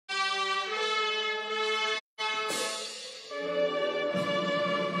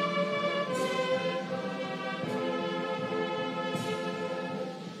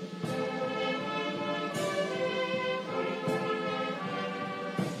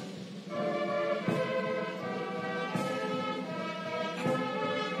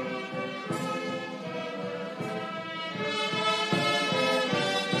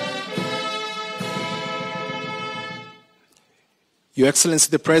Your Excellency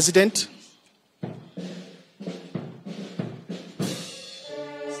the President,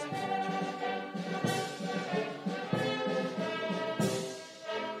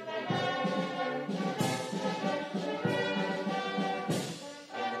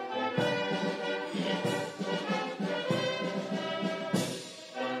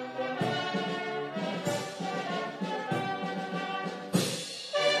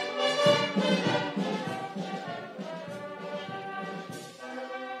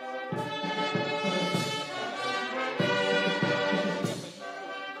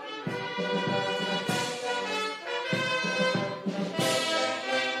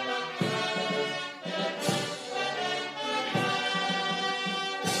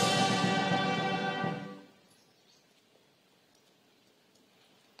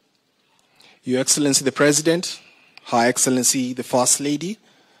 Your Excellency the President, Her Excellency the First Lady,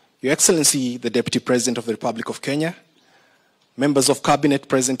 Your Excellency the Deputy President of the Republic of Kenya, members of Cabinet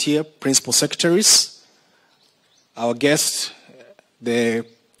present here, Principal Secretaries, our guests, the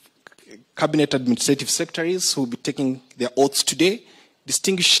Cabinet Administrative Secretaries who will be taking their oaths today,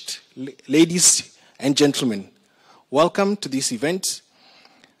 distinguished ladies and gentlemen, welcome to this event.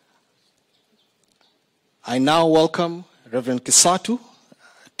 I now welcome Reverend Kisatu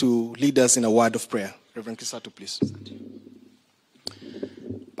to lead us in a word of prayer. Reverend Kisatu, please.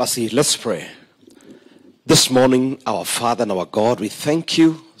 Basi, let's pray. This morning, our Father and our God, we thank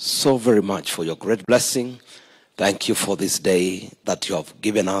you so very much for your great blessing. Thank you for this day that you have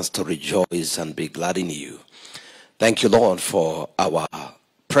given us to rejoice and be glad in you. Thank you, Lord, for our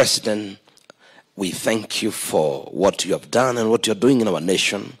President. We thank you for what you have done and what you're doing in our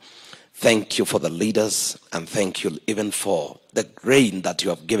nation. Thank you for the leaders, and thank you even for the rain that you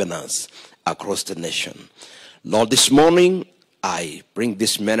have given us across the nation. Lord, this morning, I bring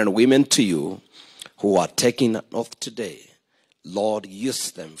these men and women to you who are taking an oath today. Lord, use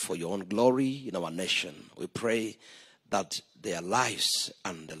them for your own glory in our nation. We pray that their lives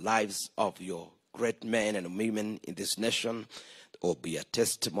and the lives of your great men and women in this nation will be a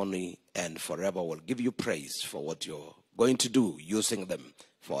testimony, and forever will give you praise for what you're going to do using them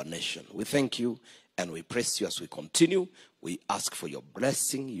for our nation. We thank you and we praise you as we continue. We ask for your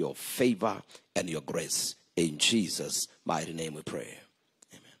blessing, your favor, and your grace. In Jesus' mighty name we pray.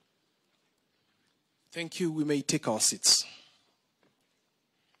 Amen. Thank you. We may take our seats.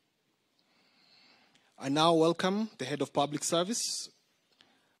 I now welcome the Head of Public Service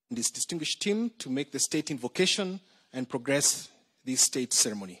and his distinguished team to make the state invocation and progress this state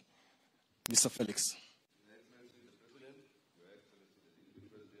ceremony. Mr. Felix.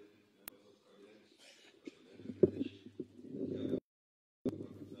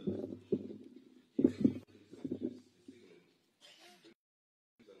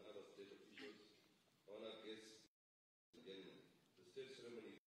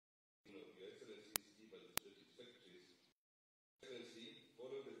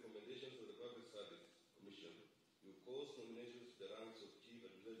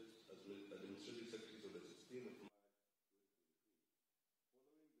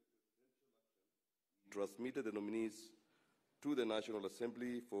 Transmitted the nominees to the National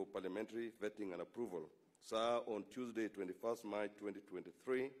Assembly for parliamentary vetting and approval. Sir, on Tuesday, 21st March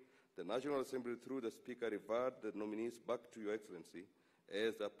 2023, the National Assembly, through the Speaker, referred the nominees back to Your Excellency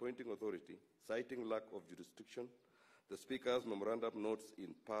as the appointing authority, citing lack of jurisdiction. The Speaker's memorandum notes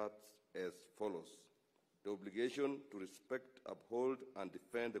in parts as follows. The obligation to respect, uphold, and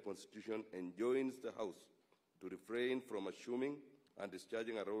defend the Constitution enjoins the House to refrain from assuming and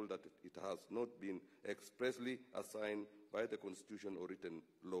discharging a role that it has not been expressly assigned by the Constitution or written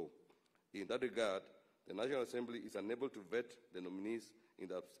law. In that regard, the National Assembly is unable to vet the nominees in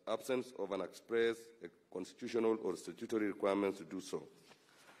the absence of an express constitutional or statutory requirement to do so.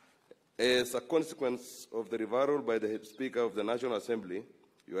 As a consequence of the referral by the Speaker of the National Assembly,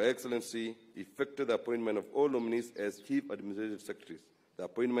 Your Excellency effected the appointment of all nominees as Chief Administrative Secretaries. The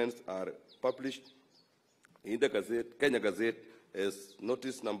appointments are published in the Gazette, Kenya Gazette, as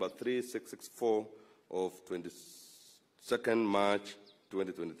notice number 3664 of 22nd March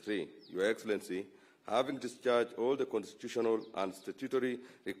 2023. Your Excellency, having discharged all the constitutional and statutory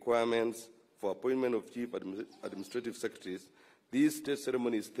requirements for appointment of Chief Administrative Secretaries, this state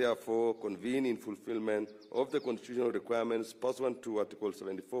ceremony is therefore convened in fulfillment of the constitutional requirements pursuant to Article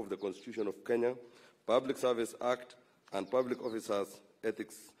 74 of the Constitution of Kenya, Public Service Act, and Public Officers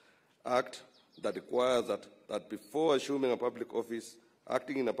Ethics Act, that requires that before assuming a public office,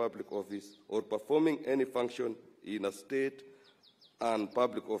 acting in a public office, or performing any function in a state and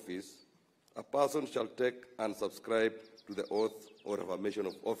public office, a person shall take and subscribe to the oath or affirmation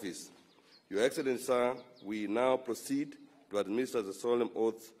of office. Your Excellency, sir, we now proceed to administer the solemn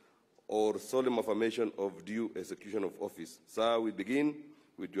oath or solemn affirmation of due execution of office. Sir, we begin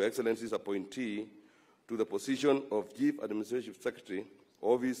with Your Excellency's appointee to the position of Chief Administrative Secretary,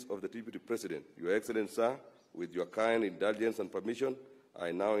 Office of the Deputy President. Your Excellency, sir, with your kind indulgence and permission,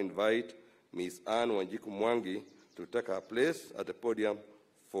 I now invite Ms. Anne Wanjiku Mwangi to take her place at the podium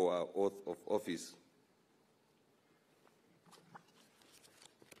for our oath of office.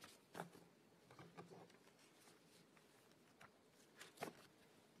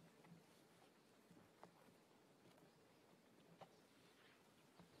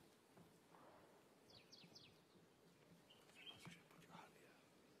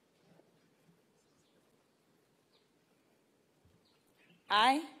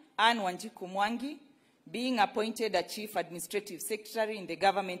 I, Anne Wanjiku Mwangi, being appointed a Chief Administrative Secretary in the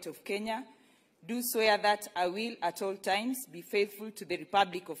Government of Kenya, do swear that I will at all times be faithful to the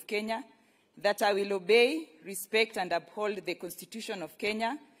Republic of Kenya, that I will obey, respect and uphold the Constitution of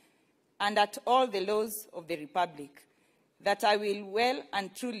Kenya and at all the laws of the Republic, that I will well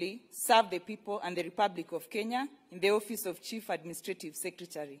and truly serve the people and the Republic of Kenya in the office of Chief Administrative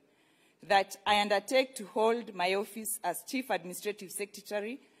Secretary, that I undertake to hold my office as Chief Administrative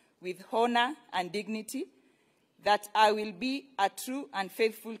Secretary with honor and dignity, that I will be a true and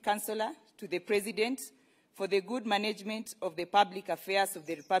faithful counselor to the President for the good management of the public affairs of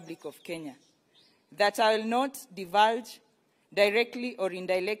the Republic of Kenya, that I will not divulge directly or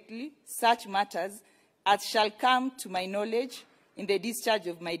indirectly such matters as shall come to my knowledge in the discharge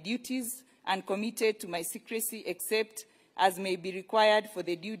of my duties and committed to my secrecy except as may be required for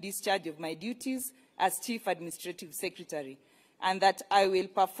the due discharge of my duties as Chief Administrative Secretary, and that I will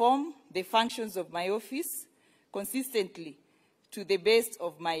perform the functions of my office consistently to the best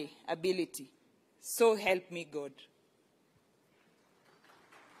of my ability. So help me God.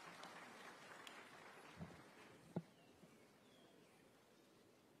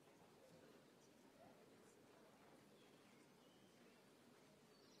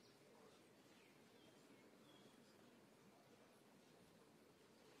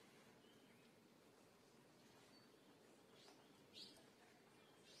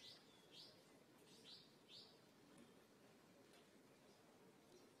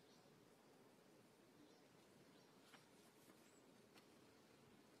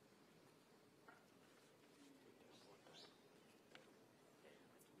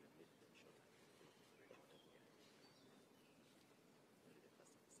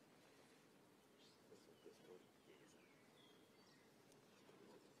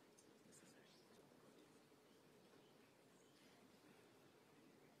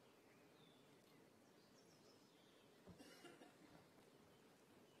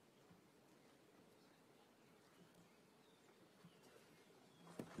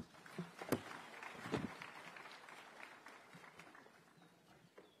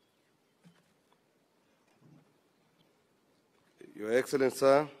 Your Excellency,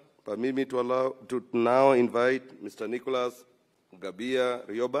 sir, permit me to now invite Mr. Nicholas Gabia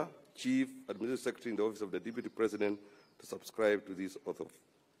Rioba, Chief Administrative Secretary in the Office of the Deputy President, to subscribe to this oath of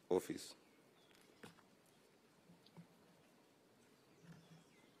office.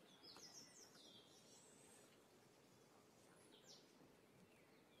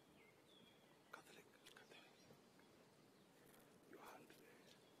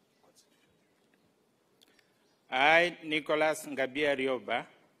 I, Nicholas Ngabia Rioba,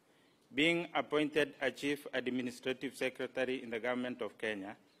 being appointed a Chief Administrative Secretary in the Government of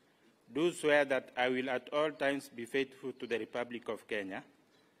Kenya, do swear that I will at all times be faithful to the Republic of Kenya,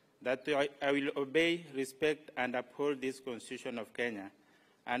 that I will obey, respect, and uphold this Constitution of Kenya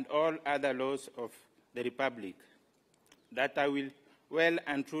and all other laws of the Republic, that I will well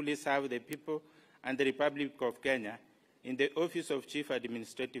and truly serve the people and the Republic of Kenya in the office of Chief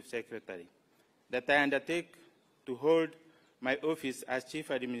Administrative Secretary, that I undertake to hold my office as Chief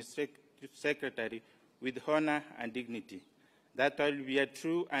Administrative Secretary with honor and dignity, that I will be a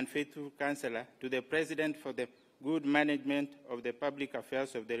true and faithful counselor to the President for the good management of the public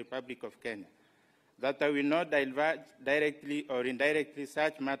affairs of the Republic of Kenya, that I will not divulge directly or indirectly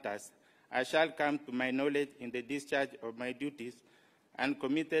such matters as shall come to my knowledge in the discharge of my duties and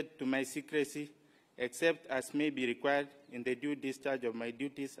committed to my secrecy except as may be required in the due discharge of my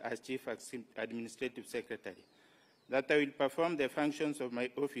duties as Chief Administrative Secretary, that I will perform the functions of my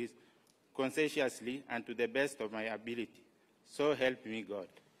office conscientiously and to the best of my ability. So help me God.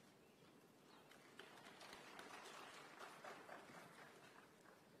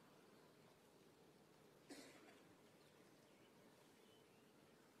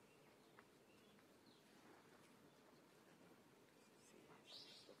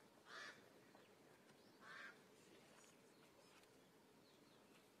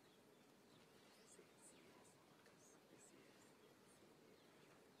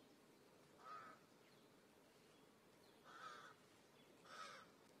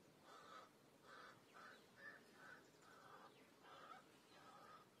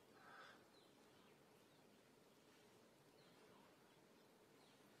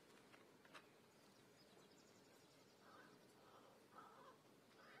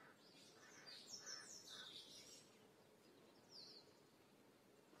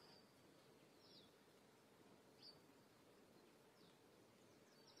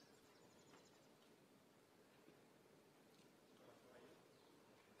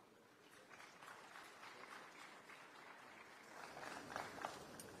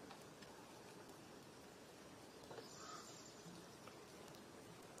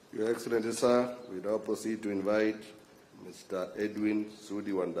 Your Excellency, sir, we now proceed to invite Mr. Edwin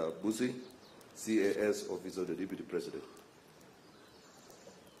Sudi Wandabusi, CAS Office of the Deputy President.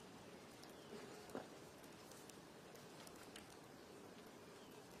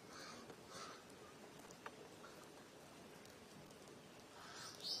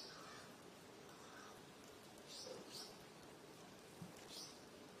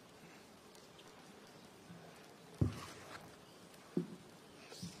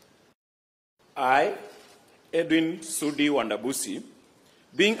 I, Edwin Sudi Wandabusi,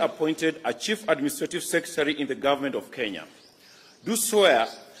 being appointed a Chief Administrative Secretary in the Government of Kenya, do swear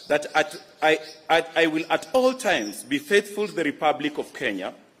that I will at all times be faithful to the Republic of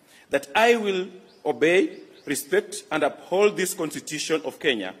Kenya, that I will obey, respect, and uphold this Constitution of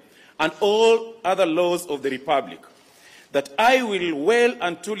Kenya and all other laws of the Republic, that I will well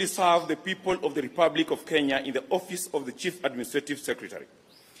and truly serve the people of the Republic of Kenya in the office of the Chief Administrative Secretary,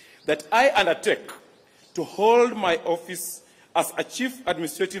 that I undertake to hold my office as a Chief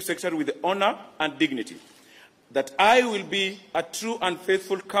Administrative Secretary with honor and dignity, that I will be a true and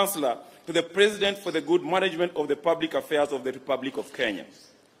faithful counselor to the President for the good management of the public affairs of the Republic of Kenya,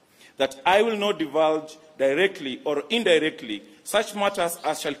 that I will not divulge directly or indirectly such matters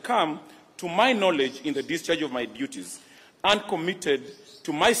as shall come to my knowledge in the discharge of my duties, and committed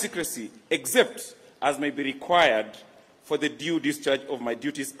to my secrecy except as may be required for the due discharge of my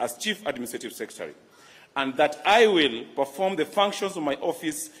duties as Chief Administrative Secretary, and that I will perform the functions of my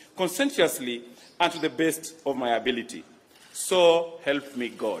office conscientiously and to the best of my ability. So help me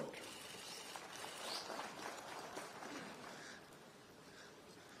God.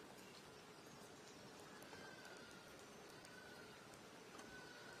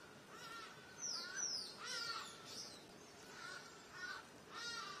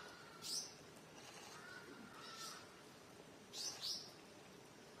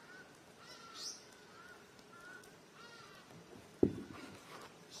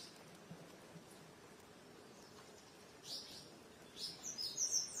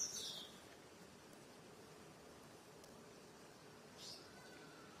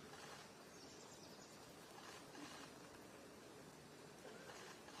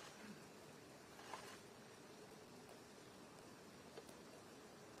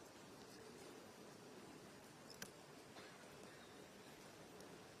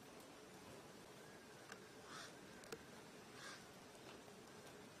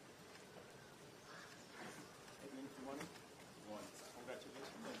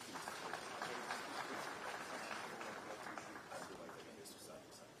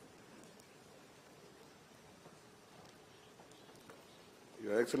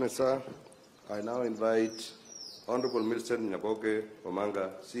 Your Excellency, sir, I now invite Honorable Millicent Nyaboke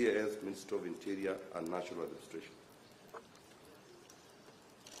Omanga, CAS, Minister of Interior and National Administration.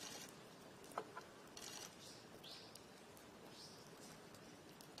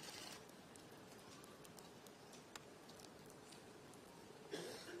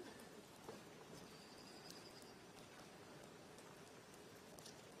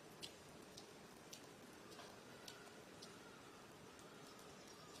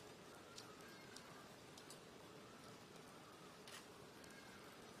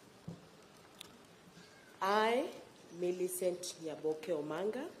 I, Millicent Nyaboke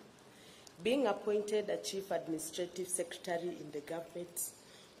Omanga, being appointed a Chief Administrative Secretary in the Government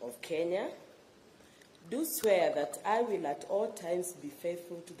of Kenya, do swear that I will at all times be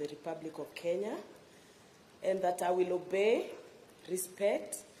faithful to the Republic of Kenya, and that I will obey,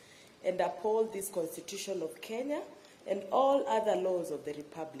 respect, and uphold this Constitution of Kenya and all other laws of the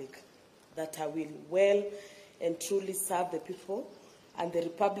Republic, that I will well and truly serve the people and the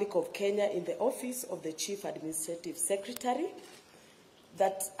Republic of Kenya in the office of the Chief Administrative Secretary,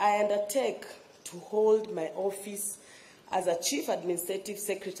 that I undertake to hold my office as a Chief Administrative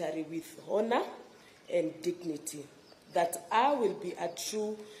Secretary with honor and dignity, that I will be a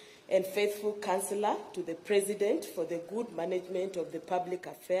true and faithful counselor to the President for the good management of the public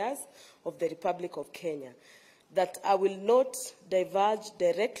affairs of the Republic of Kenya, that I will not divulge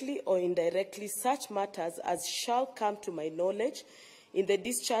directly or indirectly such matters as shall come to my knowledge in the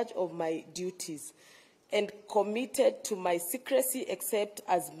discharge of my duties, and committed to my secrecy except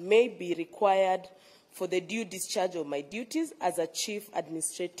as may be required for the due discharge of my duties as a Chief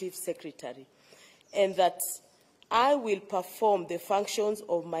Administrative Secretary, and that I will perform the functions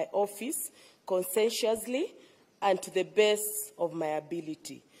of my office conscientiously and to the best of my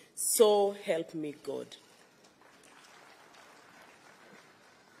ability. So help me God.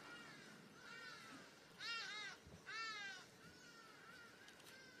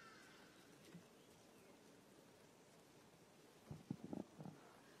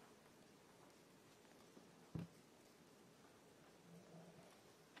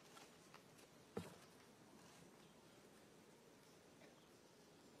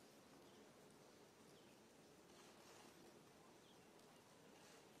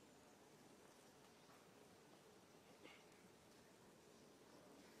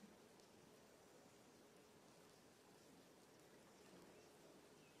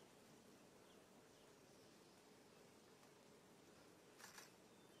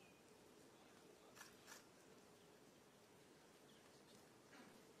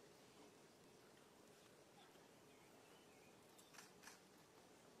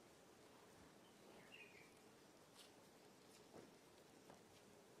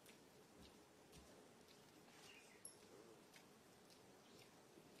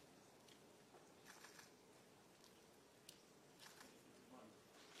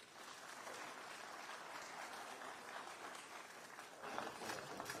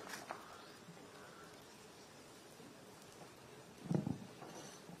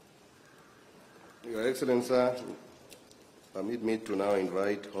 Your Excellency, sir, permit me to now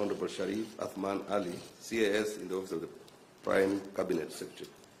invite Honorable Sharif Athman Ali, CAS in the Office of the Prime Cabinet Secretary.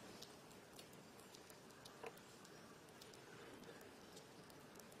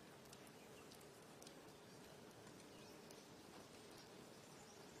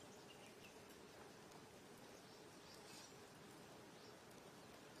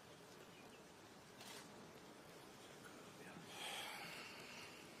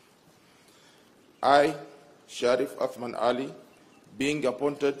 I, Sharif Athman Ali, being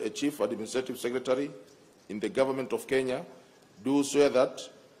appointed a Chief Administrative Secretary in the Government of Kenya, do swear that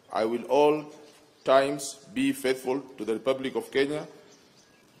I will all times be faithful to the Republic of Kenya,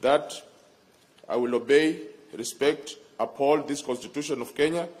 that I will obey, respect, uphold this Constitution of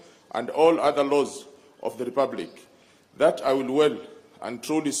Kenya and all other laws of the Republic, that I will well and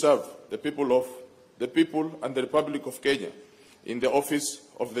truly serve the people and the Republic of Kenya in the office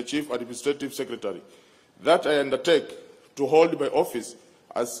of the Chief Administrative Secretary, that I undertake to hold my office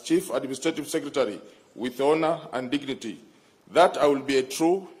as Chief Administrative Secretary with honor and dignity, that I will be a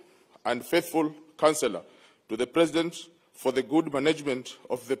true and faithful counselor to the President for the good management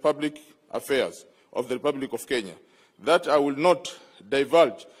of the public affairs of the Republic of Kenya, that I will not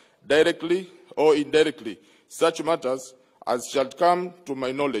divulge directly or indirectly such matters as shall come to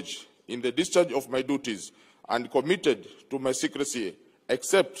my knowledge in the discharge of my duties and committed to my secrecy,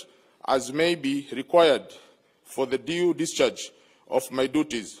 except as may be required for the due discharge of my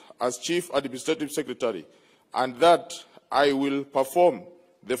duties as Chief Administrative Secretary, and that I will perform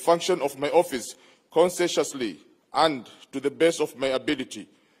the function of my office conscientiously and to the best of my ability.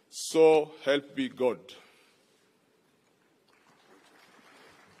 So help me God.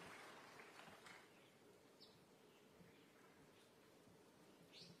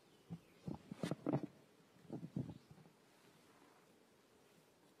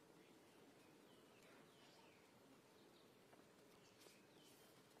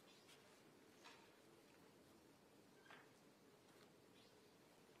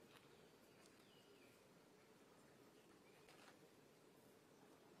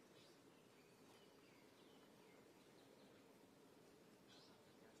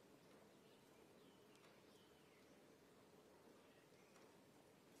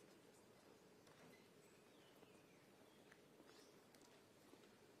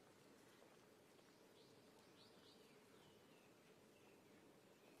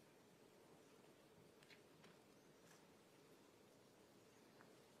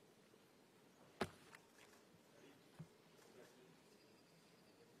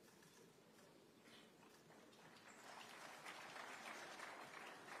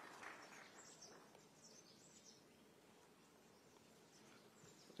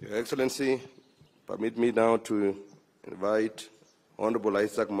 Your Excellency, permit me now to invite Honorable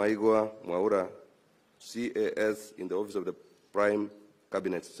Isaac Maigwa Mwaura, CAS in the Office of the Prime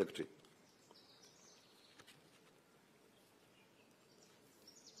Cabinet Secretary.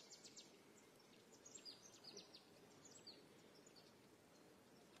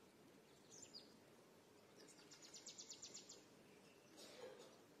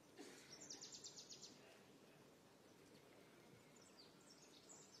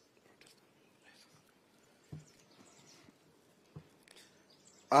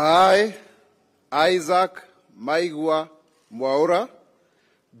 I, Isaac Maigwa Mwaura,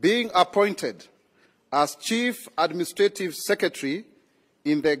 being appointed as Chief Administrative Secretary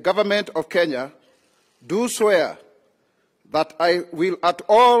in the Government of Kenya, do swear that I will at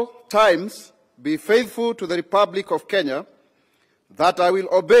all times be faithful to the Republic of Kenya, that I will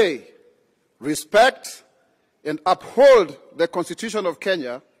obey, respect, and uphold the Constitution of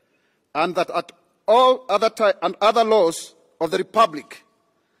Kenya, and that at all other laws of the Republic,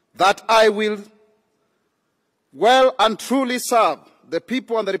 that I will well and truly serve the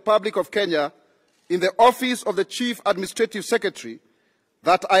people and the Republic of Kenya in the office of the Chief Administrative Secretary,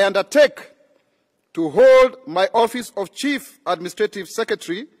 that I undertake to hold my office of Chief Administrative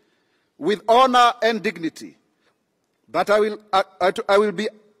Secretary with honor and dignity, that I will be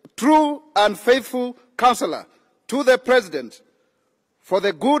true and faithful counselor to the President for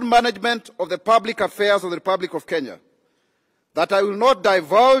the good management of the public affairs of the Republic of Kenya, that I will not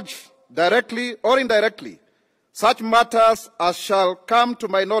divulge directly or indirectly such matters as shall come to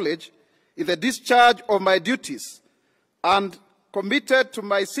my knowledge in the discharge of my duties, and committed to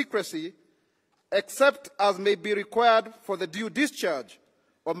my secrecy, except as may be required for the due discharge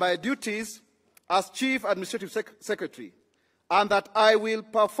of my duties as Chief Administrative Secretary, and that I will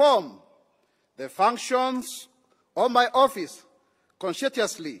perform the functions of my office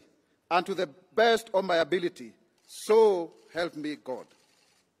conscientiously and to the best of my ability. So help me God.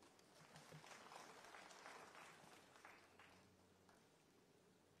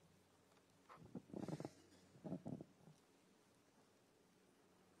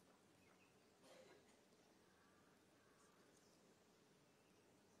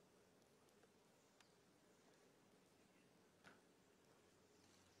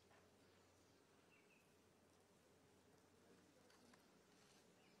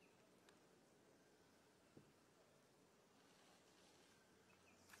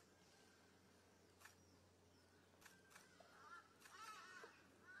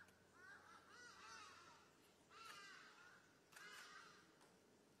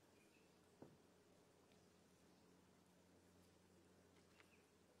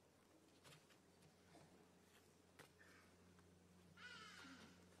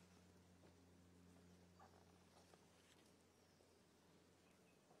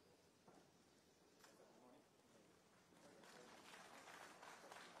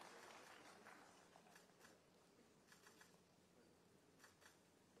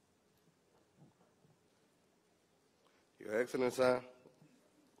 Your Excellency,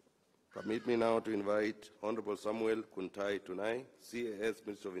 permit me now to invite Honorable Samuel Kuntai Tunai, CAS,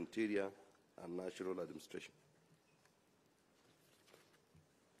 Minister of Interior and National Administration.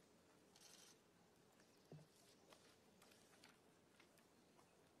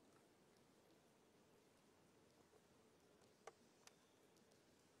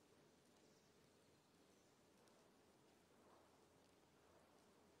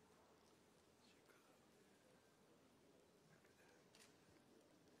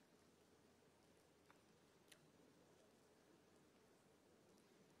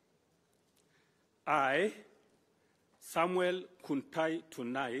 I, Samuel Kuntai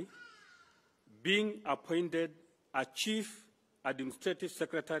Tunai, being appointed a Chief Administrative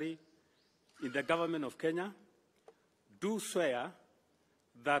Secretary in the Government of Kenya, do swear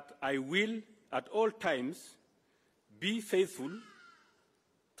that I will at all times be faithful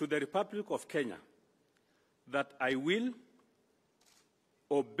to the Republic of Kenya, that I will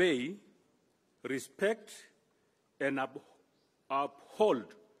obey, respect, and uphold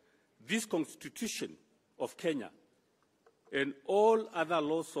this Constitution of Kenya and all other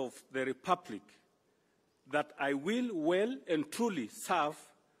laws of the Republic, that I will well and truly serve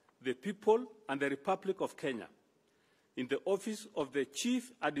the people and the Republic of Kenya in the office of the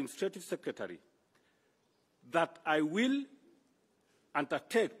Chief Administrative Secretary, that I will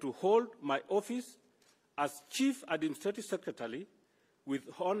undertake to hold my office as Chief Administrative Secretary with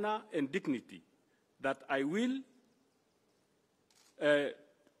honor and dignity, that I will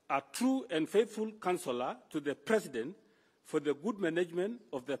a true and faithful counselor to the President for the good management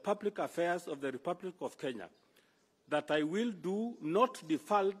of the public affairs of the Republic of Kenya, that I will do not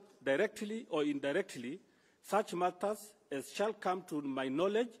default directly or indirectly such matters as shall come to my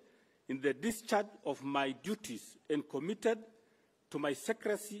knowledge in the discharge of my duties, and committed to my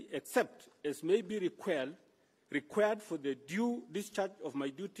secrecy except as may be required for the due discharge of my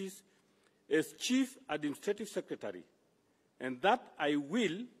duties as Chief Administrative Secretary, and that I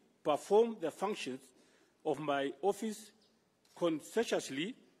will perform the functions of my office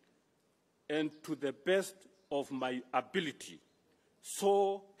conscientiously and to the best of my ability.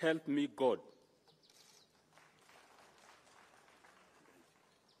 So help me God.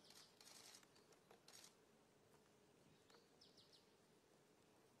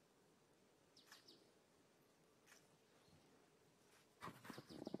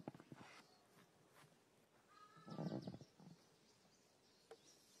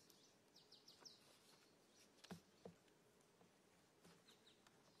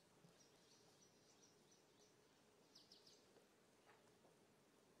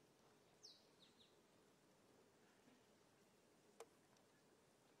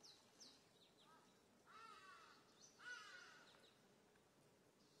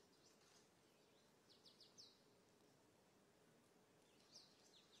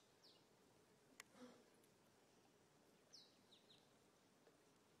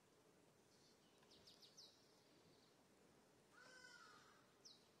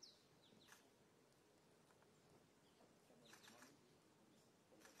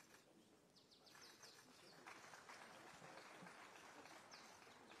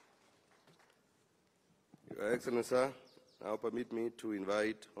 Your Excellency, now permit me to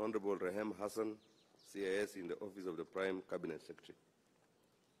invite Honorable Rahem Hassan, CIS, in the office of the Prime Cabinet Secretary.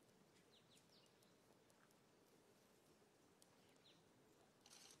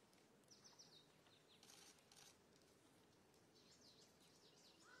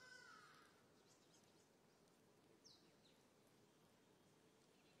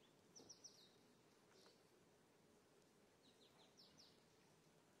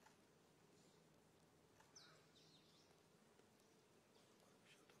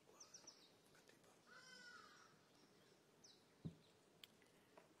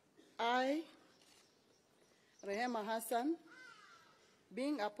 I, Rehema Hassan,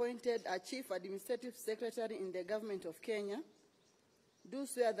 being appointed a Chief Administrative Secretary in the Government of Kenya, do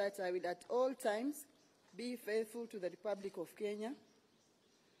swear that I will at all times be faithful to the Republic of Kenya,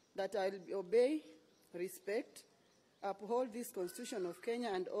 that I will obey, respect, uphold this Constitution of Kenya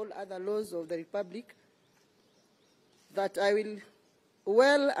and all other laws of the Republic, that I will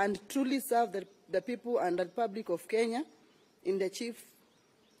well and truly serve the people and the Republic of Kenya in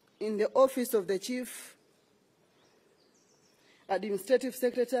the office of the Chief Administrative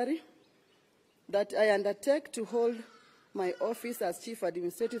Secretary, that I undertake to hold my office as Chief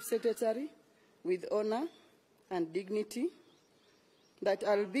Administrative Secretary with honor and dignity, that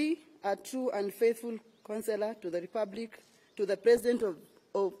I'll be a true and faithful counselor to the Republic, to the President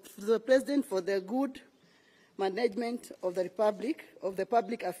for the good management of the Republic, of the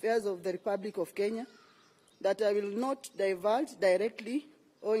public affairs of the Republic of Kenya, that I will not divulge directly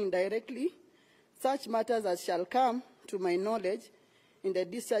or indirectly such matters as shall come to my knowledge in the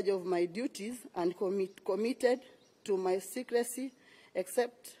discharge of my duties, and committed to my secrecy,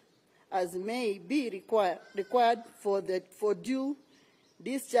 except as may be required for due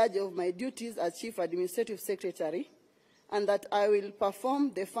discharge of my duties as Chief Administrative Secretary, and that I will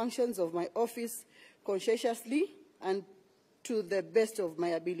perform the functions of my office conscientiously and to the best of my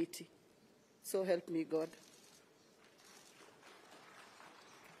ability. So help me God.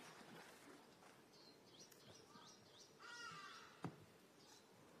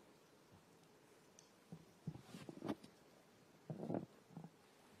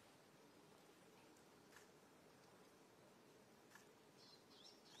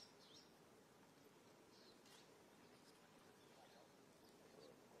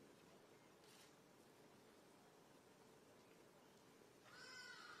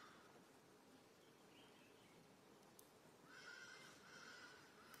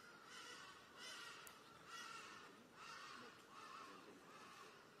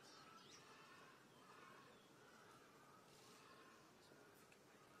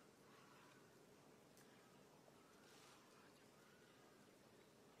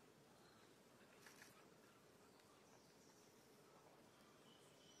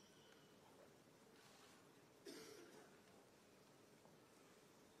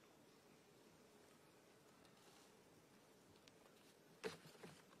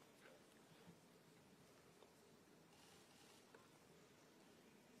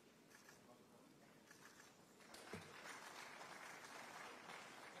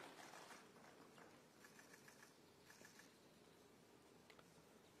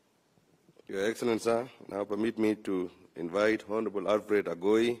 Your Excellency, now permit me to invite Honorable Alfred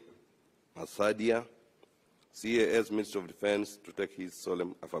Agoi Masadia, CAS Minister of Defense, to take his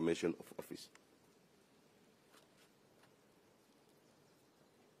solemn affirmation of office.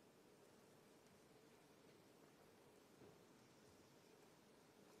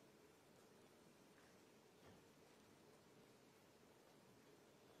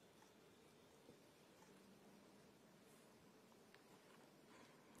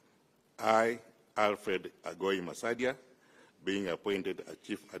 I, Alfred Agoi Masadia, being appointed as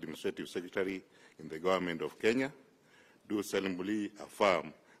Chief Administrative Secretary in the Government of Kenya, do solemnly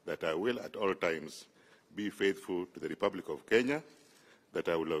affirm that I will at all times be faithful to the Republic of Kenya, that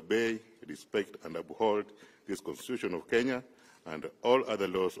I will obey, respect, and uphold this Constitution of Kenya and all other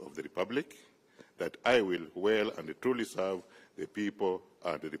laws of the Republic, that I will well and truly serve the people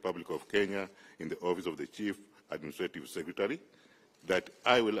and the Republic of Kenya in the office of the Chief Administrative Secretary, that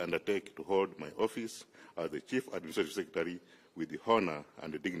I will undertake to hold my office as the Chief Administrative Secretary with the honor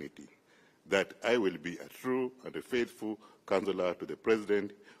and the dignity, that I will be a true and a faithful counselor to the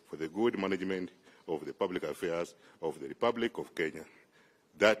President for the good management of the public affairs of the Republic of Kenya,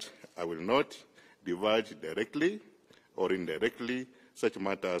 that I will not divulge directly or indirectly such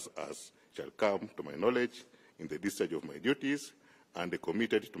matters as shall come to my knowledge in the discharge of my duties, and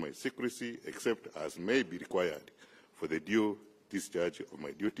committed to my secrecy except as may be required for the due discharge of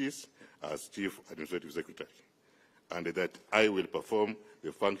my duties as Chief Administrative Secretary, and that I will perform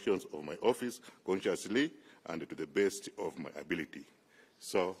the functions of my office consciously and to the best of my ability.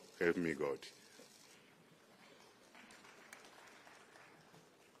 So help me God.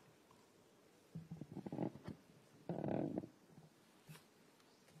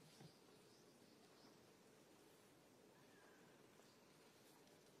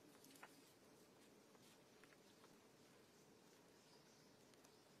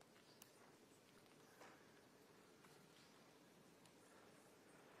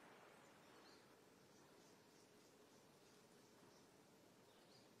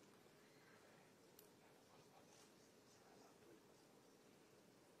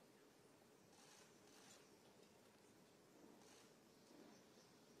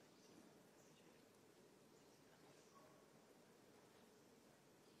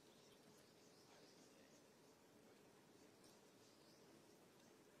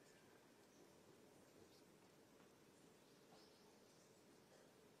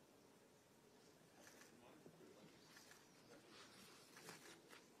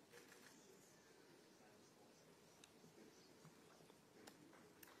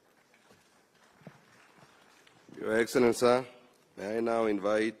 Your Excellency, may I now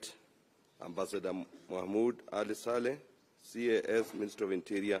invite Ambassador Mahmoud Ali Saleh, CAS Minister of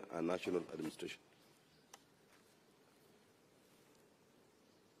Interior and National Administration.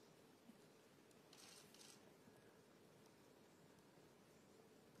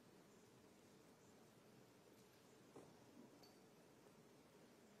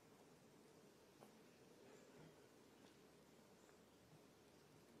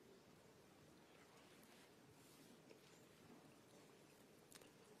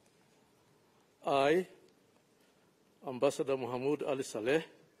 I, Ambassador Mohammed Ali Saleh,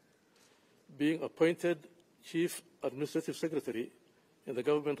 being appointed Chief Administrative Secretary in the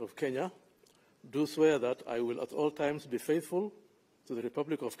Government of Kenya, do swear that I will at all times be faithful to the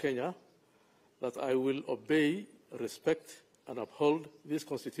Republic of Kenya, that I will obey, respect, and uphold this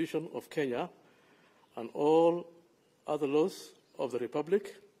Constitution of Kenya and all other laws of the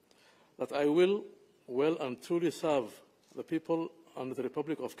Republic, that I will well and truly serve the people and the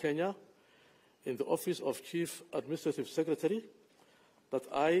Republic of Kenya in the office of Chief Administrative Secretary, that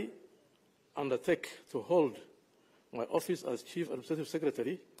I undertake to hold my office as Chief Administrative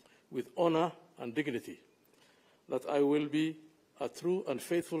Secretary with honor and dignity, that I will be a true and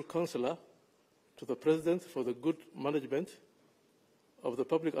faithful counselor to the President for the good management of the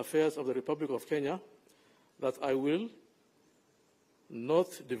public affairs of the Republic of Kenya, that I will not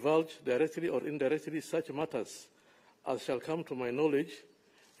divulge directly or indirectly such matters as shall come to my knowledge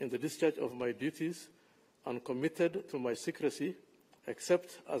in the discharge of my duties, and committed to my secrecy,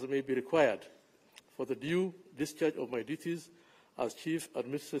 except as may be required for the due discharge of my duties as Chief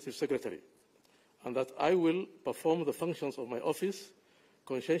Administrative Secretary, and that I will perform the functions of my office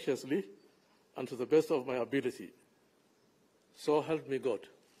conscientiously and to the best of my ability. So help me God.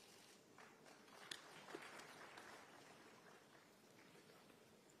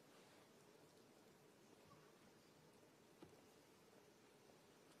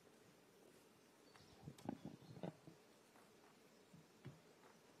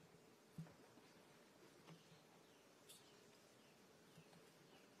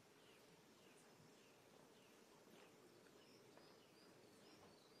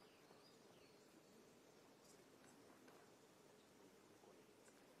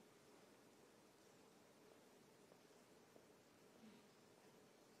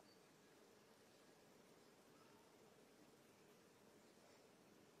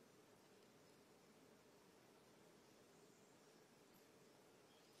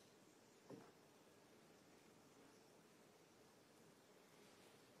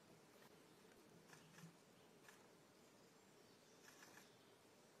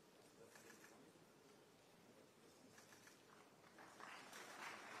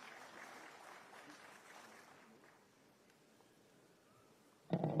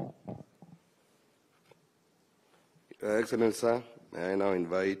 Your Excellency, sir, may I now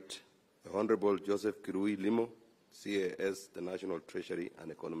invite the Honorable Joseph Kirui Limo, CAS, the National Treasury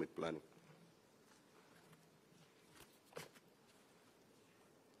and Economic Planning.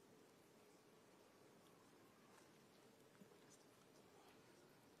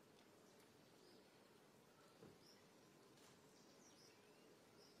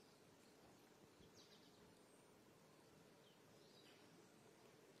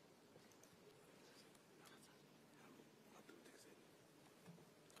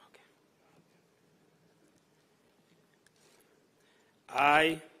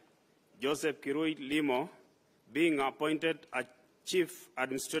 I, Joseph Kirui Limo, being appointed as Chief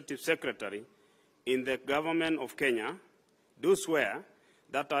Administrative Secretary in the Government of Kenya, do swear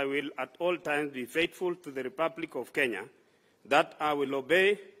that I will at all times be faithful to the Republic of Kenya, that I will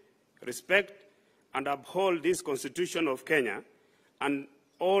obey, respect, and uphold this Constitution of Kenya and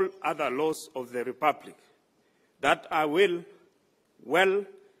all other laws of the Republic, that I will well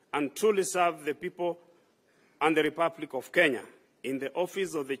and truly serve the people and the Republic of Kenya in the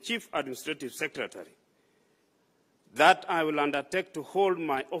office of the Chief Administrative Secretary, that I will undertake to hold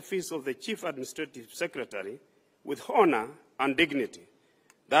my office of the Chief Administrative Secretary with honor and dignity,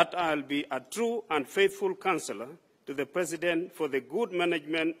 that I will be a true and faithful counselor to the President for the good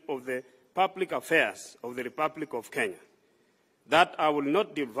management of the public affairs of the Republic of Kenya, that I will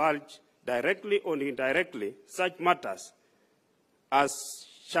not divulge directly or indirectly such matters as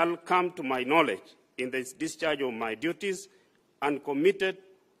shall come to my knowledge in the discharge of my duties, and committed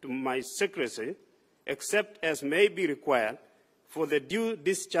to my secrecy, except as may be required for the due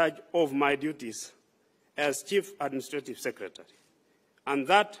discharge of my duties as Chief Administrative Secretary, and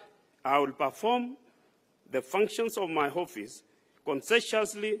that I will perform the functions of my office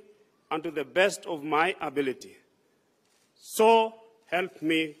conscientiously and to the best of my ability. So help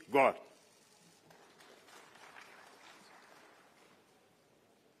me God.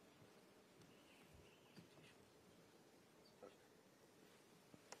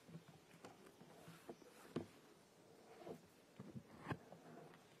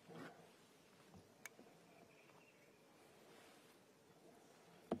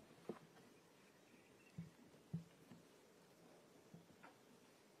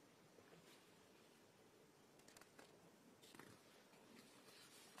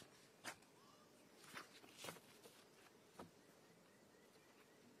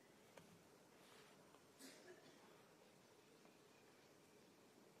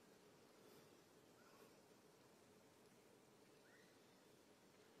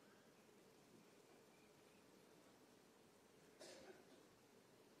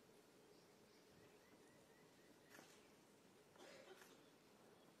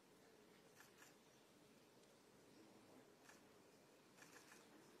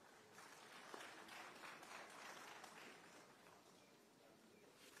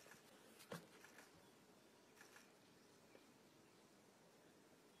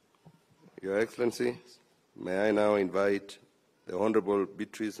 Your Excellency, may I now invite the Honorable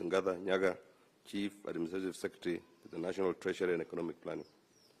Beatrice Ngatha Nyaga, Chief Administrative Secretary to the National Treasury and Economic Planning.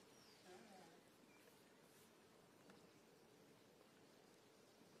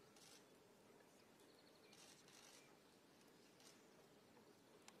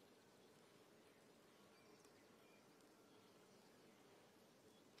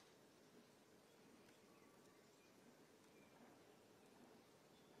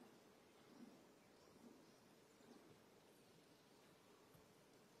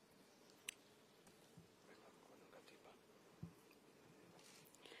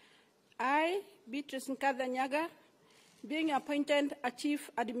 I, Beatrice Ngatha Nyaga, being appointed a Chief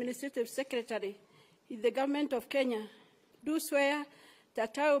Administrative Secretary in the Government of Kenya, do swear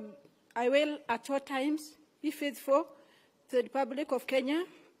that I will at all times be faithful to the Republic of Kenya,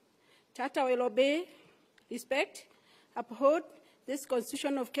 that I will obey, respect, uphold this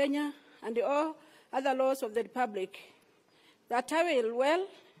Constitution of Kenya and all other laws of the Republic, that I will well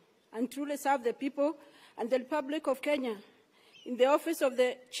and truly serve the people and the Republic of Kenya in the office of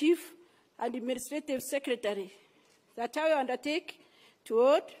the Chief Administrative Secretary, that I will undertake to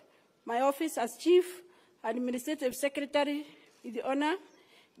hold my office as Chief Administrative Secretary with the honor,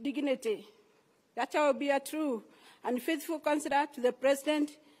 dignity, that I will be a true and faithful counselor to the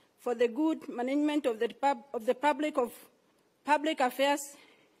President for the good management of the public affairs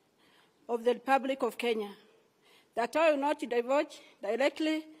of the Republic of Kenya, that I will not divulge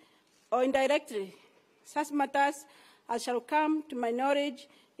directly or indirectly such matters as shall come to my knowledge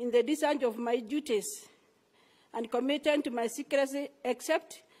in the discharge of my duties and committed to my secrecy,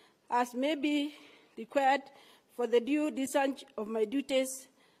 except as may be required for the due discharge of my duties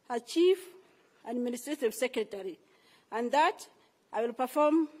as Chief Administrative Secretary, and that I will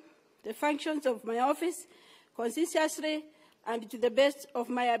perform the functions of my office conscientiously and to the best of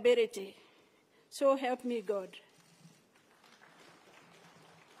my ability. So help me God.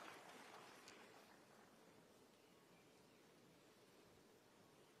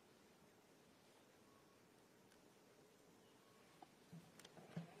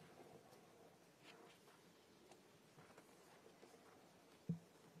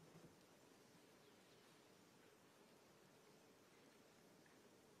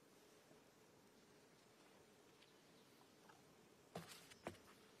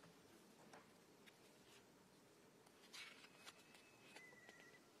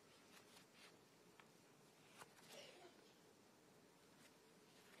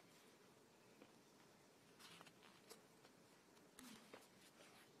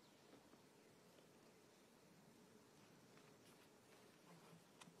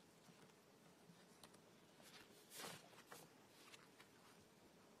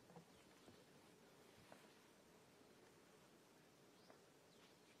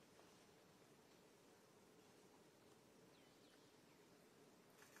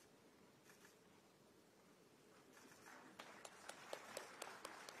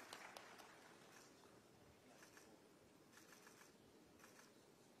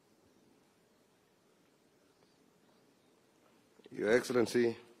 Your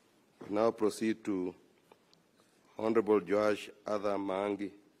Excellency, we now proceed to Honorable Joash Adha Maangi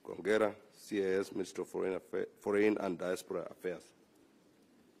Gongera, CIS Minister of Foreign and Diaspora Affairs.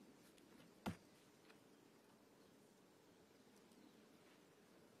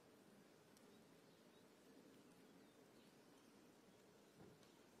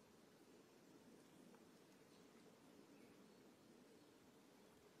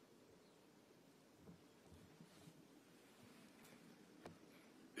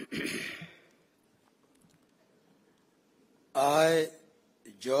 I,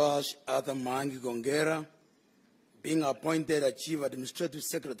 Joash Adha Maangi Gongera, being appointed a Chief Administrative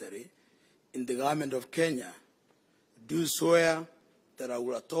Secretary in the Government of Kenya, do swear that I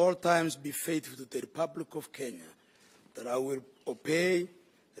will at all times be faithful to the Republic of Kenya, that I will obey,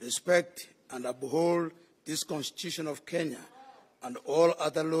 respect, and uphold this Constitution of Kenya and all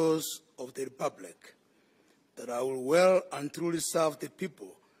other laws of the Republic, that I will well and truly serve the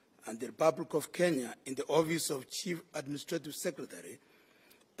people and the Republic of Kenya in the office of Chief Administrative Secretary,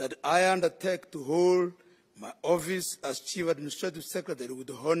 that I undertake to hold my office as Chief Administrative Secretary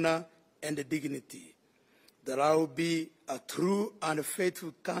with honor and dignity, that I will be a true and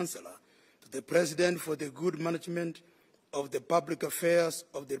faithful counselor to the President for the good management of the public affairs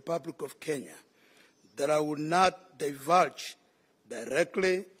of the Republic of Kenya, that I will not divulge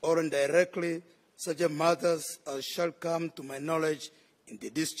directly or indirectly such matters as shall come to my knowledge in the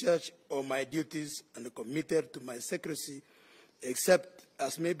discharge of my duties and committed to my secrecy, except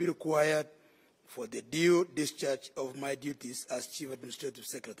as may be required for the due discharge of my duties as Chief Administrative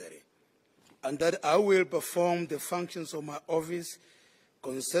Secretary. and that I will perform the functions of my office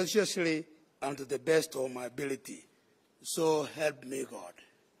conscientiously and to the best of my ability. So help me God.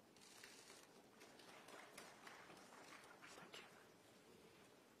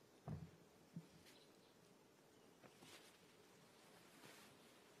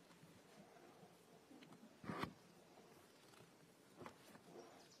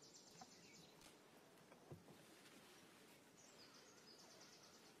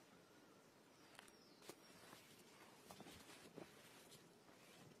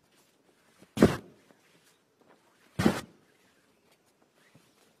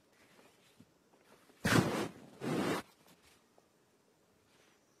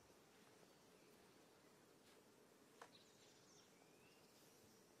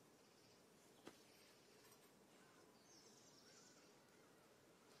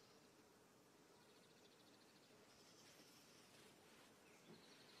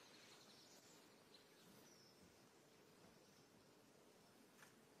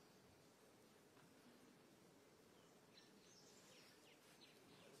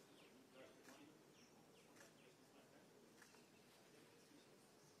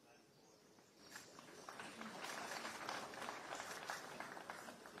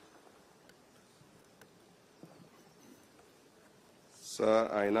 Sir,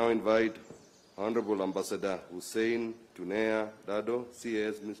 I now invite Honorable Ambassador Hussein Tunea Dado,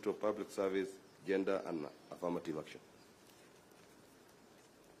 CAS, Minister of Public Service, Gender and Affirmative Action.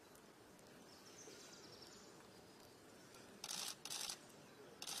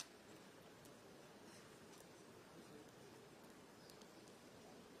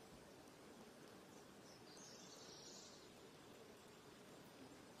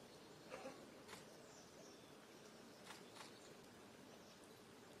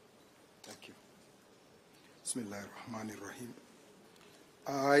 Thank you. Bismillahir Rahmanir Rahim.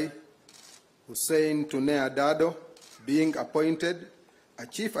 I, Hussein Tunea Dado, being appointed a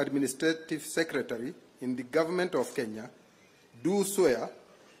Chief Administrative Secretary in the Government of Kenya, do swear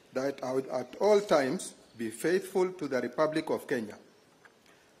that I will at all times be faithful to the Republic of Kenya,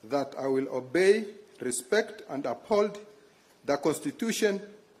 that I will obey, respect, and uphold the Constitution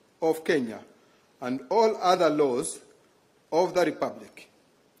of Kenya and all other laws of the Republic,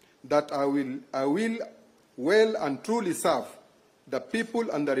 that I will well and truly serve the people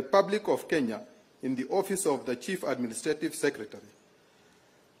and the Republic of Kenya in the office of the Chief Administrative Secretary,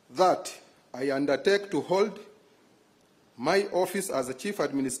 that I undertake to hold my office as a Chief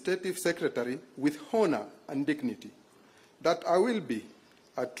Administrative Secretary with honor and dignity, that I will be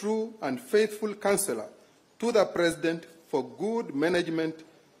a true and faithful counselor to the President for good management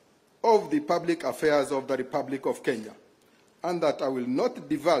of the public affairs of the Republic of Kenya, and that I will not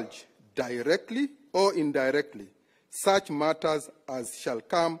divulge directly or indirectly such matters as shall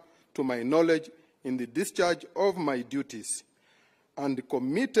come to my knowledge in the discharge of my duties, and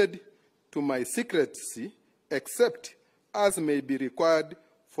committed to my secrecy except as may be required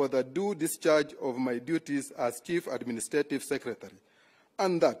for the due discharge of my duties as Chief Administrative Secretary,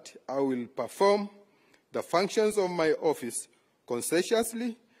 and that I will perform the functions of my office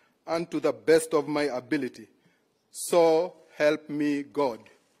conscientiously and to the best of my ability. So help me God.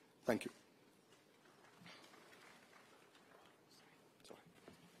 Thank you.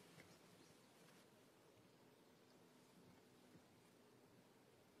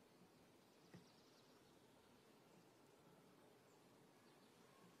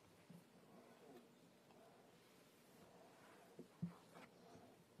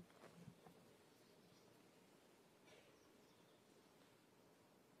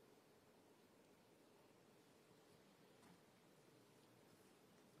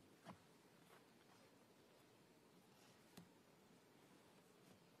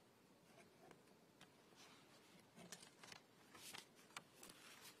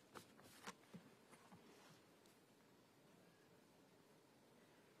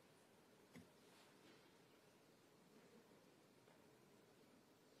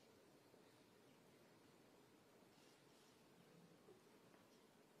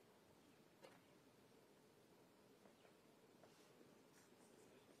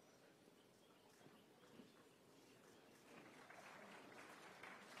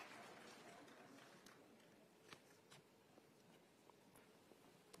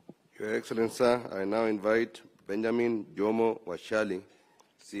 Your Excellency, sir, I now invite Benjamin Jomo Washali,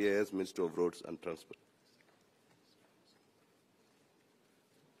 CAS, Minister of Roads and Transport.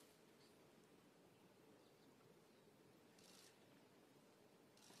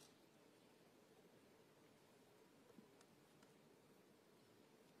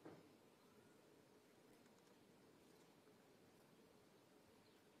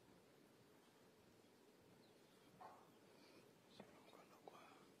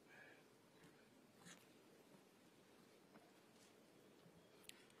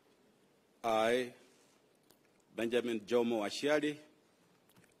 I, Benjamin Jomo Ashiali,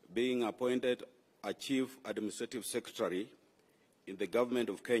 being appointed a Chief Administrative Secretary in the Government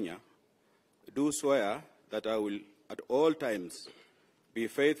of Kenya, do swear that I will at all times be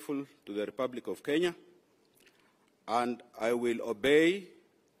faithful to the Republic of Kenya, and I will obey,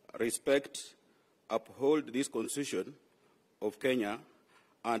 respect, uphold this Constitution of Kenya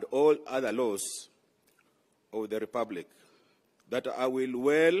and all other laws of the Republic, that I will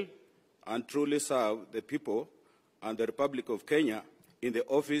well and truly serve the people and the Republic of Kenya in the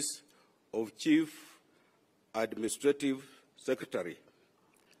office of Chief Administrative Secretary,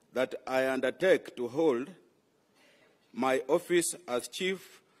 that I undertake to hold my office as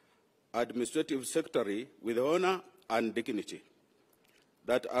Chief Administrative Secretary with honor and dignity,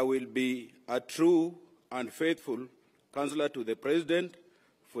 that I will be a true and faithful counselor to the President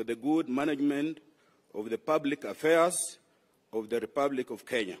for the good management of the public affairs of the Republic of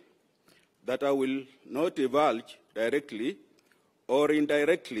Kenya, that I will not divulge directly or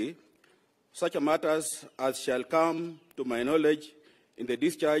indirectly such matters as shall come to my knowledge in the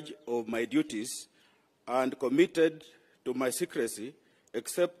discharge of my duties, and committed to my secrecy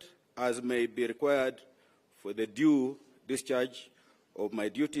except as may be required for the due discharge of my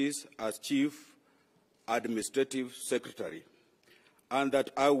duties as Chief Administrative Secretary, and that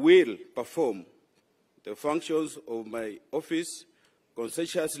I will perform the functions of my office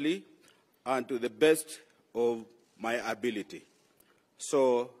conscientiously and to the best of my ability.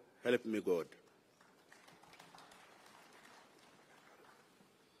 So help me God.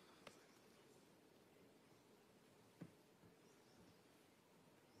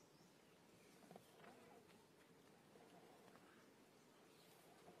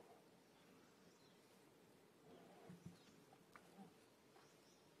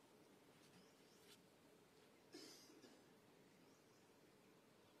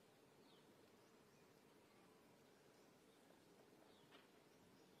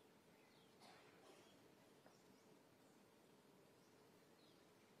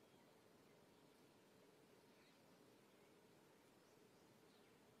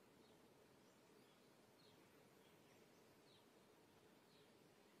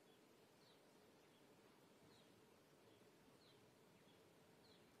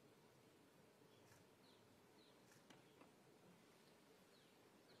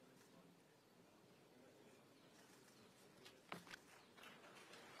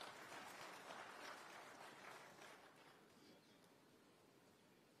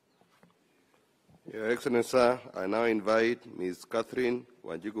 Your Excellency, sir, I now invite Ms. Catherine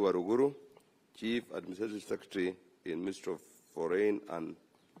Wanjiku Waruguru, Chief Administrative Secretary in Ministry of Foreign and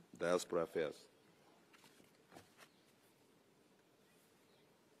Diaspora Affairs.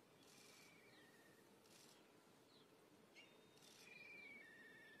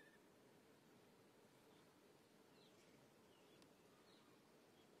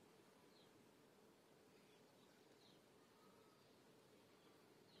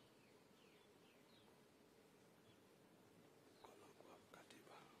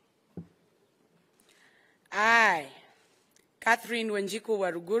 I, Catherine Wanjiku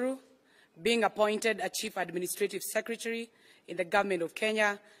Waruguru, being appointed a Chief Administrative Secretary in the Government of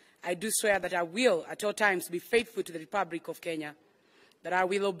Kenya, I do swear that I will at all times be faithful to the Republic of Kenya, that I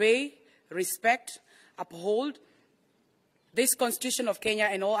will obey, respect, uphold this Constitution of Kenya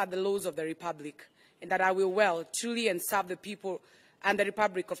and all other laws of the Republic, and that I will well, truly, and serve the people and the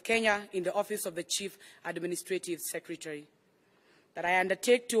Republic of Kenya in the office of the Chief Administrative Secretary, that I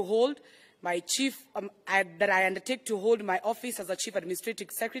undertake to hold my office as a Chief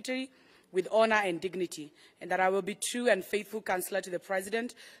Administrative Secretary with honor and dignity, and that I will be true and faithful counselor to the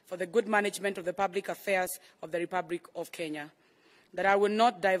President for the good management of the public affairs of the Republic of Kenya, that I will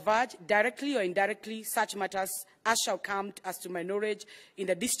not divulge directly or indirectly such matters as shall come as to my knowledge in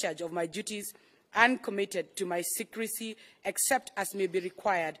the discharge of my duties, and committed to my secrecy except as may be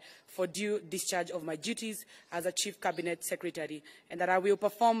required for due discharge of my duties as a Chief Cabinet Secretary, and that I will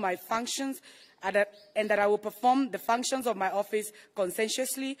perform my functions and that I will perform the functions of my office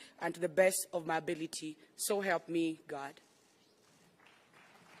conscientiously and to the best of my ability. So help me God.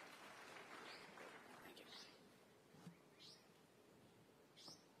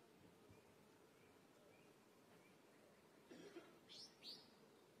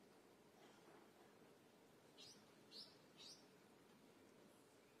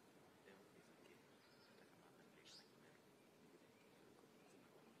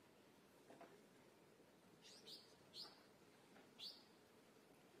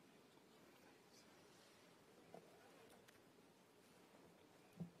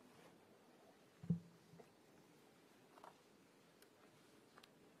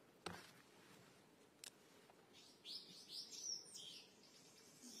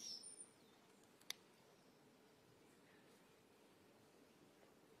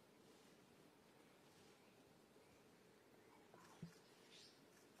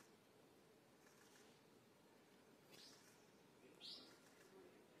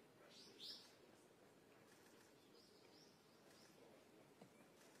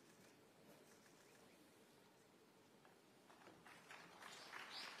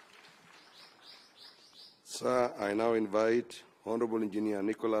 Sir, I now invite Honorable Engineer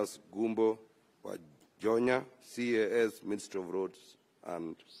Nicholas Gumbo Wajonya, CAS, Minister of Roads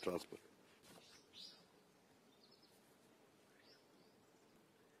and Transport.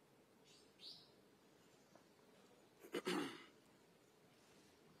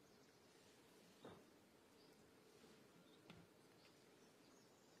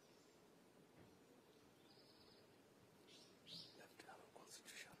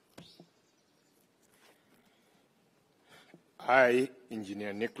 I,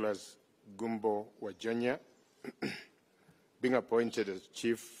 Engineer Nicholas Gumbo Wajonya, being appointed as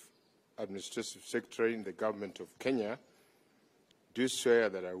Chief Administrative Secretary in the Government of Kenya, do swear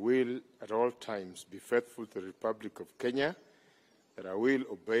that I will at all times be faithful to the Republic of Kenya, that I will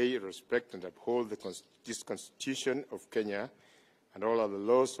obey, respect and uphold this Constitution of Kenya and all other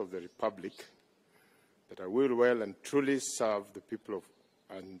laws of the Republic, that I will well and truly serve the people of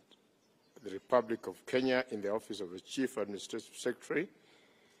and the Republic of Kenya in the office of the Chief Administrative Secretary,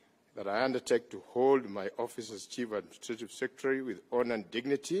 that I undertake to hold my office as Chief Administrative Secretary with honor and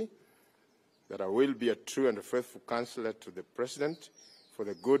dignity, that I will be a true and a faithful counselor to the President for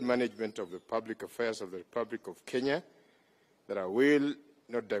the good management of the public affairs of the Republic of Kenya, that I will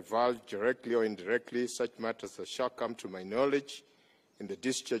not divulge directly or indirectly such matters as shall come to my knowledge in the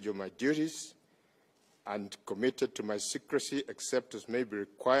discharge of my duties, and committed to my secrecy except as may be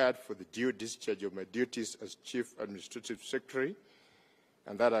required for the due discharge of my duties as Chief Administrative Secretary,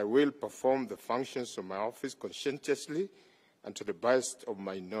 and that I will perform the functions of my office conscientiously and to the best of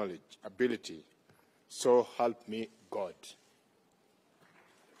my knowledge, ability. So help me God.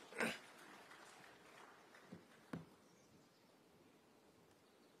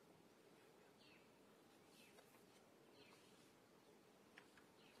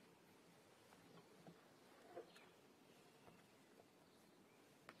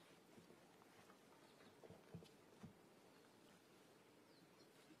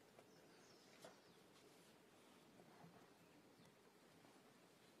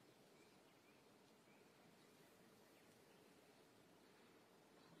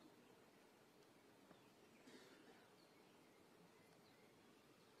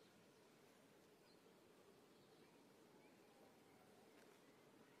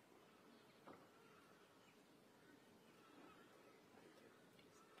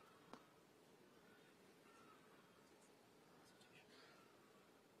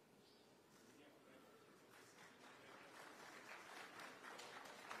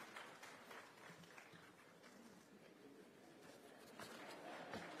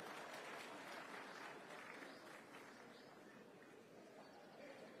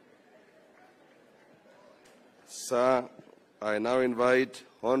 Sir, I now invite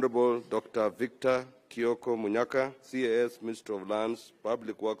Honorable Dr. Victor Kioko Munyaka, CAS, Minister of Lands,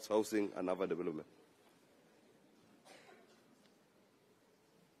 Public Works, Housing and Urban Development.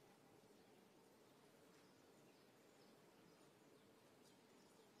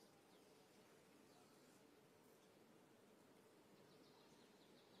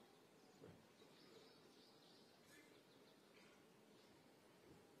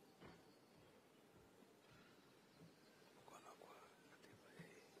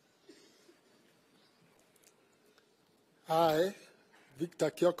 I,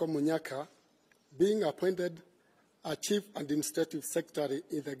 Victor Kioko Munyaka, being appointed a Chief Administrative Secretary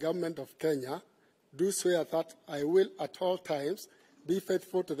in the Government of Kenya, do swear that I will at all times be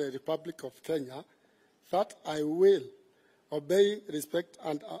faithful to the Republic of Kenya, that I will obey, respect,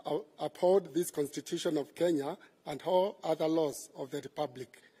 and uphold this Constitution of Kenya and all other laws of the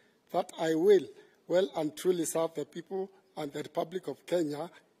Republic, that I will well and truly serve the people and the Republic of Kenya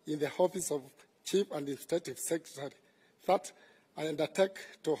in the office of Chief Administrative Secretary, that I undertake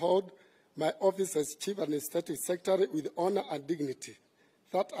to hold my office as Chief Administrative Secretary with honor and dignity,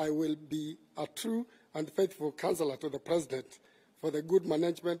 that I will be a true and faithful counselor to the President for the good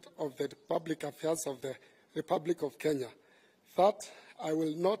management of the public affairs of the Republic of Kenya, that I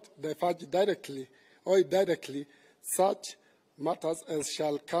will not divulge directly or indirectly such matters as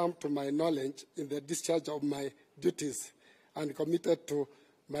shall come to my knowledge in the discharge of my duties, and committed to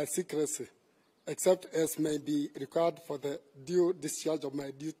my secrecy, except as may be required for the due discharge of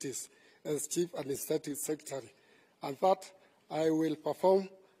my duties as Chief Administrative Secretary, and that I will perform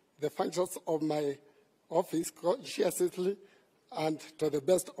the functions of my office conscientiously and to the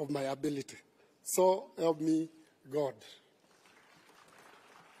best of my ability. So help me God.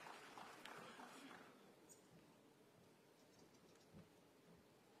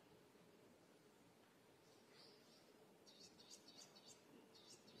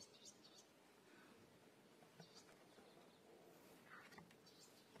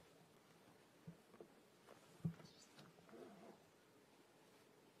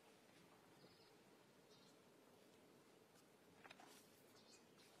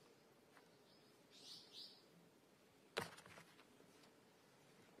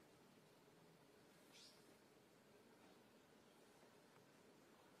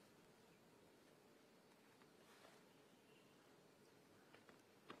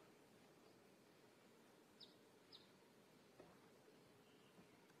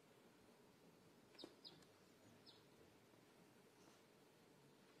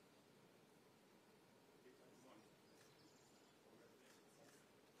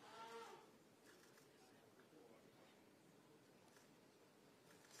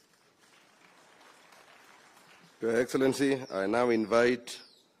 Your Excellency, I now invite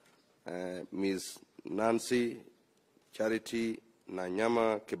Ms. Nancy Charity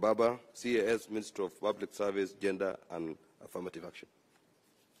Nanyama Kibaba, CAS Minister of Public Service, Gender and Affirmative Action.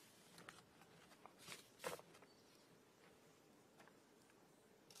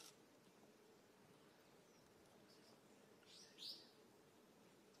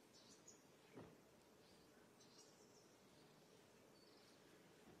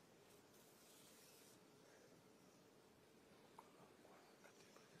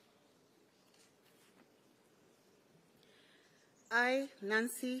 I,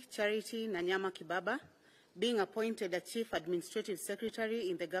 Nancy Charity Nanyama Kibaba, being appointed as Chief Administrative Secretary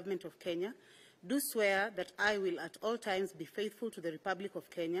in the Government of Kenya, do swear that I will at all times be faithful to the Republic of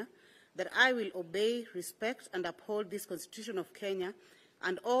Kenya, that I will obey, respect, and uphold this Constitution of Kenya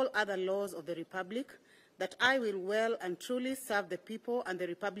and all other laws of the Republic, that I will well and truly serve the people and the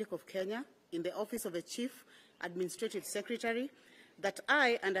Republic of Kenya in the office of the Chief Administrative Secretary, that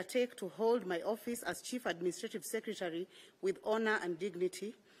I undertake to hold my office as Chief Administrative Secretary with honor and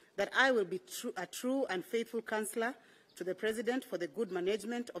dignity, that I will be a true and faithful counselor to the President for the good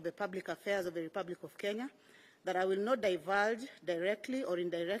management of the public affairs of the Republic of Kenya, that I will not divulge directly or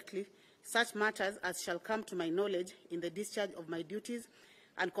indirectly such matters as shall come to my knowledge in the discharge of my duties,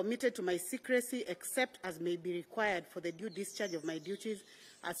 and committed to my secrecy except as may be required for the due discharge of my duties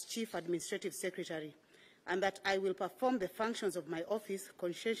as Chief Administrative Secretary, and that I will perform the functions of my office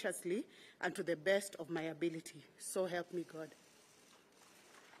conscientiously and to the best of my ability. So help me God.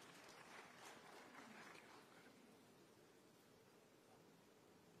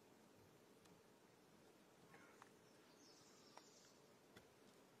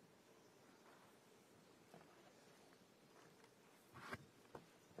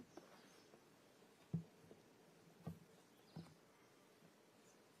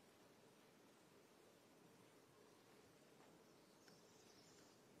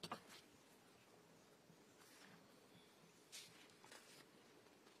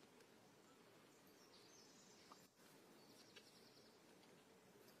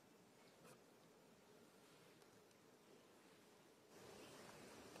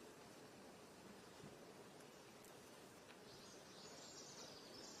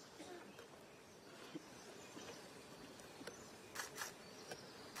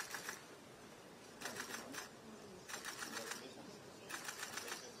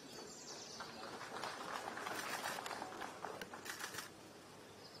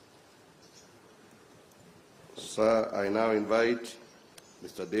 Sir, I now invite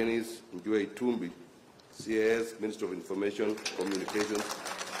Mr. Dennis Njue Tumbi, CAS Minister of Information, Communications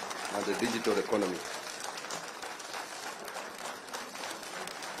and the Digital Economy.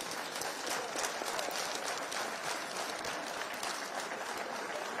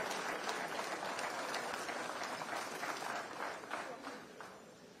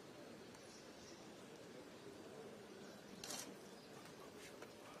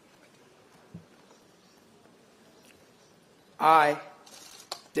 I,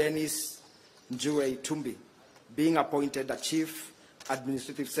 Dennis Njue Tumbi, being appointed as Chief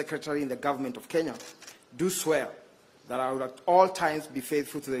Administrative Secretary in the Government of Kenya, do swear that I will at all times be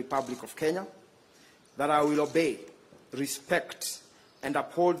faithful to the Republic of Kenya, that I will obey, respect, and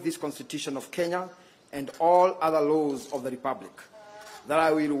uphold this Constitution of Kenya and all other laws of the Republic, that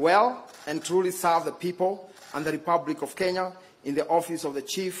I will well and truly serve the people and the Republic of Kenya in the office of the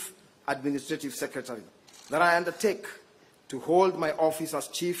Chief Administrative Secretary, that I undertake to hold my office as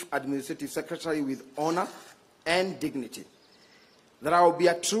Chief Administrative Secretary with honor and dignity, that I will be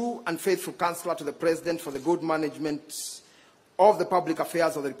a true and faithful counselor to the President for the good management of the public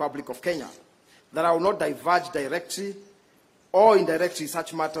affairs of the Republic of Kenya, that I will not divulge directly or indirectly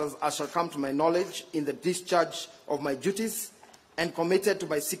such matters as shall come to my knowledge in the discharge of my duties, and committed to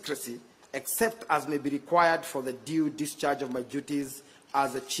my secrecy except as may be required for the due discharge of my duties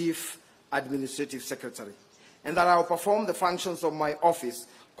as a Chief Administrative Secretary, and that I will perform the functions of my office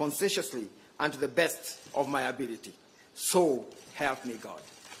conscientiously and to the best of my ability. So help me God.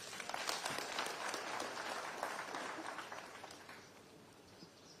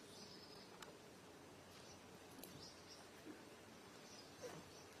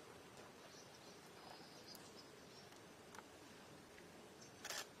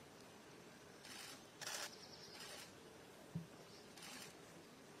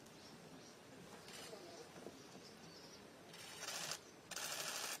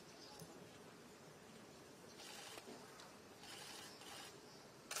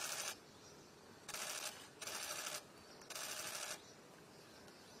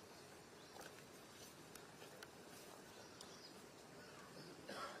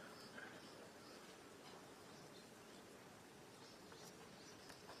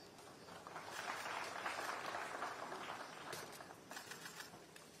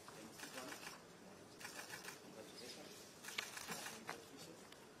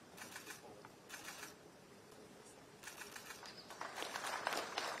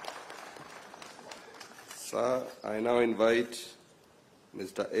 Sir, I now invite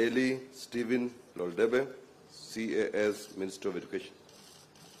Mr. Eli Stephen Loldebe, CAS Minister of Education.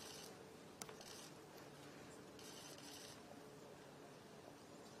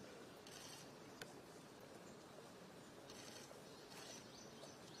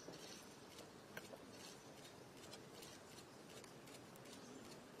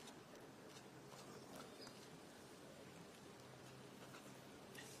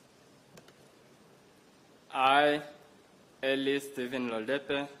 I, Eli Stephen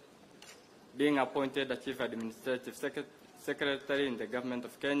Loldepe, being appointed the Chief Administrative Secretary in the Government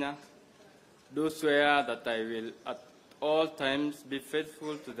of Kenya, do swear that I will at all times be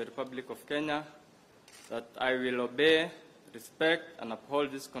faithful to the Republic of Kenya, that I will obey, respect, and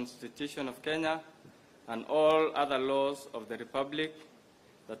uphold this Constitution of Kenya and all other laws of the Republic,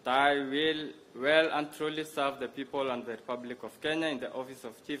 that I will well and truly serve the people and the Republic of Kenya in the office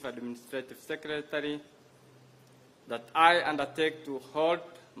of Chief Administrative Secretary, that I undertake to hold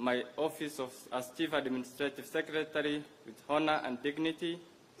my office as Chief Administrative Secretary with honor and dignity,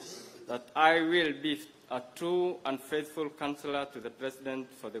 that I will be a true and faithful counselor to the President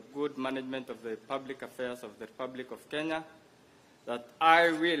for the good management of the public affairs of the Republic of Kenya, that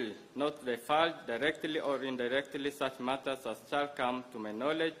I will not divulge directly or indirectly such matters as shall come to my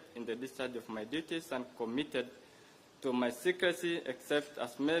knowledge in the discharge of my duties, and committed to my secrecy except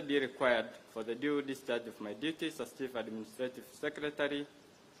as may be required for the due discharge of my duties as Chief Administrative Secretary,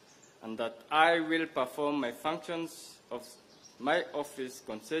 and that I will perform my functions of my office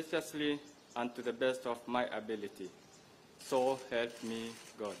conscientiously and to the best of my ability. So help me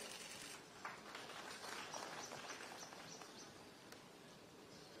God.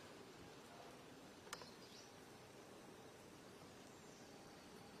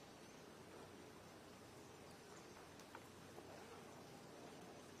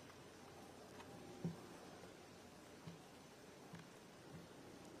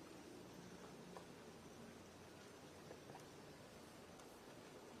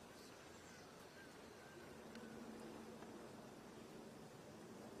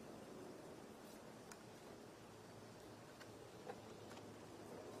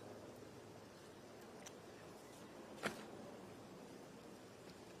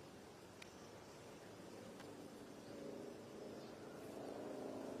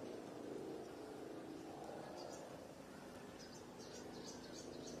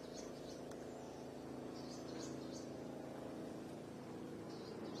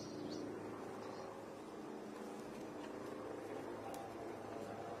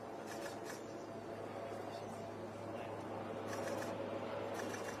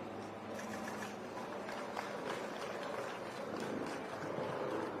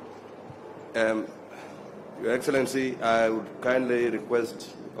 Your Excellency, I would kindly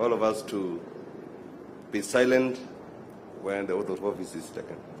request all of us to be silent when the oath of office is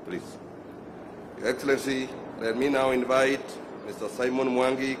taken, please. Your Excellency, let me now invite Mr. Simon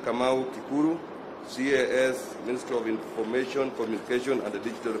Mwangi Kamau Kikuru, CAS Minister of Information, Communication and the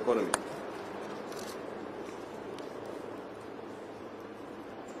Digital Economy.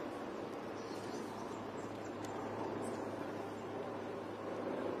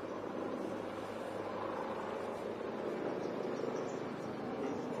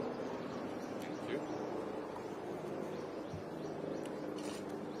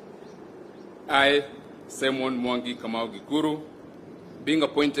 I, Simon Mwangi Kamau Gikuru, being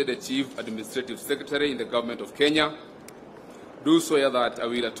appointed the Chief Administrative Secretary in the Government of Kenya, do swear that I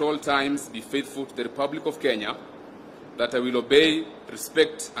will at all times be faithful to the Republic of Kenya, that I will obey,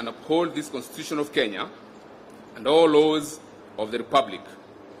 respect, and uphold this Constitution of Kenya and all laws of the Republic,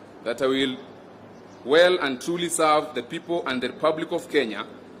 that I will well and truly serve the people and the Republic of Kenya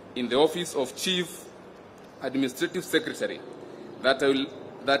in the office of Chief Administrative Secretary, that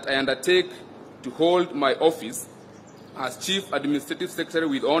I undertake to hold my office as Chief Administrative Secretary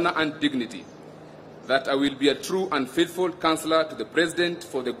with honor and dignity, that I will be a true and faithful counselor to the President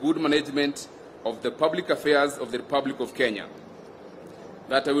for the good management of the public affairs of the Republic of Kenya,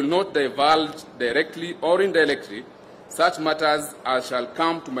 that I will not divulge directly or indirectly such matters as shall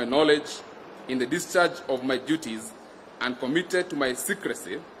come to my knowledge in the discharge of my duties, and committed to my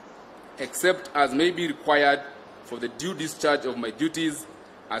secrecy except as may be required for the due discharge of my duties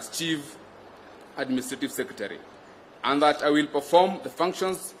as Chief Administrative Secretary, and that I will perform the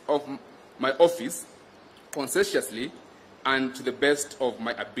functions of my office conscientiously and to the best of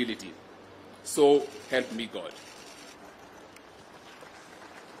my ability. So help me God.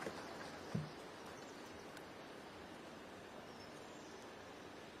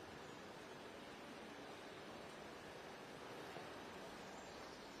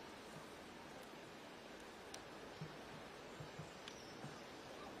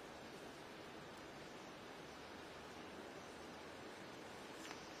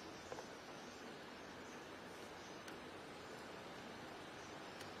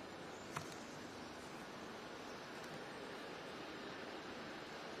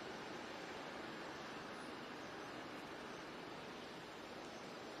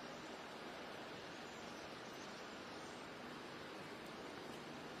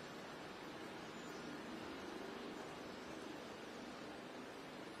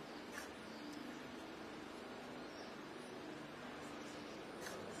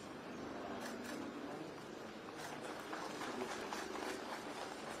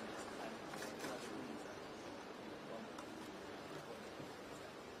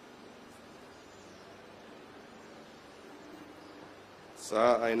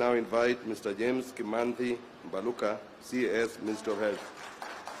 Sir, I now invite Mr. James Kimanthi Mbaluka, CS, Minister of Health.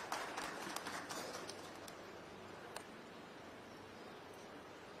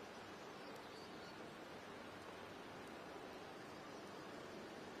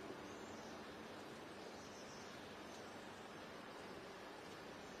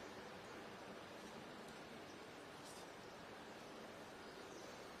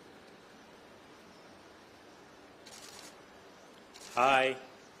 I,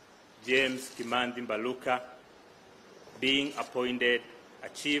 James Kimanthi Mbaluka, being appointed a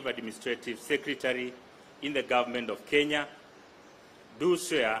Chief Administrative Secretary in the Government of Kenya, do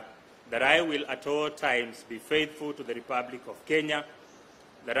swear that I will at all times be faithful to the Republic of Kenya,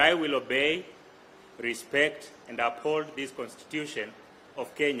 that I will obey, respect, and uphold this Constitution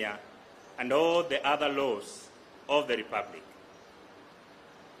of Kenya and all the other laws of the Republic,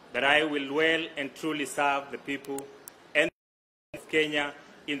 that I will well and truly serve the people of Kenya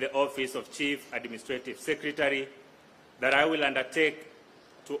in the office of Chief Administrative Secretary, that I will undertake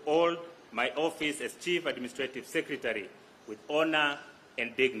to hold my office as Chief Administrative Secretary with honor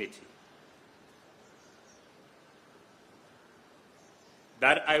and dignity,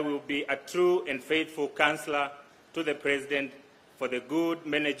 that I will be a true and faithful counselor to the President for the good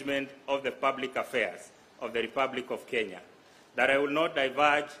management of the public affairs of the Republic of Kenya, that I will not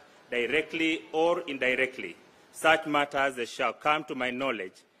diverge directly or indirectly such matters as shall come to my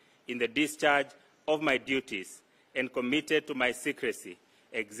knowledge in the discharge of my duties, and committed to my secrecy,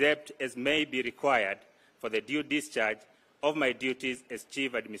 except as may be required for the due discharge of my duties as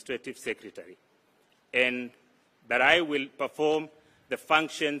Chief Administrative Secretary, and that I will perform the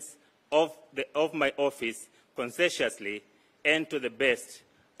functions of my office conscientiously and to the best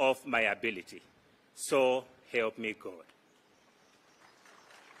of my ability. So help me God.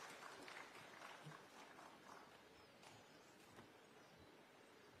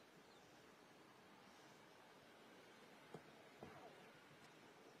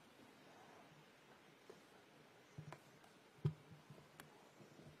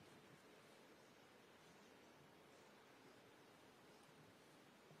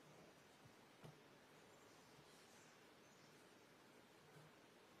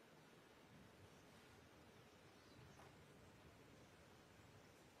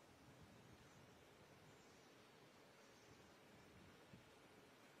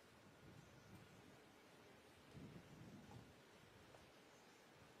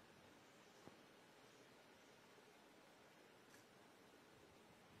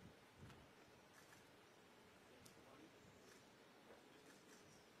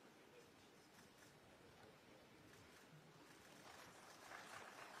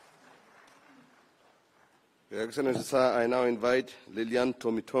 Your Excellency, sir, I now invite Lilian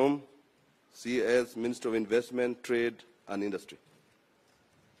Tomitom, CS, Minister of Investment, Trade and Industry.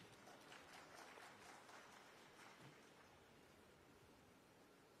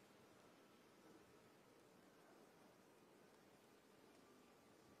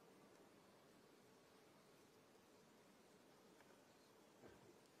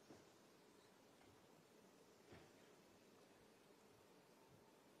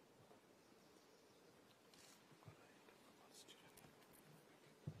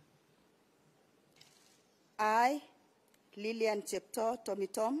 I, Lilian Chepto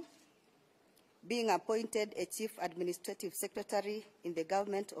Tomitom, being appointed a Chief Administrative Secretary in the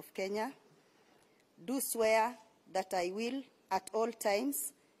Government of Kenya, do swear that I will at all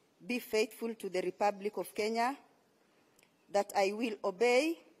times be faithful to the Republic of Kenya, that I will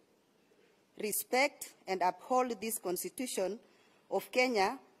obey, respect, and uphold this Constitution of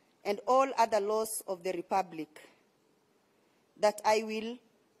Kenya and all other laws of the Republic, that I will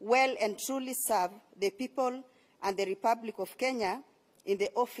well and truly serve the people and the Republic of Kenya in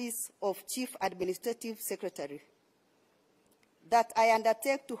the office of Chief Administrative Secretary, that I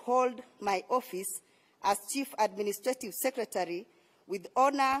undertake to hold my office as Chief Administrative Secretary with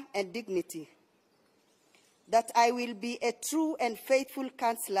honor and dignity, that I will be a true and faithful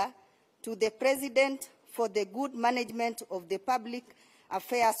counselor to the President for the good management of the public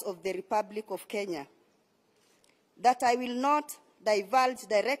affairs of the Republic of Kenya, that I will not divulge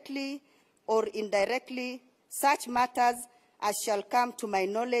directly or indirectly such matters as shall come to my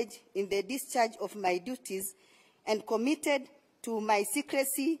knowledge in the discharge of my duties, and committed to my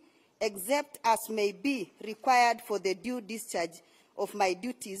secrecy except as may be required for the due discharge of my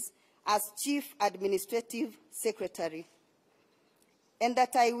duties as Chief Administrative Secretary, and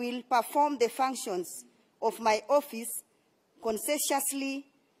that I will perform the functions of my office conscientiously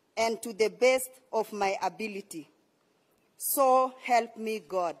and to the best of my ability. So help me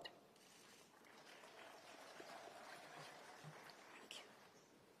God.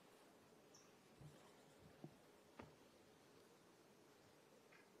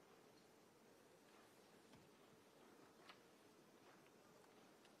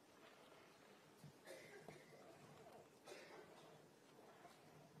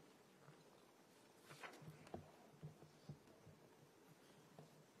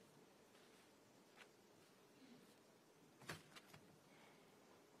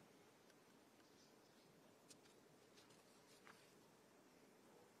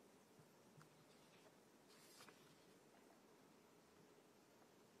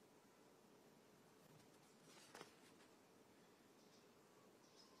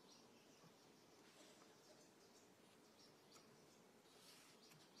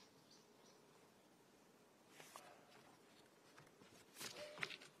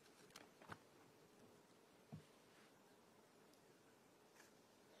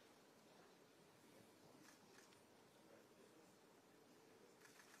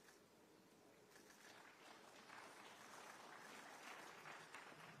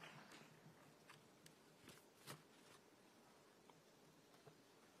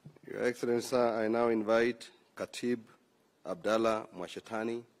 Your Excellency, sir, I now invite Khatib Abdallah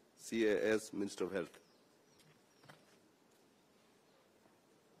Mwashetani, CAS, Minister of Health.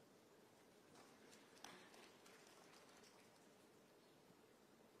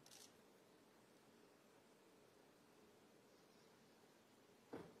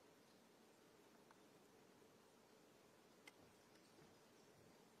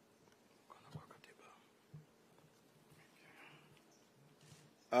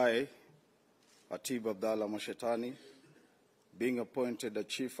 I, Khatib Abdallah Mwashetani, being appointed the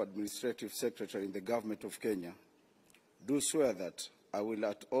Chief Administrative Secretary in the Government of Kenya, do swear that I will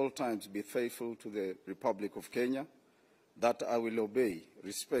at all times be faithful to the Republic of Kenya, that I will obey,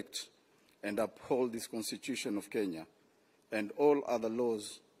 respect, and uphold this Constitution of Kenya and all other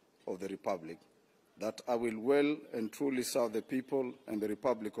laws of the Republic, that I will well and truly serve the people and the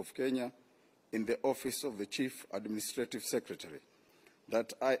Republic of Kenya in the office of the Chief Administrative Secretary,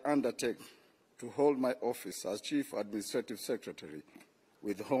 that I undertake to hold my office as Chief Administrative Secretary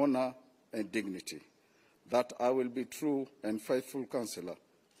with honor and dignity, that I will be true and faithful counselor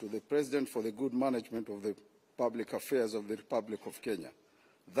to the President for the good management of the public affairs of the Republic of Kenya,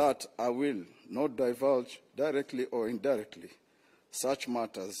 that I will not divulge directly or indirectly such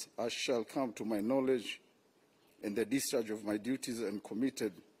matters as shall come to my knowledge in the discharge of my duties and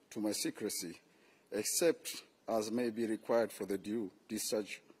committed to my secrecy, except as may be required for the due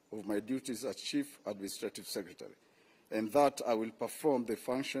discharge of my duties as Chief Administrative Secretary, and that I will perform the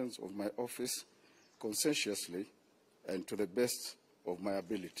functions of my office conscientiously and to the best of my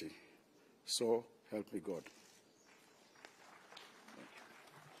ability. So help me God.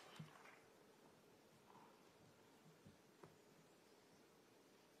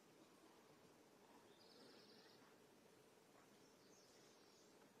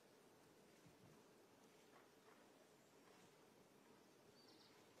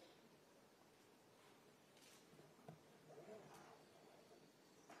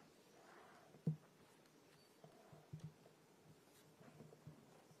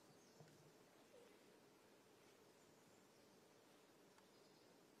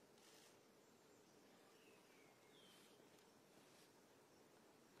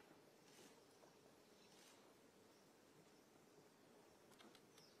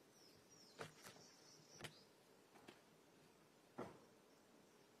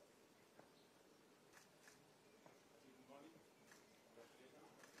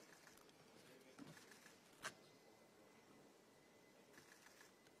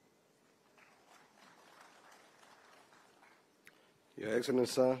 Your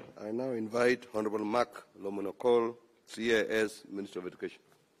Excellency, sir, I now invite Honorable Mark Lomonokol, CAS, Minister of Education.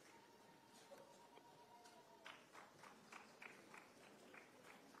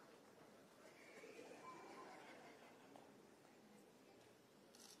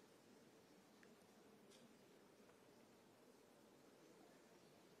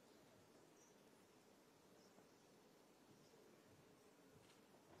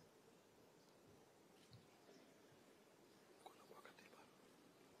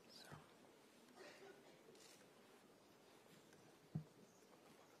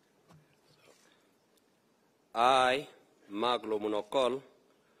 I, Mark Lomonokol,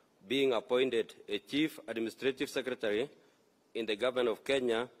 being appointed a Chief Administrative Secretary in the Government of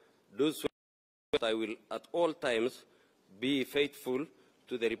Kenya, do swear that I will at all times be faithful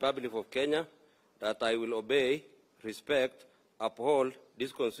to the Republic of Kenya, that I will obey, respect, uphold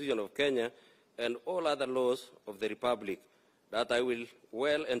this Constitution of Kenya and all other laws of the Republic, that I will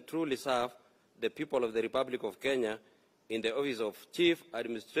well and truly serve the people of the Republic of Kenya in the office of Chief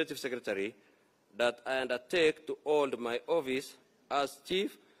Administrative Secretary, that I undertake to hold my office as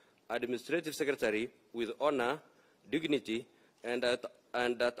Chief Administrative Secretary with honor, dignity, and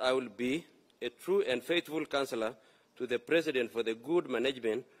that I will be a true and faithful counselor to the President for the good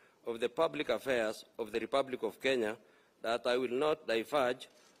management of the public affairs of the Republic of Kenya, that I will not divulge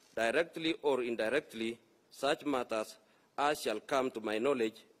directly or indirectly such matters as shall come to my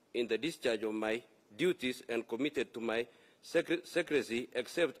knowledge in the discharge of my duties and committed to my secrecy,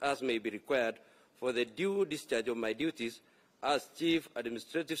 except as may be required for the due discharge of my duties as Chief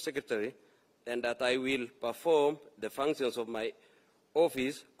Administrative Secretary, and that I will perform the functions of my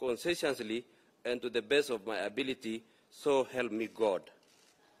office conscientiously and to the best of my ability, so help me God.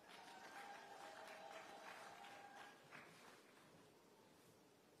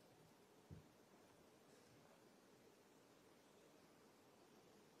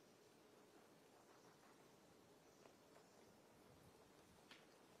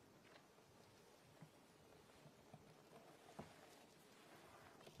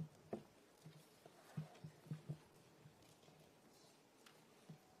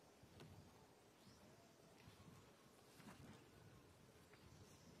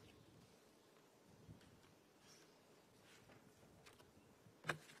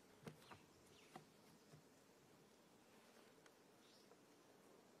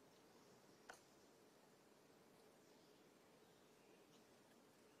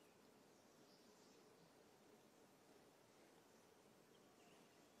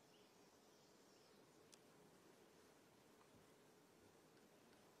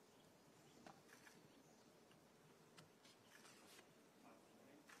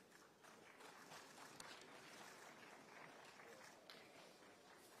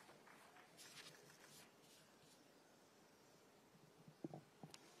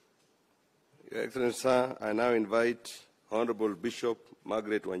 Your Excellency, sir, I now invite Honorable Bishop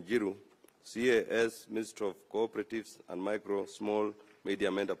Margaret Wanjiru, CAS, Minister of Cooperatives and Micro, Small,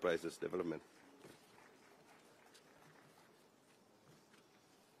 Medium Enterprises Development.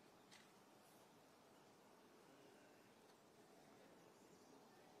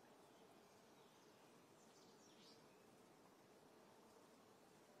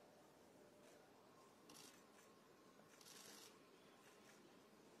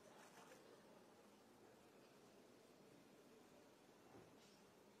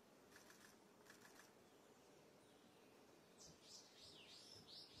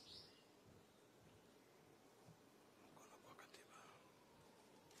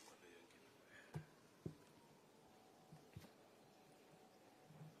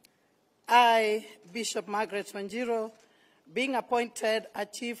 I, Bishop Margaret Wanjiru, being appointed a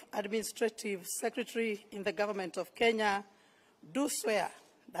Chief Administrative Secretary in the Government of Kenya, do swear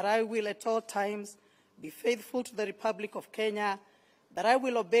that I will at all times be faithful to the Republic of Kenya, that I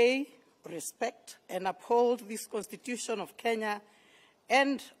will obey, respect, and uphold this Constitution of Kenya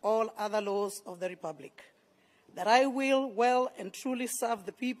and all other laws of the Republic, that I will well and truly serve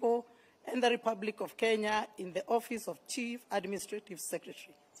the people and the Republic of Kenya in the office of Chief Administrative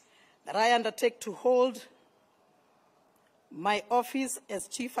Secretary, that I undertake to hold my office as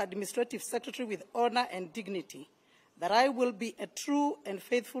Chief Administrative Secretary with honor and dignity, that I will be a true and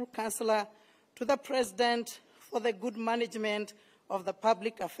faithful counselor to the President for the good management of the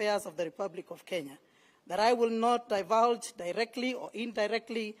public affairs of the Republic of Kenya, that I will not divulge directly or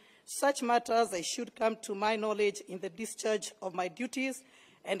indirectly such matters as should come to my knowledge in the discharge of my duties,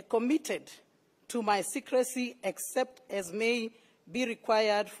 and committed to my secrecy except as may be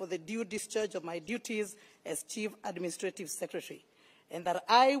required for the due discharge of my duties as Chief Administrative Secretary, and that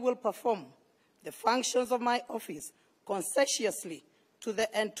I will perform the functions of my office conscientiously to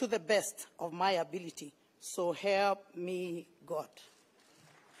the best of my ability. So help me God.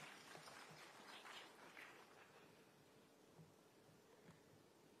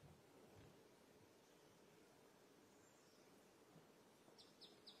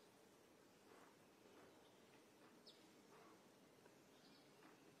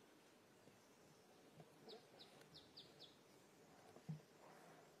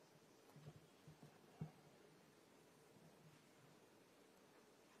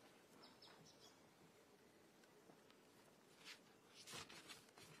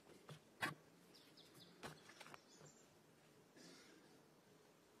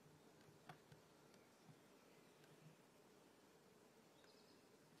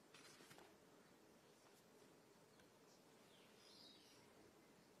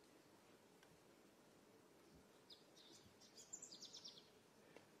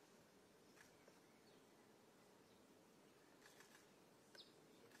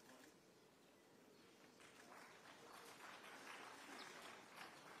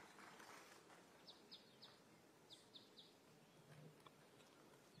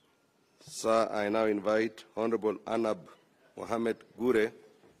 Sir, I now invite Honorable Anab Mohamed Gure,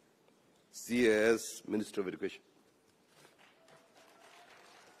 CAS, Minister of Education.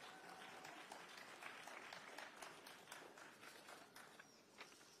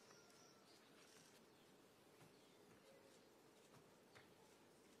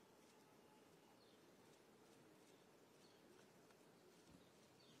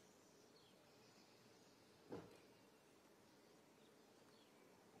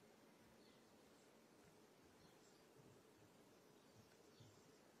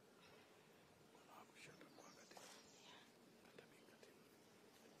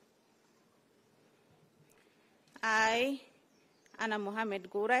 I, Anna Mohamed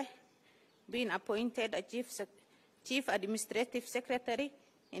Gure, being appointed a Chief Administrative Secretary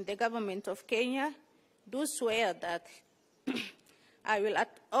in the Government of Kenya, do swear that I will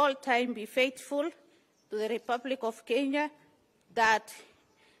at all times be faithful to the Republic of Kenya, that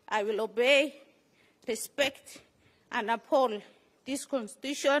I will obey, respect, and uphold this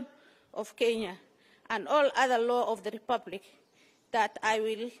Constitution of Kenya and all other law of the Republic, that I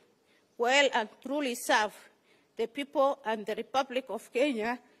will well and truly serve the people and the Republic of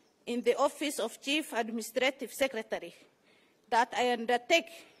Kenya in the office of Chief Administrative Secretary, that I undertake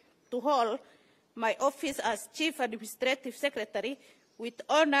to hold my office as Chief Administrative Secretary with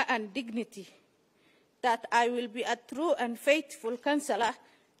honor and dignity, that I will be a true and faithful counselor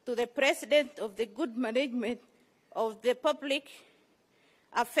to the President of the good management of the public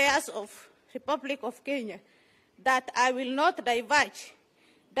affairs of Republic of Kenya, that I will not divulge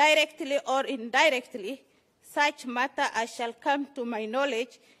directly or indirectly such matter as shall come to my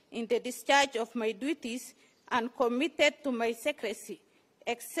knowledge in the discharge of my duties, and committed to my secrecy,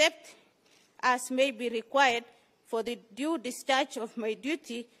 except as may be required for the due discharge of my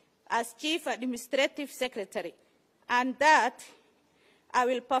duty as Chief Administrative Secretary, and that I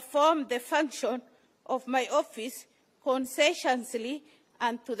will perform the function of my office conscientiously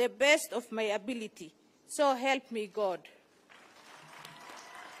and to the best of my ability. So help me God.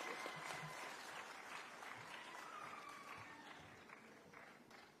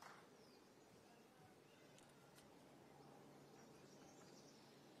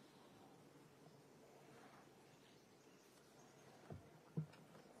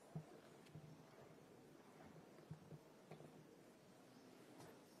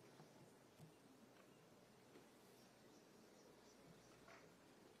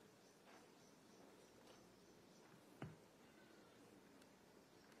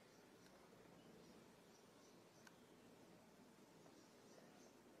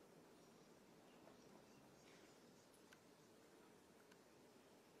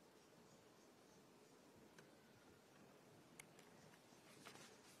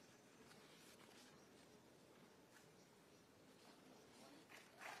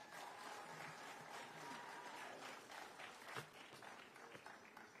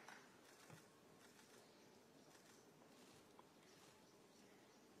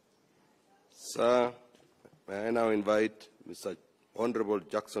 Sir, may I now invite Mr. Honorable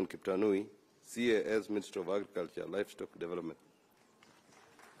Jackson Kiptanui, CAS Minister of Agriculture, Livestock Development.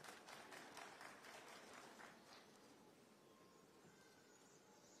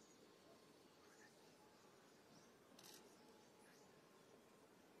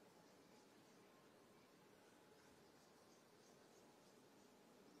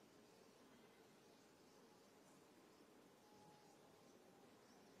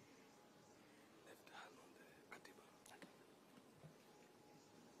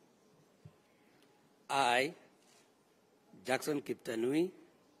 I, Jackson Kiptanui,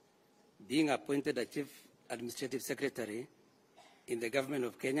 being appointed as Chief Administrative Secretary in the Government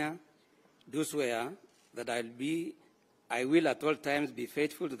of Kenya, do swear that I will at all times be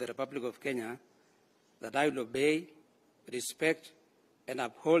faithful to the Republic of Kenya, that I will obey, respect, and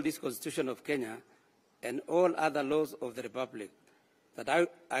uphold this Constitution of Kenya and all other laws of the Republic, that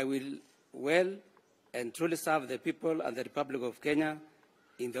I will well and truly serve the people and the Republic of Kenya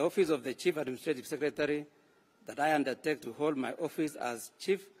in the office of the Chief Administrative Secretary, that I undertake to hold my office as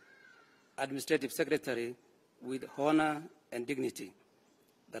Chief Administrative Secretary with honor and dignity,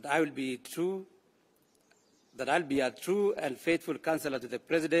 that I'll be a true and faithful counselor to the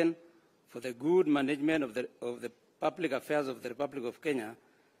President for the good management of the public affairs of the Republic of Kenya,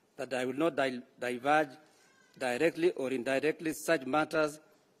 that I will not diverge directly or indirectly such matters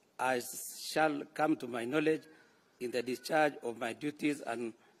as shall come to my knowledge in the discharge of my duties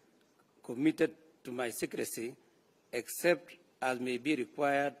and committed to my secrecy, except as may be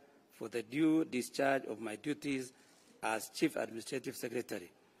required for the due discharge of my duties as Chief Administrative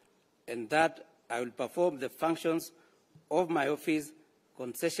Secretary, and that I will perform the functions of my office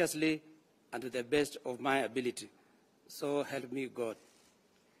conscientiously and to the best of my ability. So help me God.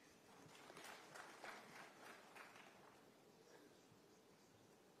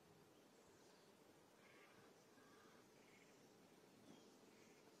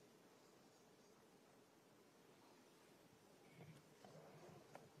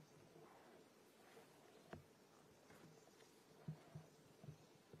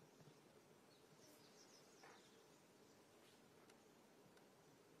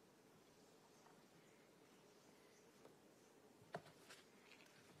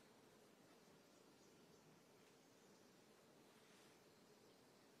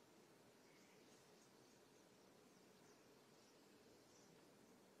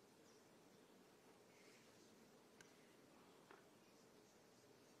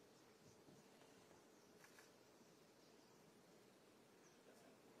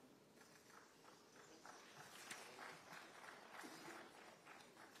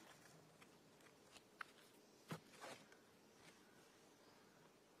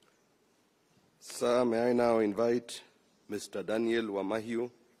 Sir, may I now invite Mr. Daniel Wamahiu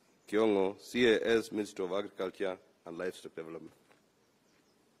Kiongo, CAS Minister of Agriculture and Livestock Development.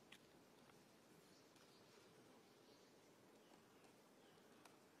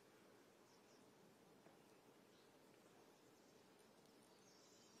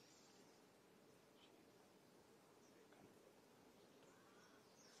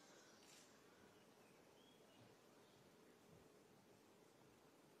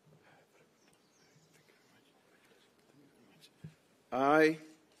 I,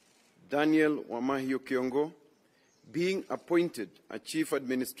 Daniel Wamahiu Kiongo, being appointed a Chief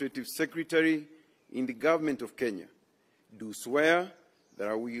Administrative Secretary in the Government of Kenya, do swear that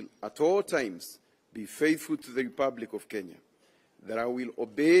I will at all times be faithful to the Republic of Kenya, that I will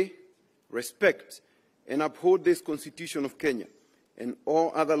obey, respect, and uphold this Constitution of Kenya and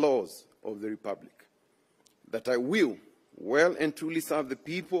all other laws of the Republic, that I will well and truly serve the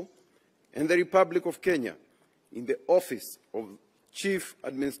people and the Republic of Kenya in the office of Chief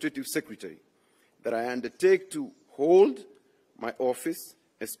Administrative Secretary, that I undertake to hold my office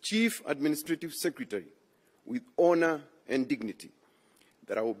as Chief Administrative Secretary with honor and dignity,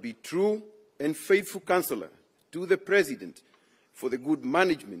 that I will be true and faithful counselor to the President for the good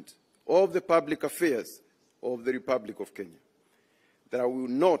management of the public affairs of the Republic of Kenya, that I will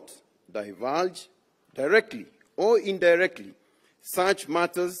not divulge directly or indirectly such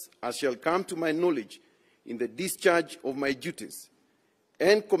matters as shall come to my knowledge in the discharge of my duties,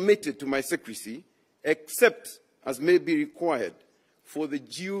 and committed to my secrecy, except as may be required for the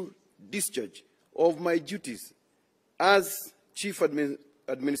due discharge of my duties as Chief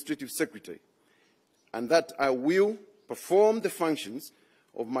Administrative Secretary, and that I will perform the functions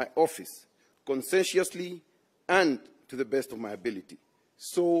of my office conscientiously and to the best of my ability.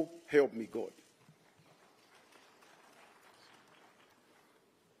 So help me God.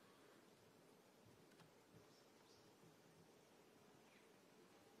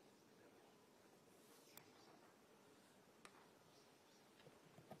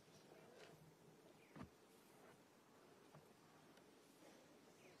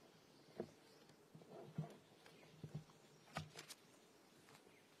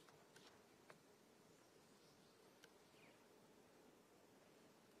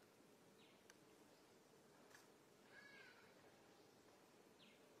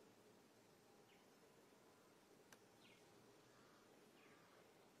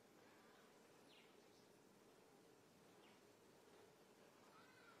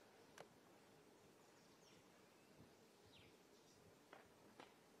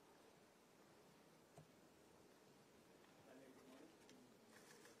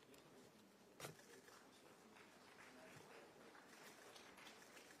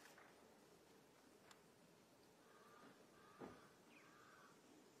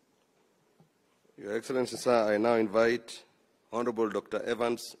 Your Excellency, sir, I now invite Honorable Dr.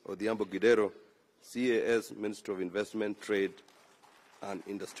 Evans Odhiambo Gidero, CAS, Minister of Investment, Trade and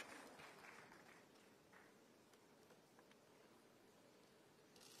Industry.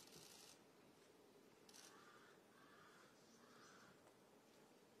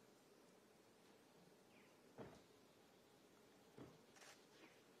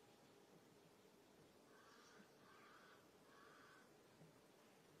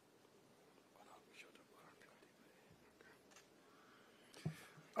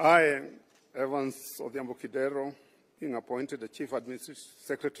 I, Evans Odhiambo Kidero, being appointed the Chief Administrative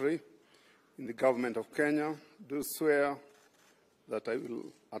Secretary in the Government of Kenya, do swear that I will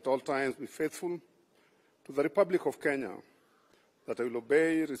at all times be faithful to the Republic of Kenya, that I will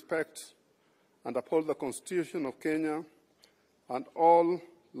obey, respect, and uphold the Constitution of Kenya and all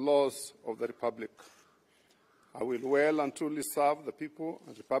laws of the Republic. I will well and truly serve the people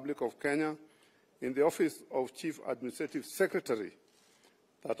and Republic of Kenya in the office of Chief Administrative Secretary,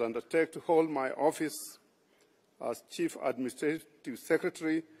 that I undertake to hold my office as Chief Administrative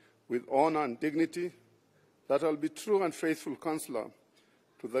Secretary with honor and dignity, that I will be true and faithful counselor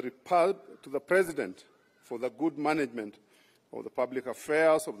to the President for the good management of the public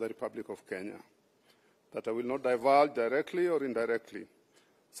affairs of the Republic of Kenya, that I will not divulge directly or indirectly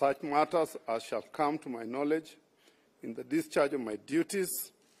such matters as shall come to my knowledge in the discharge of my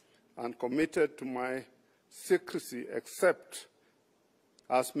duties, and committed to my secrecy except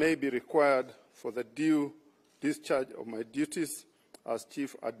as may be required for the due discharge of my duties as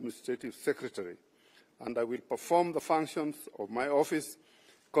Chief Administrative Secretary, and I will perform the functions of my office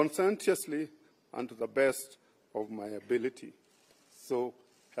conscientiously and to the best of my ability. So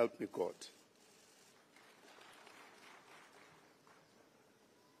help me God.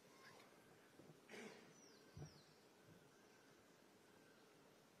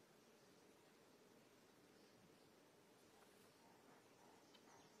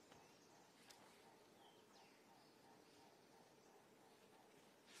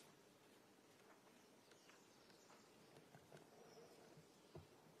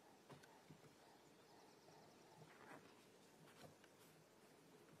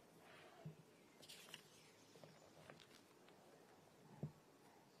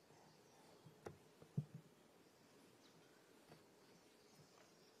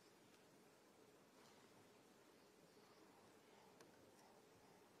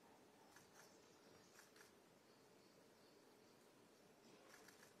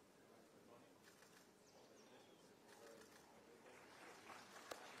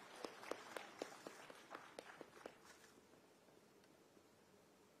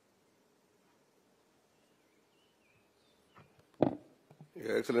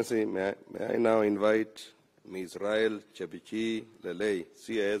 Your Excellency, may I now invite Ms. Raila Chebichi Lelei,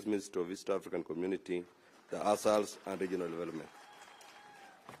 CIS Minister of East African Community, the ASALs and Regional Development.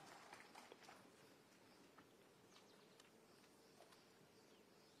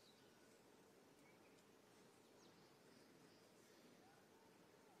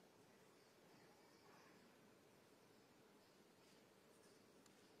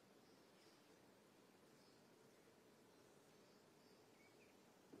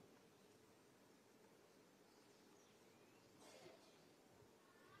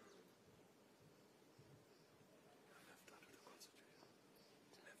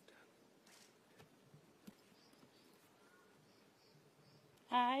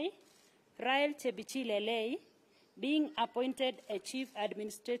 I, Raila Chebichi Lelei, being appointed a Chief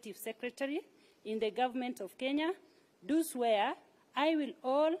Administrative Secretary in the Government of Kenya, do swear I will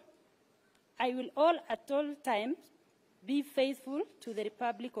all at all times be faithful to the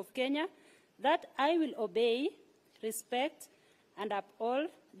Republic of Kenya, that I will obey, respect, and uphold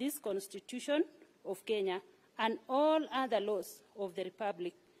this Constitution of Kenya and all other laws of the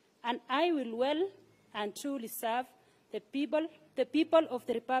Republic, and I will well and truly serve the people of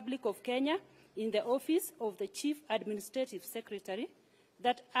the Republic of Kenya in the office of the Chief Administrative Secretary,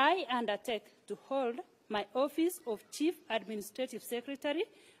 that I undertake to hold my office of Chief Administrative Secretary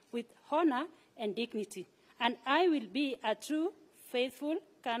with honor and dignity, and I will be a true, faithful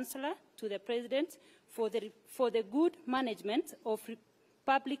counselor to the President for the good management of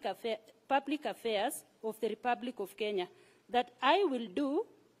public affairs of the Republic of Kenya, that I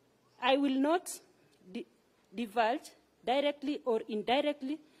will not divulge directly or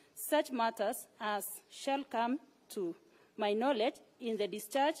indirectly such matters as shall come to my knowledge in the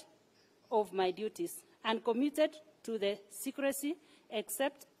discharge of my duties, and committed to the secrecy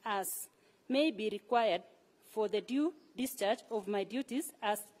except as may be required for the due discharge of my duties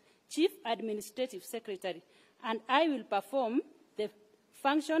as Chief Administrative Secretary, and I will perform the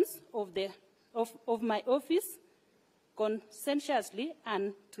functions of my office conscientiously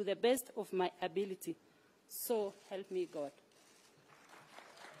and to the best of my ability. So help me God.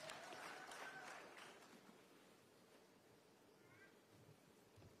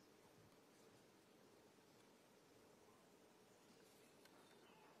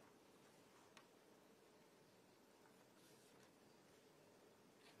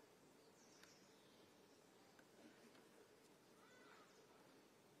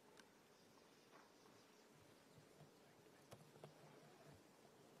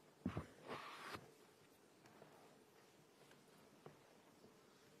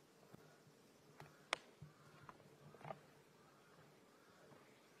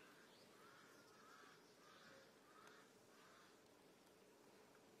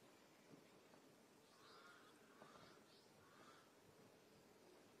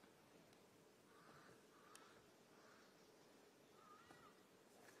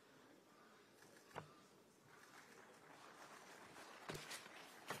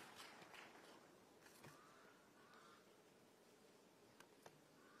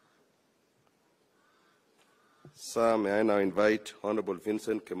 Sir, may I now invite Honorable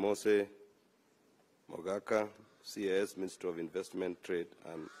Vincent Kemose Mogaka, CIS Minister of Investment, Trade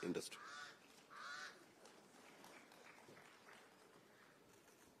and Industry.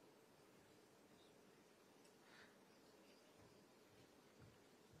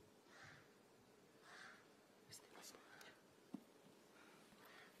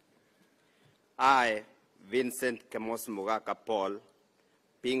 I, Vincent Kemose Mogaka Paul,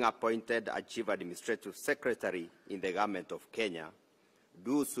 being appointed as Chief Administrative Secretary in the Government of Kenya,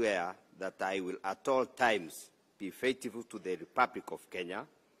 do swear that I will at all times be faithful to the Republic of Kenya,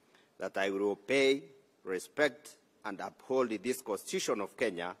 that I will obey, respect, and uphold this Constitution of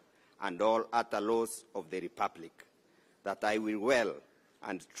Kenya and all other laws of the Republic, that I will well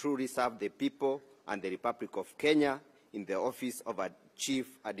and truly serve the people and the Republic of Kenya in the office of a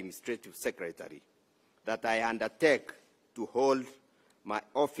Chief Administrative Secretary, that I undertake to hold my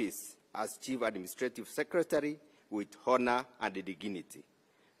office as Chief Administrative Secretary with honor and dignity,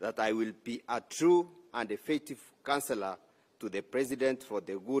 that I will be a true and effective counselor to the President for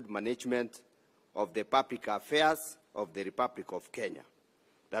the good management of the public affairs of the Republic of Kenya,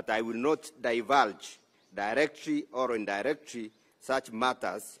 that I will not divulge directly or indirectly such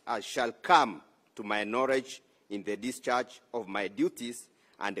matters as shall come to my knowledge in the discharge of my duties,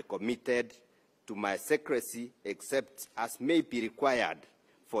 and committed to my secrecy except as may be required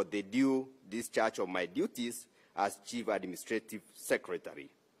for the due discharge of my duties as Chief Administrative Secretary,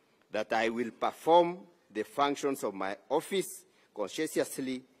 that I will perform the functions of my office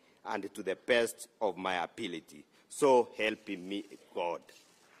conscientiously and to the best of my ability. So help me God.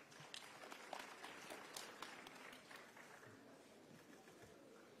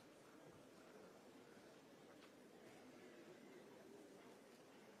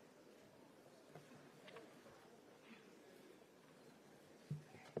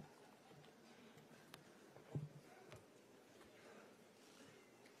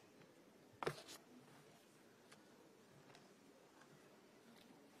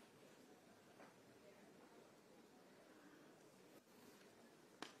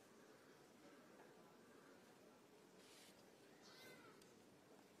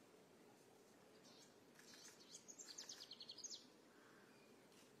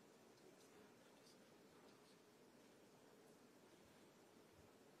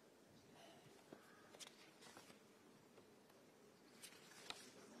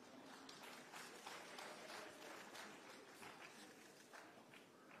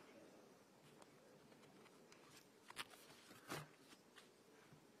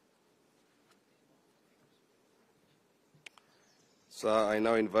 Sir, I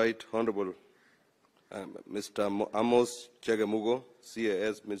now invite Honorable Mr. Amos Chegemugo,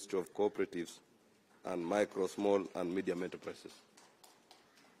 CAS, Minister of Cooperatives and Micro, Small and Medium Enterprises.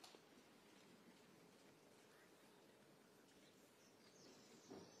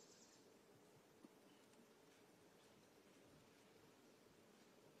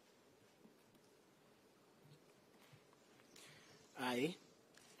 I,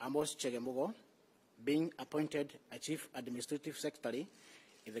 Amos Chegemugo, being appointed a Chief Administrative Secretary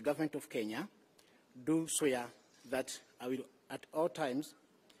in the Government of Kenya, do swear that I will at all times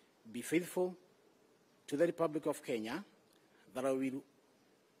be faithful to the Republic of Kenya, that I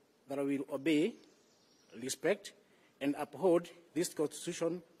will obey, respect, and uphold this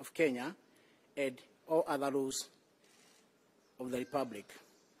Constitution of Kenya and all other laws of the Republic,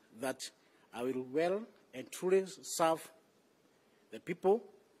 that I will well and truly serve the people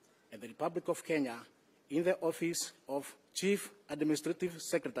and the Republic of Kenya in the office of Chief Administrative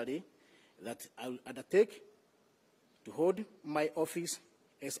Secretary, that I will undertake to hold my office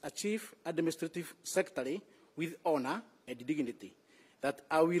as a Chief Administrative Secretary with honor and dignity, that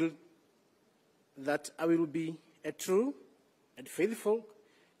I will be a true and faithful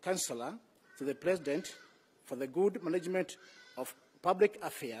counselor to the President for the good management of public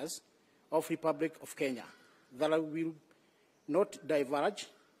affairs of Republic of Kenya, that I will not divulge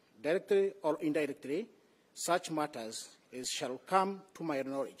directly or indirectly such matters as shall come to my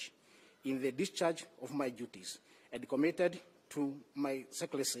knowledge in the discharge of my duties, and committed to my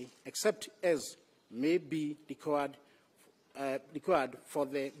secrecy, except as may be required for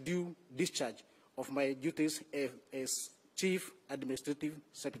the due discharge of my duties as Chief Administrative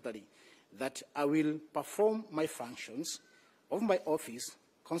Secretary, that I will perform my functions of my office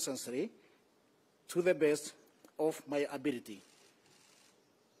constantly to the best of my ability.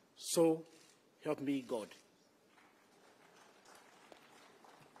 So help me God.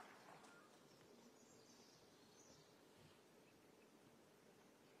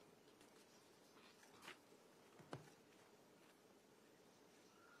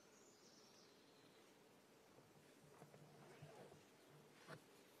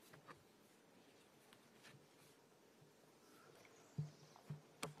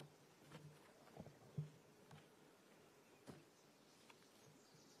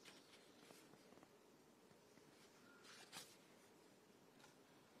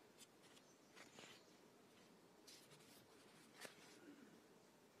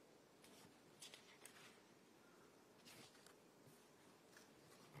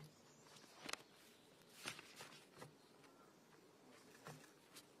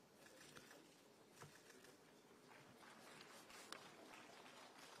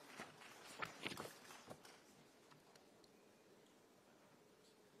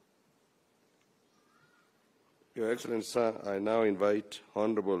 Your Excellency, sir, I now invite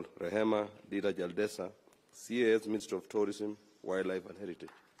Honorable Rehema Dida Jaldesa, CAS Minister of Tourism, Wildlife and Heritage.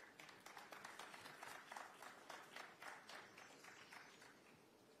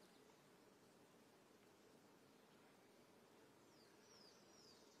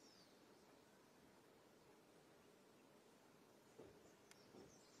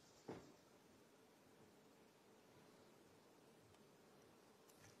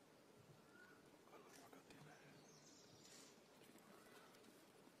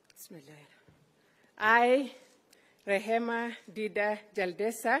 I, Rehema Dida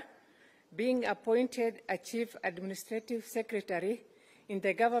Jaldesa, being appointed a Chief Administrative Secretary in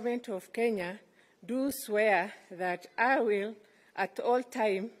the Government of Kenya, do swear that I will at all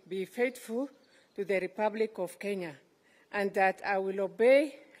times be faithful to the Republic of Kenya, and that I will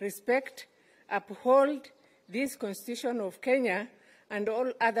obey, respect, uphold, this Constitution of Kenya and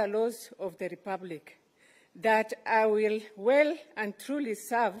all other laws of the Republic, that I will well and truly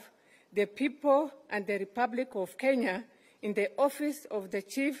serve the people and the Republic of Kenya in the office of the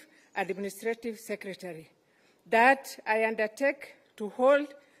Chief Administrative Secretary, that I undertake to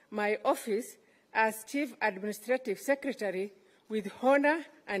hold my office as Chief Administrative Secretary with honor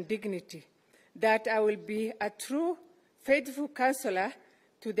and dignity, that I will be a true, faithful counselor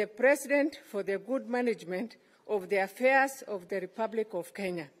to the President for the good management of the affairs of the Republic of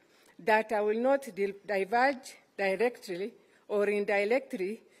Kenya, that I will not diverge directly or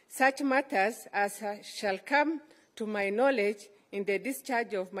indirectly such matters as shall come to my knowledge in the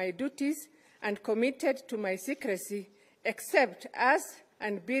discharge of my duties, and committed to my secrecy, except as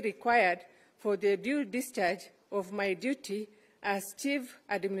and be required for the due discharge of my duty as Chief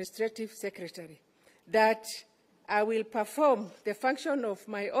Administrative Secretary, that I will perform the function of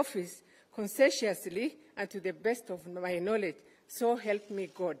my office conscientiously and to the best of my knowledge. So help me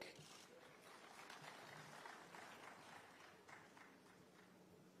God.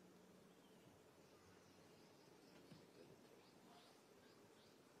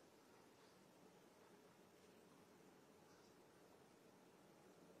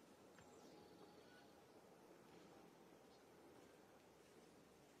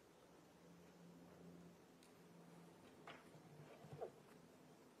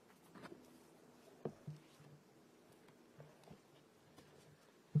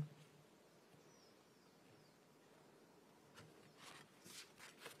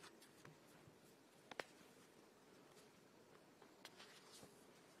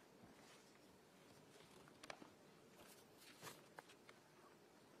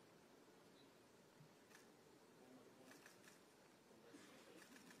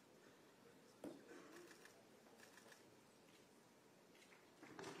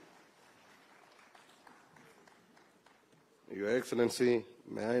 Your Excellency,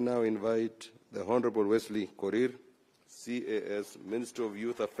 may I now invite the Honorable Wesley Korir, CAS, Minister of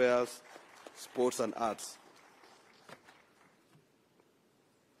Youth Affairs, Sports and Arts.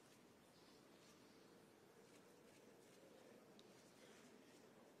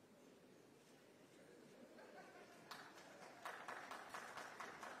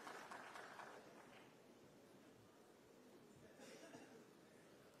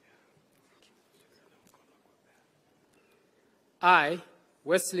 I,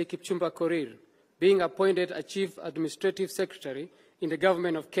 Wesley Kipchumba Korir, being appointed a Chief Administrative Secretary in the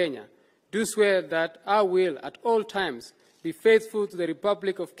Government of Kenya, do swear that I will at all times be faithful to the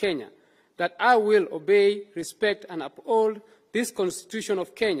Republic of Kenya, that I will obey, respect, and uphold this Constitution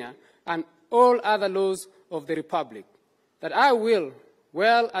of Kenya and all other laws of the Republic, that I will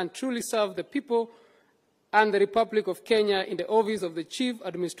well and truly serve the people and the Republic of Kenya in the office of the Chief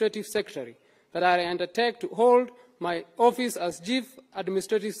Administrative Secretary, that I undertake to hold my office as Chief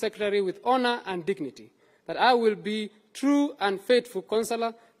Administrative Secretary with honor and dignity, that I will be true and faithful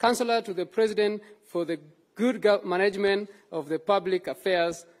counselor to the President for the good management of the public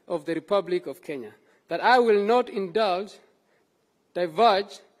affairs of the Republic of Kenya, that I will not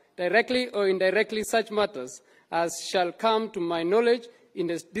diverge directly or indirectly such matters as shall come to my knowledge in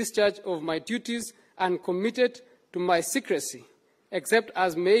the discharge of my duties, and committed to my secrecy, except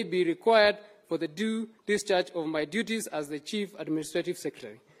as may be required for the due discharge of my duties as the Chief Administrative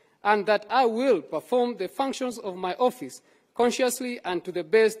Secretary, and that I will perform the functions of my office consciously and to the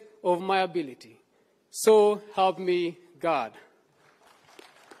best of my ability. So help me God.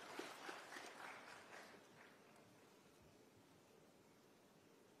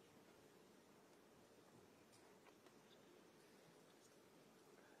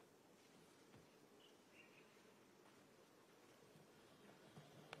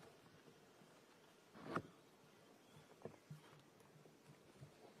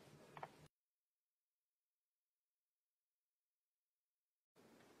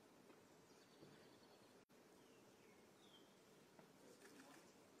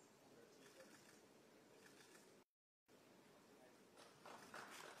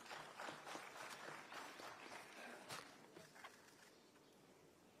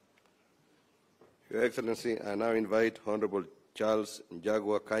 Your Excellency, I now invite Honorable Charles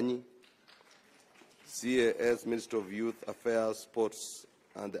Njagua Kanyi, CAS, Minister of Youth Affairs, Sports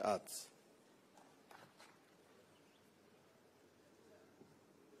and the Arts.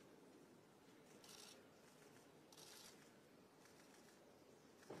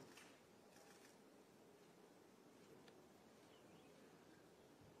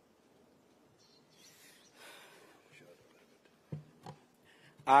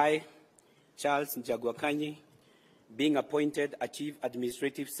 I, Charles Njagua Kanyi, being appointed a Chief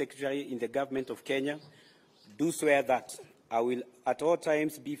Administrative Secretary in the Government of Kenya, do swear that I will at all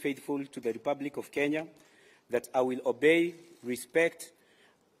times be faithful to the Republic of Kenya, that I will obey, respect,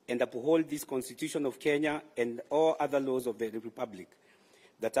 and uphold this Constitution of Kenya and all other laws of the Republic,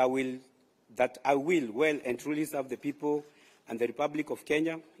 that I will well and truly serve the people and the Republic of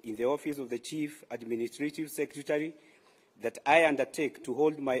Kenya in the office of the Chief Administrative Secretary, that I undertake to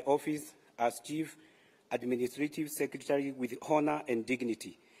hold my office as Chief Administrative Secretary with honor and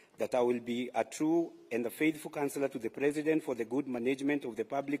dignity, that I will be a true and a faithful counselor to the President for the good management of the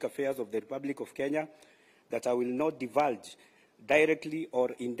public affairs of the Republic of Kenya, that I will not divulge directly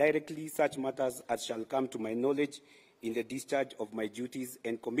or indirectly such matters as shall come to my knowledge in the discharge of my duties,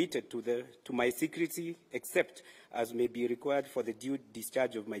 and committed to my secrecy except as may be required for the due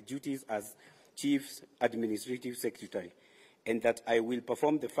discharge of my duties as Chief Administrative Secretary, and that I will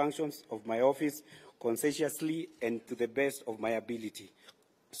perform the functions of my office conscientiously and to the best of my ability.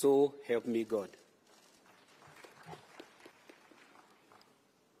 So help me God.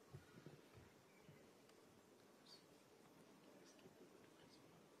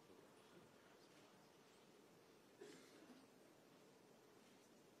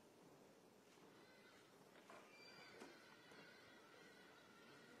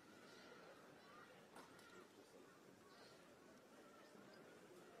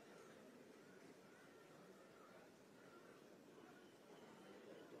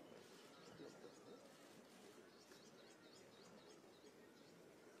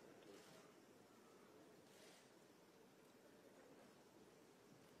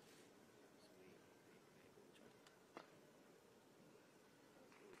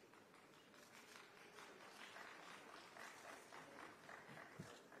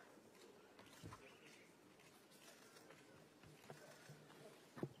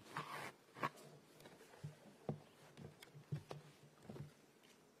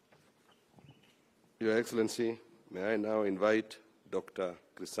 Your Excellency, may I now invite Dr.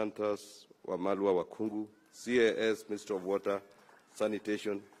 Chrysanthus Wamalwa Wakungu, CAS, Minister of Water,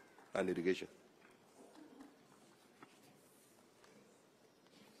 Sanitation and Irrigation.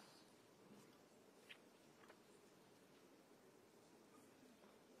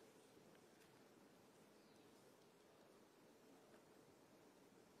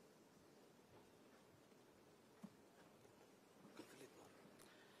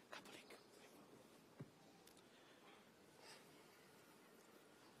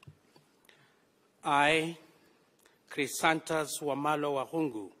 I, Chrysanthus Wamalo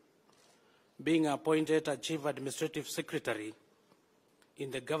Wahungu, being appointed as Chief Administrative Secretary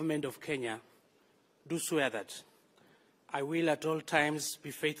in the Government of Kenya, do swear that I will at all times be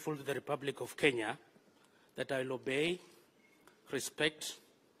faithful to the Republic of Kenya, that I will obey, respect,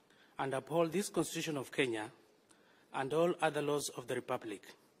 and uphold this Constitution of Kenya and all other laws of the Republic,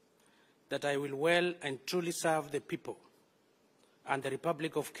 that I will well and truly serve the people and the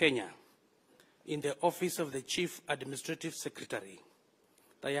Republic of Kenya in the office of the Chief Administrative Secretary,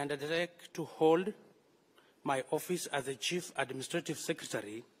 that I undertake to hold my office as the Chief Administrative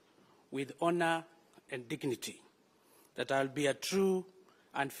Secretary with honor and dignity, that I will be a true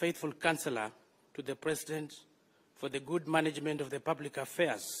and faithful counselor to the President for the good management of the public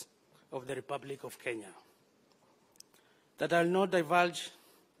affairs of the Republic of Kenya, that I will not divulge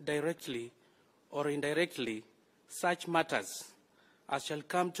directly or indirectly such matters as shall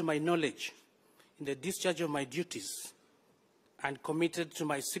come to my knowledge in the discharge of my duties, and committed to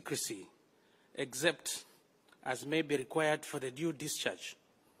my secrecy, except as may be required for the due discharge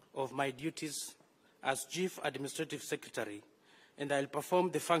of my duties as Chief Administrative Secretary, and I will perform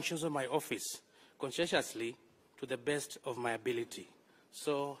the functions of my office conscientiously to the best of my ability.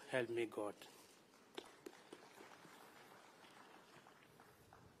 So help me God.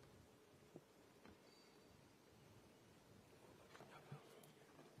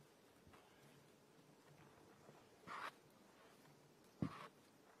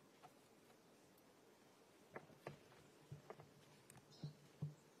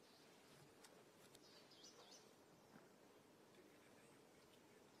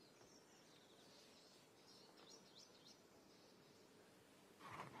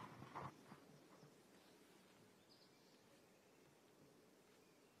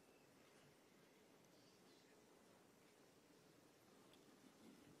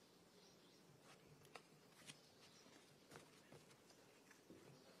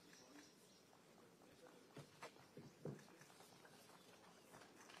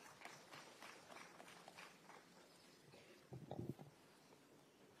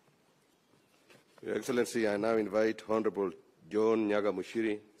 Your Excellency, I now invite Honorable John Nyaga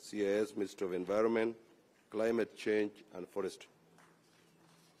Mushiri, CAS, Minister of Environment, Climate Change and Forestry.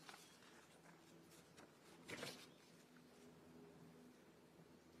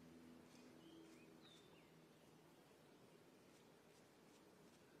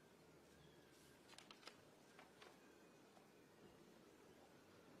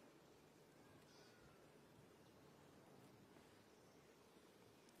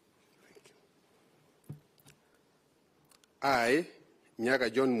 I,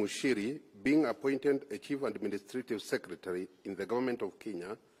 Nyaga John Mushiri, being appointed a Chief Administrative Secretary in the Government of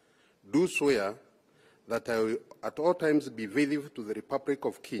Kenya, do swear that I will at all times be faithful to the Republic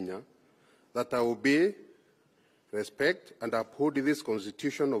of Kenya, that I will obey, respect, and uphold this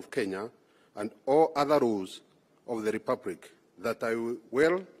Constitution of Kenya and all other rules of the Republic, that I will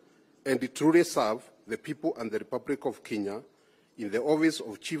well and truly serve the people and the Republic of Kenya in the office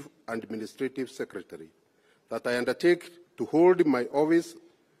of Chief Administrative Secretary, that I undertake to hold my office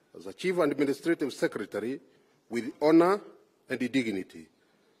as a Chief Administrative Secretary with honor and dignity,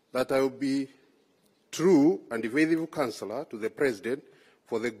 that I will be true and faithful counselor to the President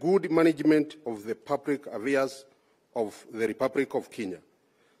for the good management of the public affairs of the Republic of Kenya,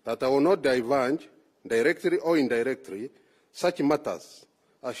 that I will not diverge, directly or indirectly, such matters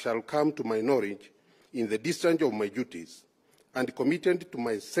as shall come to my knowledge in the discharge of my duties, and committed to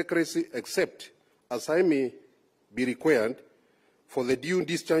my secrecy except as I may be required for the due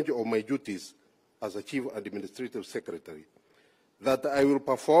discharge of my duties as a Chief Administrative Secretary, that I will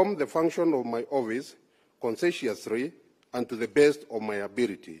perform the function of my office conscientiously and to the best of my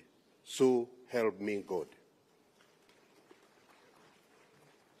ability. So help me God.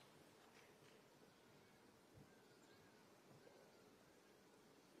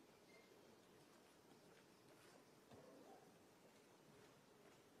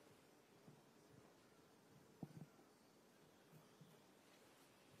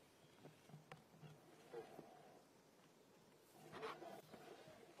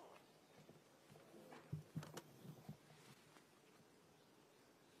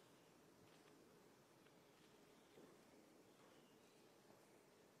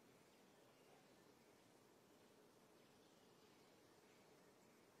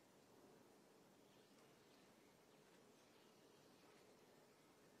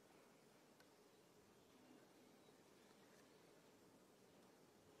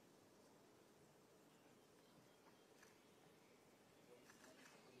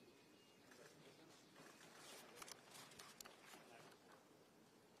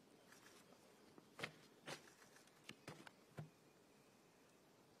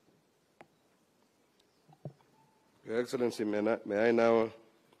 Your Excellency, may I now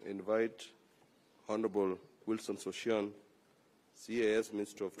invite Honorable Wilson Sossion, CAS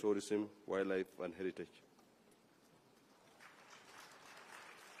Minister of Tourism, Wildlife and Heritage.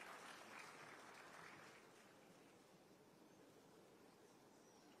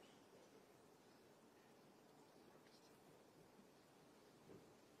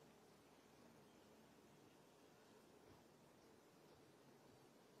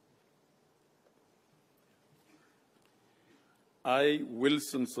 I,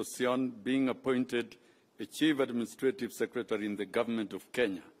 Wilson Sossion, being appointed a Chief Administrative Secretary in the Government of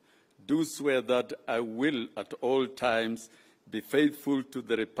Kenya, do swear that I will at all times be faithful to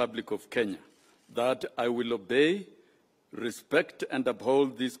the Republic of Kenya, that I will obey, respect and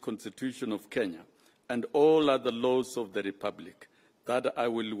uphold this Constitution of Kenya and all other laws of the Republic, that I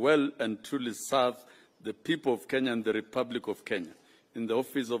will well and truly serve the people of Kenya and the Republic of Kenya in the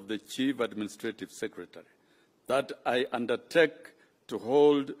office of the Chief Administrative Secretary, that I undertake to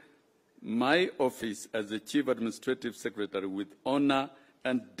hold my office as the Chief Administrative Secretary with honor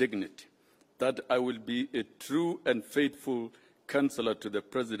and dignity, that I will be a true and faithful counselor to the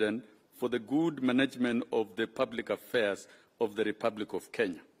President for the good management of the public affairs of the Republic of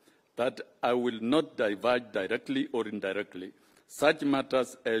Kenya, that I will not diverge directly or indirectly such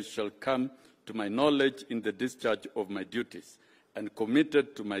matters as shall come to my knowledge in the discharge of my duties, and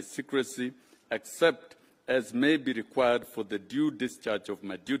committed to my secrecy except as may be required for the due discharge of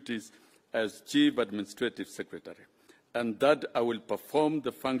my duties as Chief Administrative Secretary, and that I will perform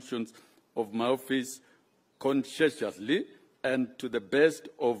the functions of my office conscientiously and to the best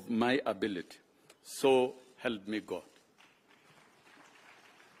of my ability. So help me God.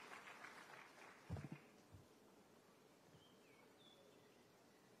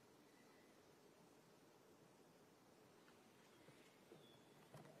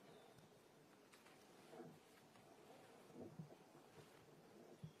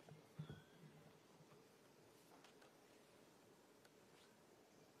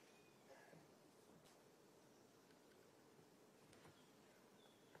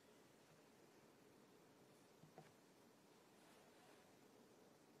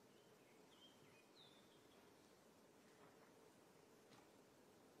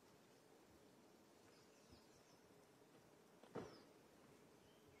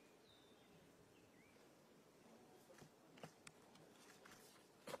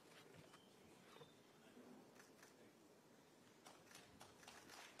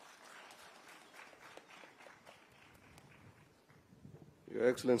 Your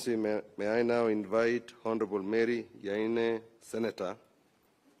Excellency, may I now invite Honorable Mary Yaine, Senator,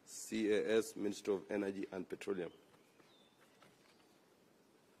 CAS, Minister of Energy and Petroleum.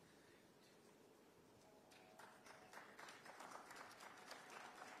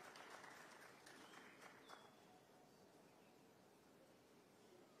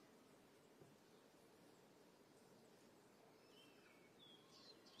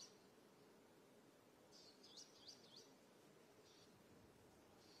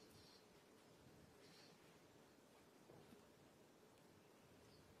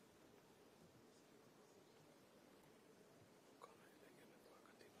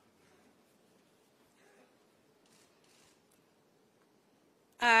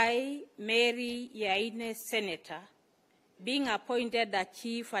 I, Mary Yaine, Senator, being appointed the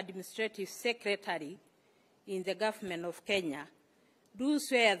Chief Administrative Secretary in the Government of Kenya, do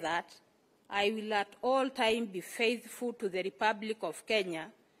swear that I will at all times be faithful to the Republic of Kenya,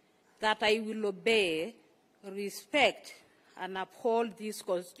 that I will obey, respect, and uphold this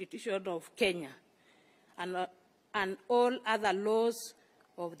Constitution of Kenya and all other laws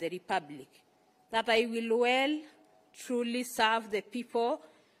of the Republic, that I will well, truly serve the people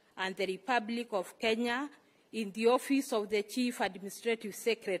and the Republic of Kenya in the office of the Chief Administrative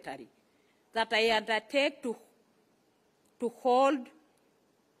Secretary, that I undertake to hold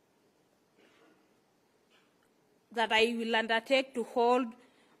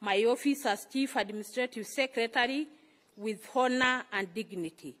my office as Chief Administrative Secretary with honor and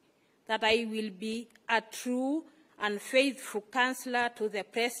dignity, that I will be a true and faithful counselor to the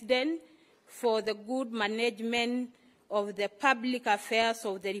President for the good management of the public affairs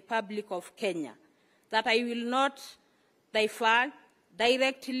of the Republic of Kenya, that I will not divert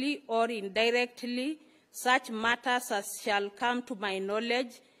directly or indirectly such matters as shall come to my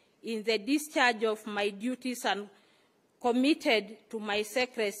knowledge in the discharge of my duties and committed to my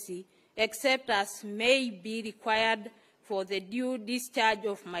secrecy, except as may be required for the due discharge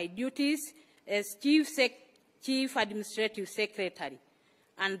of my duties as Chief Administrative Secretary,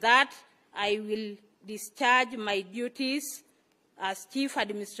 and that I will discharge my duties as Chief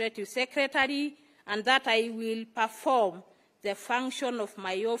Administrative Secretary, and that I will perform the function of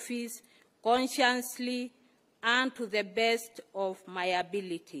my office conscientiously and to the best of my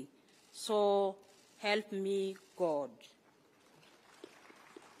ability. So help me God.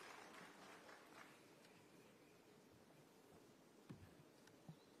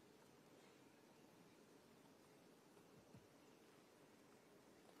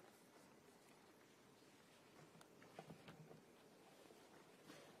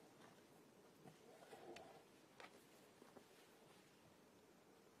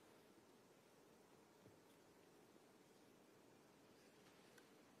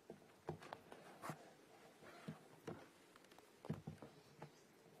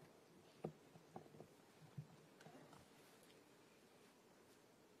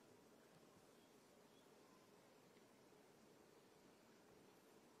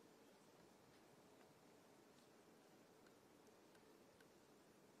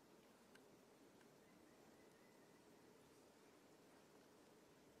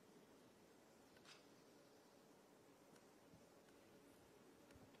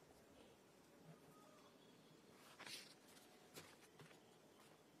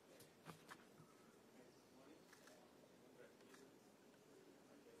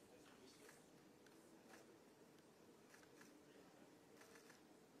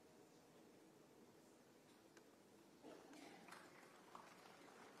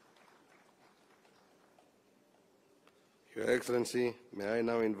 Your Excellency, may I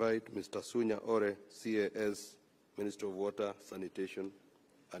now invite Mr. Sunya Ore, CAS, Minister of Water, Sanitation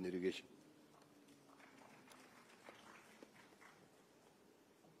and Irrigation.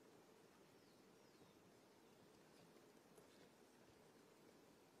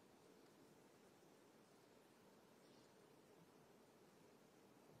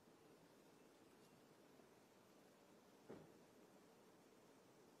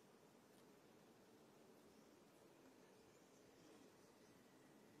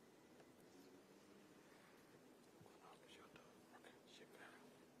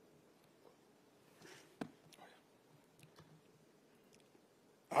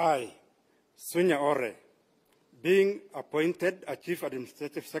 I, Sunya Ore, being appointed a Chief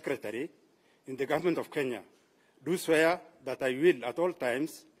Administrative Secretary in the Government of Kenya, do swear that I will at all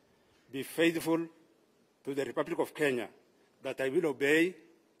times be faithful to the Republic of Kenya, that I will obey,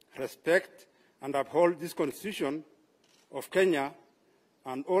 respect, and uphold this Constitution of Kenya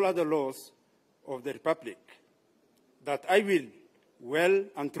and all other laws of the Republic, that I will well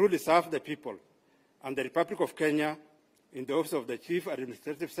and truly serve the people and the Republic of Kenya in the office of the Chief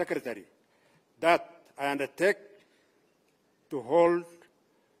Administrative Secretary, that I undertake to hold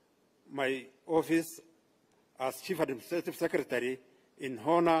my office as Chief Administrative Secretary in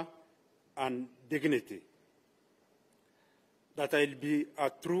honor and dignity, that I will be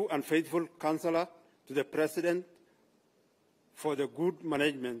a true and faithful counselor to the President for the good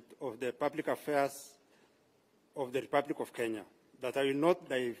management of the public affairs of the Republic of Kenya, that I will not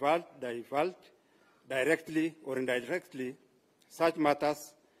divulge directly or indirectly such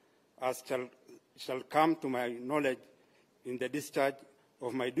matters as shall come to my knowledge in the discharge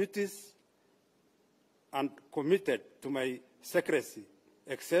of my duties, and committed to my secrecy,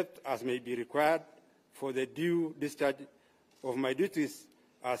 except as may be required for the due discharge of my duties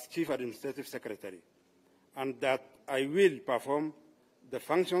as Chief Administrative Secretary, and that I will perform the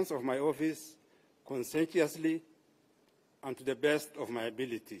functions of my office conscientiously and to the best of my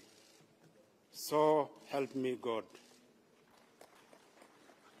ability. So help me God.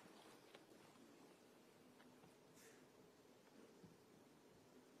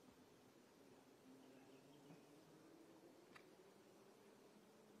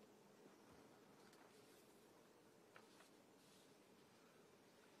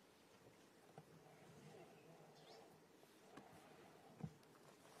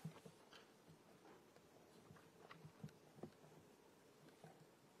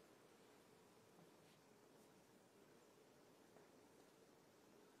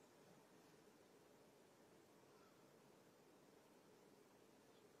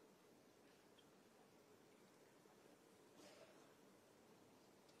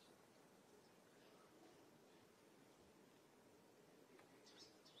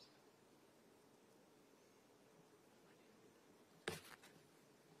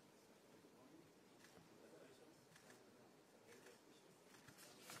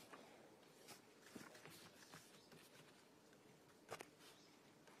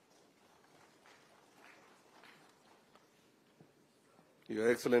 Your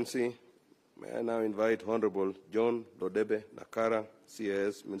Excellency, may I now invite Honorable John Lodebe Nakara,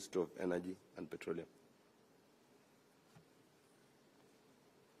 CIS, Minister of Energy and Petroleum.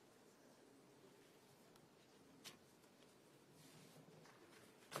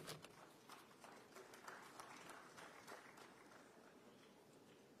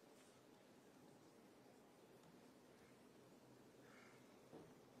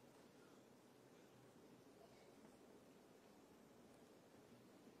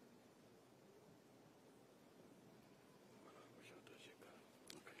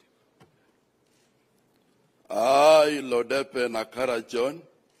 I, Lodepe Nakara John,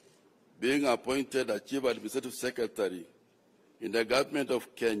 being appointed as Chief Administrative Secretary in the Government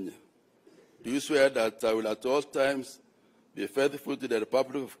of Kenya, do swear that I will at all times be faithful to the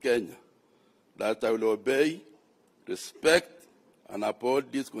Republic of Kenya, that I will obey, respect, and uphold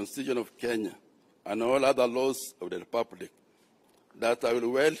this Constitution of Kenya and all other laws of the Republic, that I will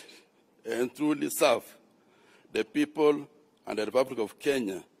well and truly serve the people and the Republic of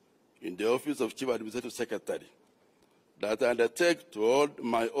Kenya in the office of Chief Administrative Secretary, that I undertake to hold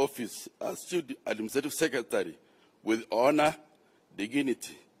my office as Chief Administrative Secretary with honor,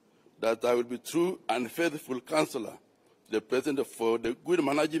 dignity, that I will be true and faithful counselor to the President for the good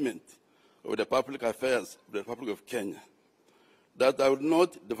management of the public affairs of the Republic of Kenya, that I will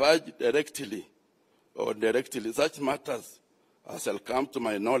not divulge directly or indirectly such matters as shall come to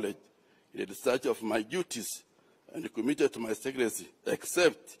my knowledge in the discharge of my duties and committed to my secrecy,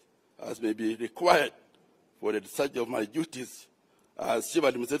 except as may be required for the discharge of my duties as Chief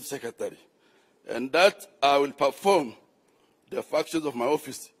Administrative Secretary, and that I will perform the functions of my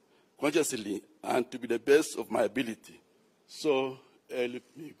office consciously and to be the best of my ability. So help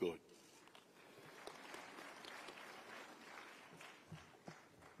me God.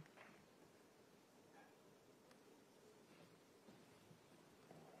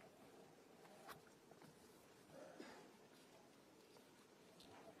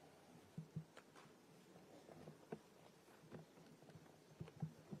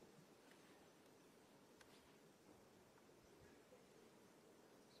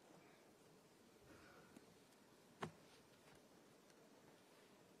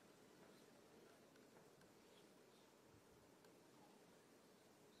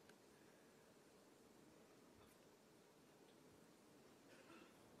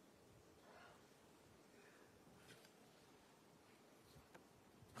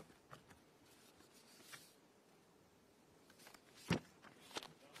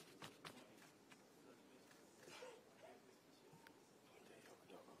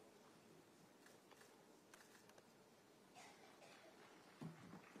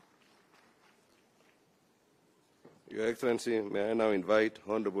 Your Excellency, may I now invite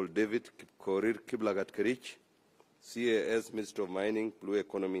Honorable David Korir Kiblagat Kerich, CAS, Minister of Mining, Blue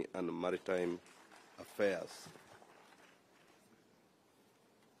Economy and Maritime Affairs.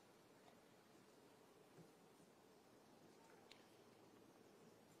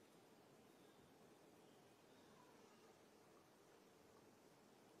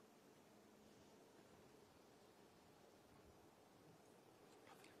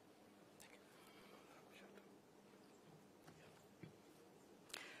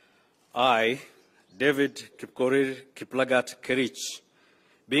 I, David Kipkorir Kiplagat Kerich,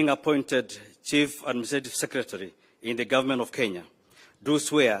 being appointed Chief Administrative Secretary in the Government of Kenya, do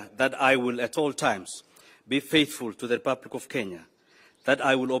swear that I will at all times be faithful to the Republic of Kenya, that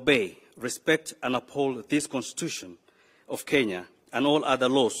I will obey, respect and uphold this Constitution of Kenya and all other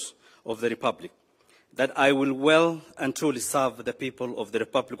laws of the Republic, that I will well and truly serve the people of the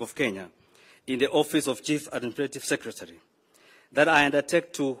Republic of Kenya in the office of Chief Administrative Secretary, that I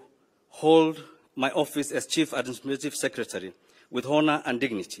undertake to hold my office as Chief Administrative Secretary with honor and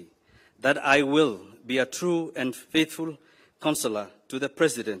dignity, that I will be a true and faithful counselor to the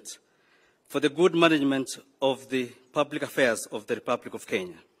President for the good management of the public affairs of the Republic of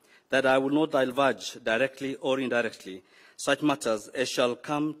Kenya, that I will not divulge directly or indirectly such matters as shall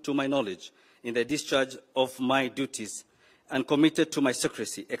come to my knowledge in the discharge of my duties, and committed to my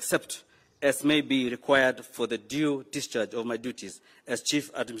secrecy, except as may be required for the due discharge of my duties as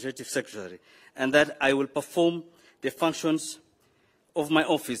Chief Administrative Secretary, and that I will perform the functions of my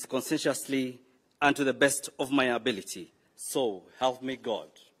office conscientiously and to the best of my ability. So help me God.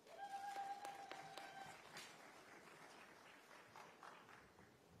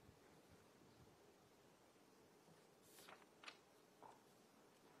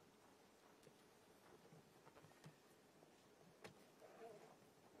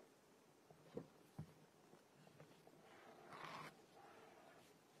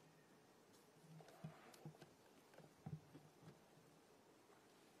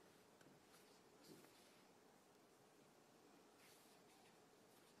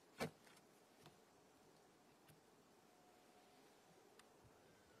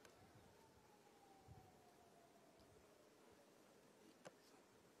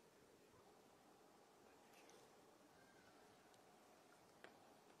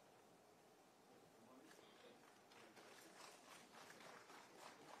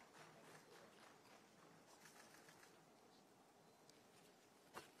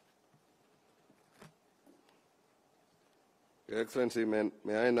 Your Excellency, may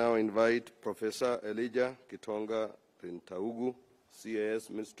I now invite Professor Elijah Kitonga Rintaugu, CAS,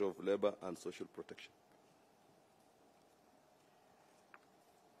 Minister of Labour and Social Protection.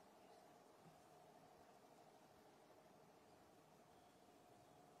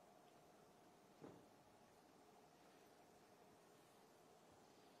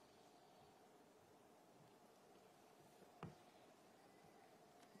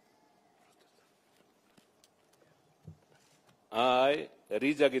 I,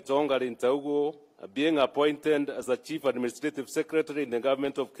 Elijah Kitonga Rintaugu, being appointed as the Chief Administrative Secretary in the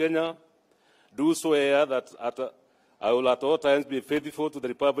Government of Kenya, do swear that I will at all times be faithful to the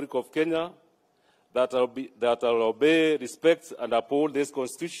Republic of Kenya, that I will obey, respect and uphold this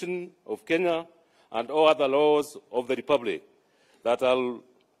Constitution of Kenya and all other laws of the Republic, that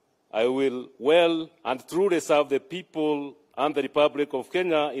I will well and truly serve the people and the Republic of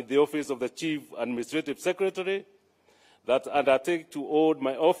Kenya in the office of the Chief Administrative Secretary, that undertake to hold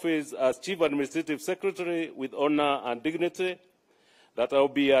my office as Chief Administrative Secretary with honor and dignity, that I will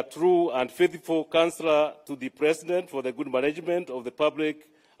be a true and faithful counselor to the President for the good management of the public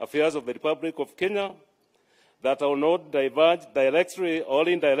affairs of the Republic of Kenya, that I will not divulge directly or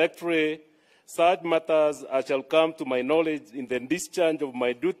indirectly such matters as shall come to my knowledge in the discharge of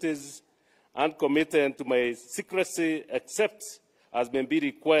my duties and committed to my secrecy except as may be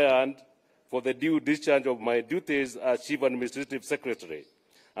required for the due discharge of my duties as Chief Administrative Secretary,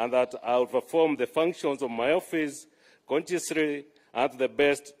 and that I will perform the functions of my office conscientiously and to the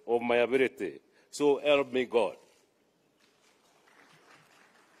best of my ability. So help me God.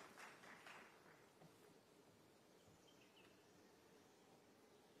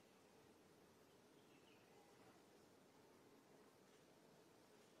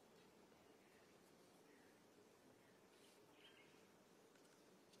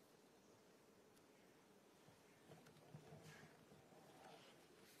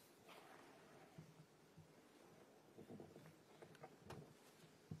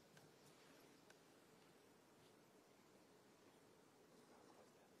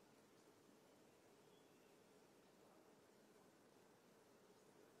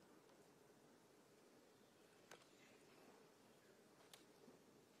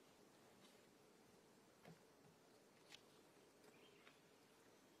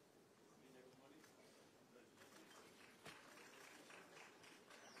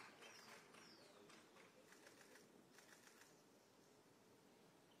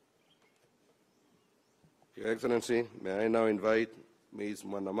 Your Excellency, may I now invite Ms.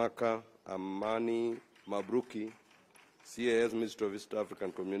 Mwanamaka Amani Mabruki, CAS Minister of East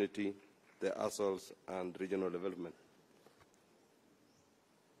African Community, the ASOLs and Regional Development.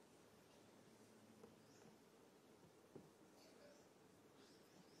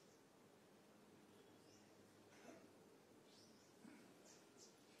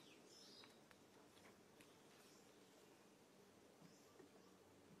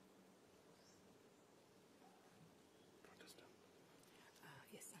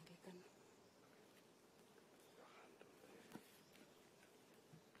 Yes, Anglican.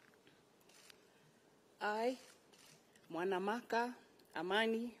 I, Mwanamaka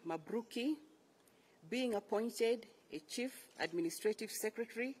Amani Mabruki, being appointed a Chief Administrative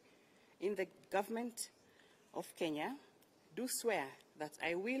Secretary in the Government of Kenya, do swear that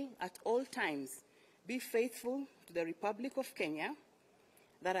I will at all times be faithful to the Republic of Kenya,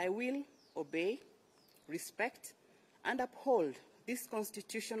 that I will obey, respect, and uphold this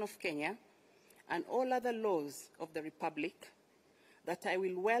Constitution of Kenya and all other laws of the Republic, that I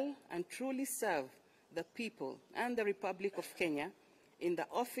will well and truly serve the people and the Republic of Kenya in the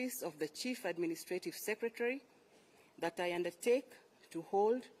office of the Chief Administrative Secretary, that I undertake to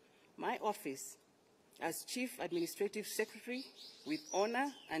hold my office as Chief Administrative Secretary with honor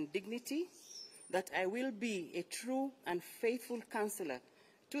and dignity, that I will be a true and faithful counselor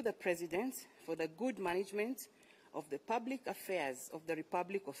to the President for the good management of the public affairs of the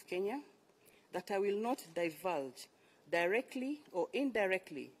Republic of Kenya, that I will not divulge directly or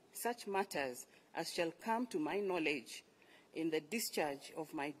indirectly such matters as shall come to my knowledge in the discharge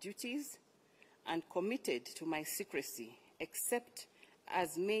of my duties, and committed to my secrecy, except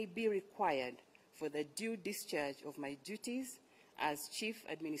as may be required for the due discharge of my duties as Chief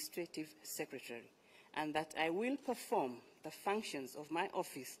Administrative Secretary, and that I will perform the functions of my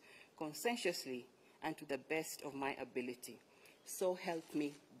office conscientiously and to the best of my ability. So help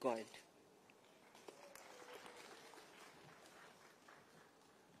me God.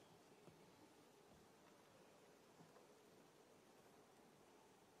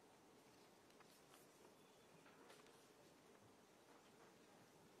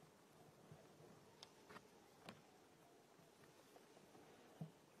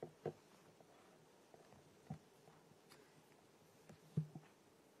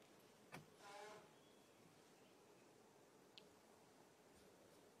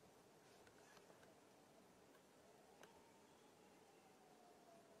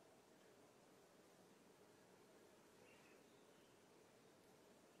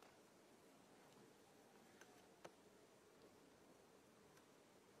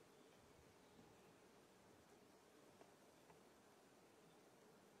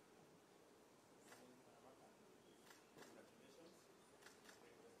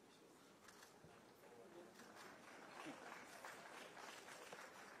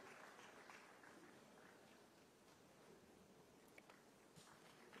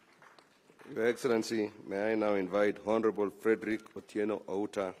 Your Excellency, may I now invite Honorable Frederick Otieno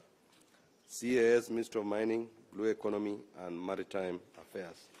Outa, CAS Minister of Mining, Blue Economy and Maritime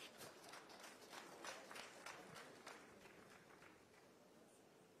Affairs.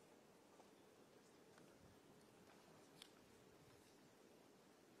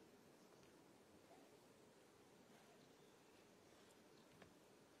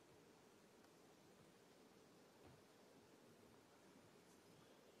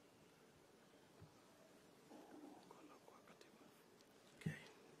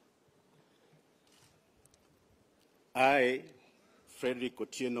 I, Frederick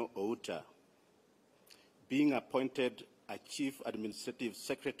Otieno Outa, being appointed a Chief Administrative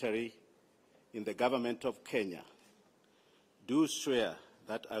Secretary in the Government of Kenya, do swear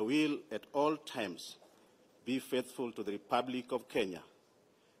that I will at all times be faithful to the Republic of Kenya,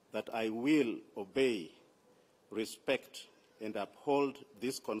 that I will obey, respect, and uphold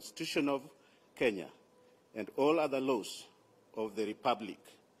this Constitution of Kenya and all other laws of the Republic,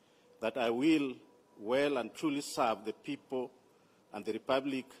 that I will well and truly serve the people and the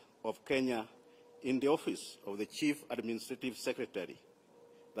Republic of Kenya in the office of the Chief Administrative Secretary,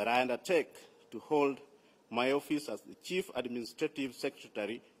 that I undertake to hold my office as the Chief Administrative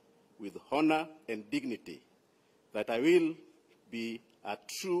Secretary with honor and dignity, that I will be a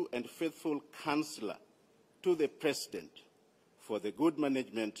true and faithful counselor to the President for the good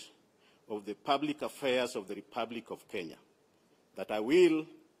management of the public affairs of the Republic of Kenya, that I will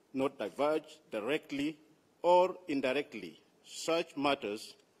not diverge directly or indirectly such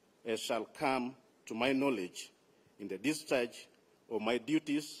matters as shall come to my knowledge in the discharge of my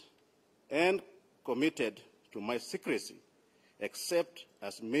duties, and committed to my secrecy, except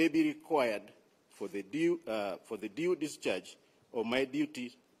as may be required for the due discharge of my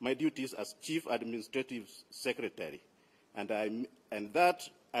duties as Chief Administrative Secretary, and that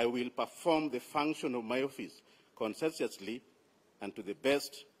I will perform the function of my office conscientiously and to the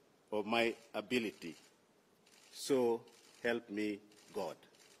best of my ability. So help me God.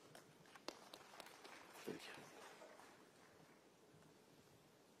 Thank you.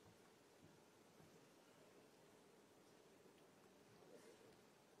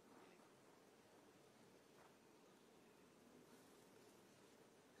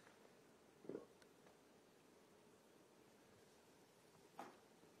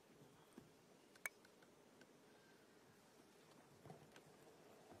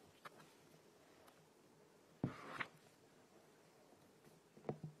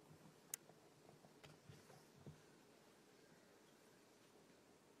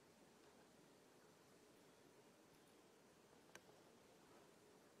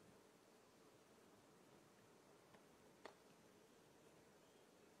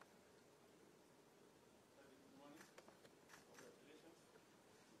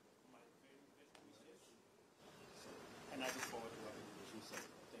 And I look forward to working with you, sir.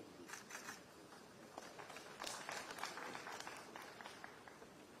 Thank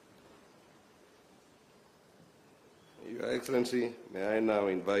you. Your Excellency, may I now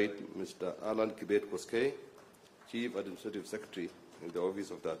invite Mr. Alan Kibet Koskei, Chief Administrative Secretary in the Office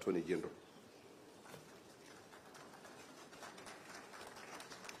of the Attorney General.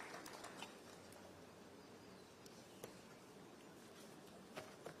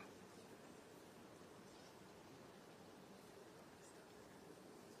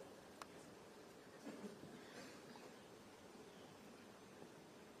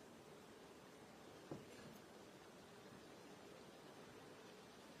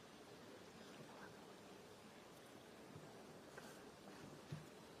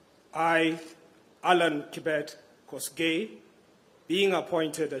 I, Alan Kibet Kosgei, being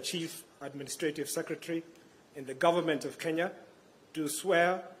appointed a Chief Administrative Secretary in the Government of Kenya, do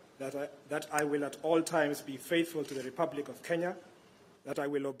swear that I will at all times be faithful to the Republic of Kenya, that I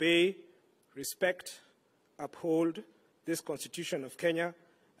will obey, respect, uphold this Constitution of Kenya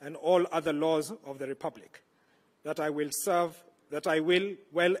and all other laws of the Republic, that I will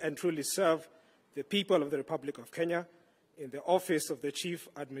well and truly serve the people of the Republic of Kenya in the office of the Chief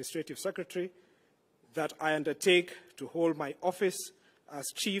Administrative Secretary, that I undertake to hold my office as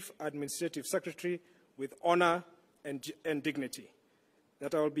Chief Administrative Secretary with honor and dignity,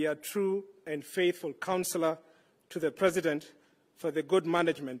 that I will be a true and faithful counselor to the President for the good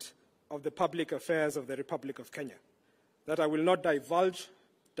management of the public affairs of the Republic of Kenya, that I will not divulge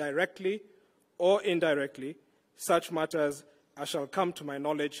directly or indirectly such matters as shall come to my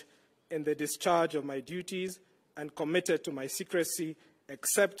knowledge in the discharge of my duties and committed to my secrecy,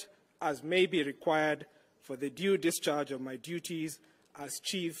 except as may be required for the due discharge of my duties as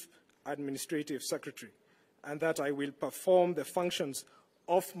Chief Administrative Secretary, and that I will perform the functions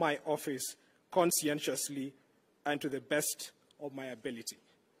of my office conscientiously and to the best of my ability.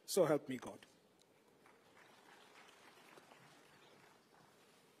 So help me God.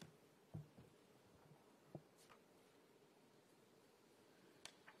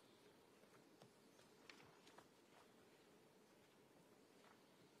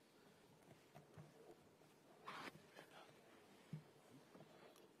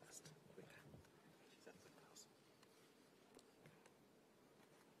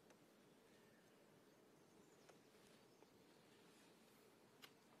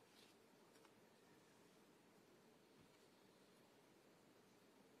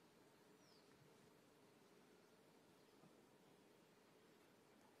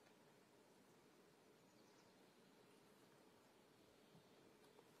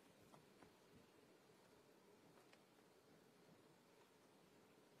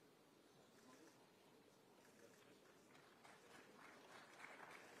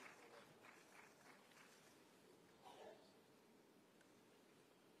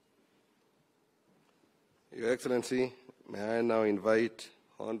 Your Excellency, may I now invite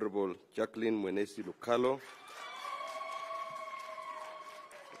Honorable Jacqueline Mwenesi Lukalo,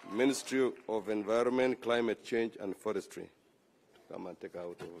 Ministry of Environment, Climate Change and Forestry, to come and take her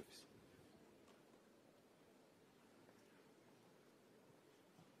out of office.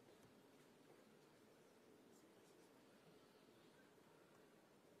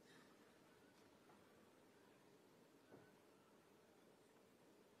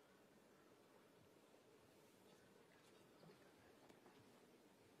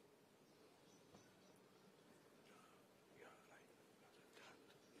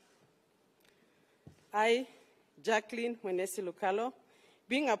 I, Jacqueline Mwenesi Lukalo,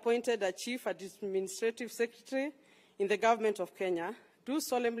 being appointed a Chief Administrative Secretary in the Government of Kenya, do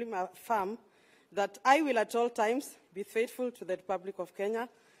solemnly affirm that I will at all times be faithful to the Republic of Kenya,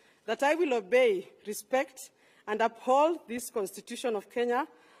 that I will obey, respect, and uphold this Constitution of Kenya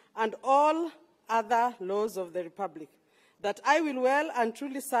and all other laws of the Republic, that I will well and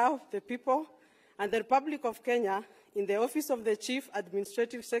truly serve the people and the Republic of Kenya in the office of the Chief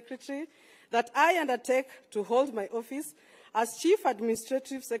Administrative Secretary, that I undertake to hold my office as Chief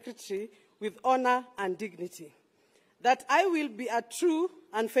Administrative Secretary with honor and dignity, that I will be a true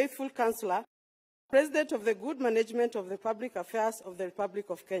and faithful counselor, President of the good management of the public affairs of the Republic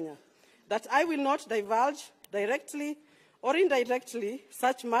of Kenya, that I will not divulge directly or indirectly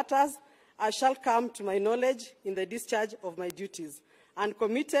such matters as shall come to my knowledge in the discharge of my duties, and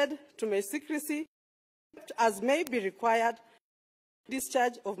committed to my secrecy as may be required in the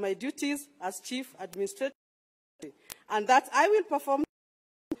discharge of my duties as Chief Administrative Secretary, and that I will perform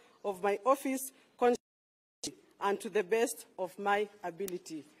of my office conscientiously and to the best of my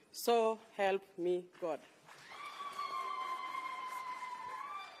ability. So help me God.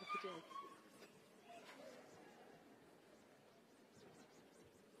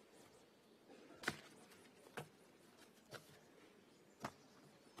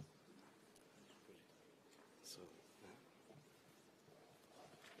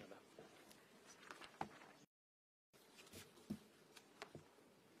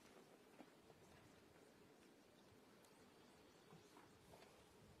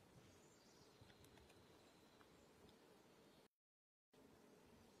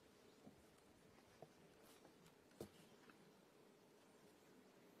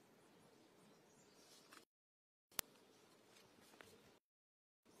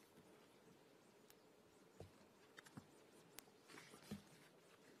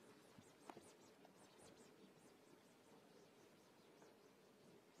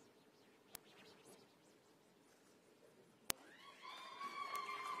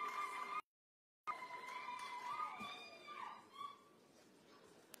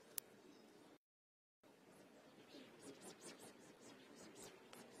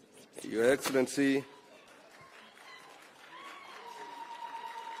 Your Excellency,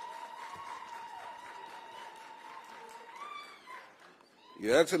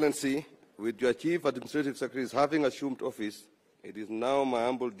 with your Chief Administrative Secretary having assumed office, it is now my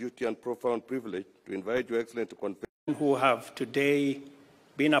humble duty and profound privilege to invite Your Excellency to confer. Who have today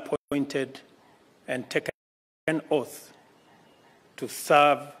been appointed and taken an oath to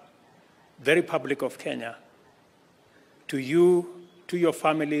serve the Republic of Kenya. To you, to your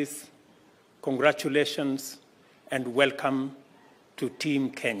families, congratulations and welcome to Team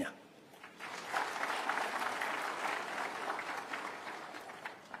Kenya.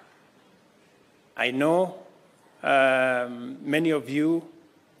 I know many of you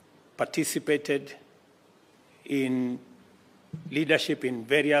participated in leadership in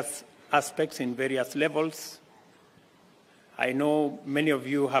various aspects, in various levels. I know many of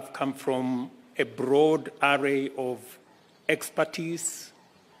you have come from a broad array of expertise,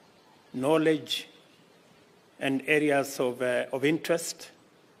 knowledge, and areas of interest.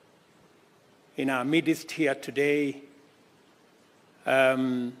 In our midst here today,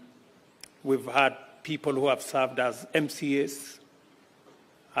 we've had people who have served as MCAs,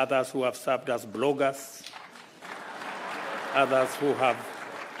 others who have served as bloggers, others who have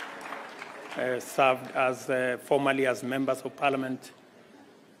served as formally as members of parliament,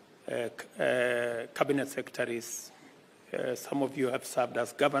 cabinet secretaries. Some of you have served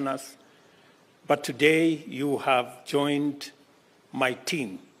as governors. But today you have joined my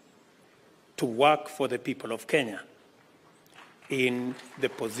team to work for the people of Kenya in the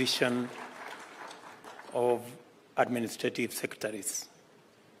position of administrative secretaries.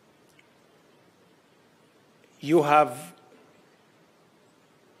 You have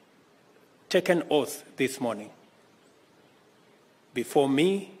taken oath this morning before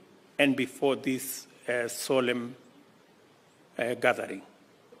me and before this solemn gathering.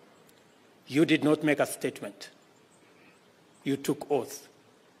 You did not make a statement. You took oath.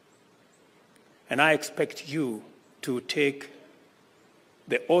 And I expect you to take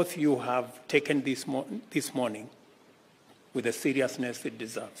the oath you have taken this morning with the seriousness it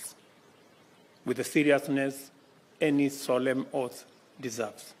deserves, with the seriousness any solemn oath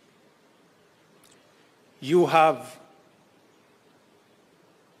deserves. You have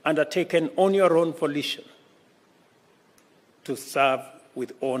undertaken on your own volition to serve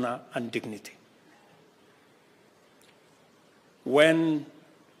with honor and dignity. When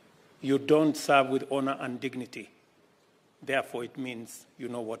you don't serve with honor and dignity, therefore it means you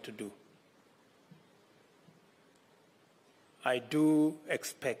know what to do. I do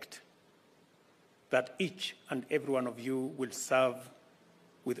expect that each and every one of you will serve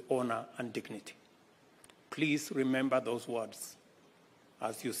with honor and dignity. Please remember those words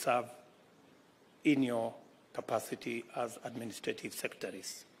as you serve in your capacity as administrative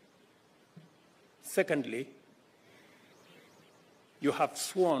secretaries. Secondly, you have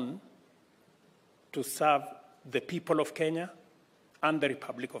sworn to serve the people of Kenya and the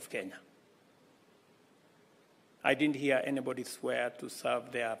Republic of Kenya. I didn't hear anybody swear to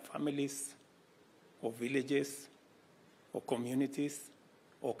serve their families or villages or communities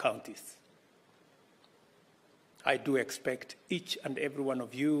or counties. I do expect each and every one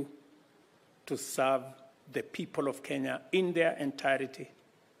of you to serve the people of Kenya in their entirety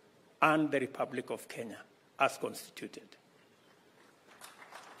and the Republic of Kenya as constituted.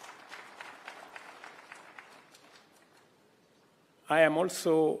 I am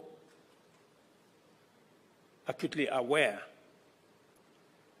also acutely aware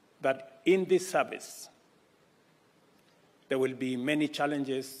that in this service, there will be many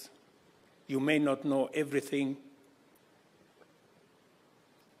challenges. You may not know everything.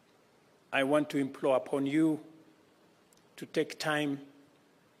 I want to implore upon you to take time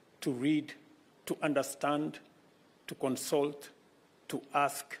to read, to understand, to consult, to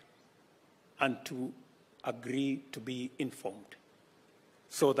ask, and to agree to be informed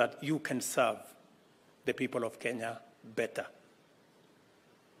so that you can serve the people of Kenya better.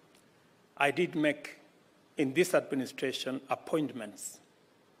 I did make, in this administration, appointments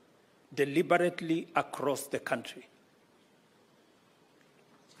deliberately across the country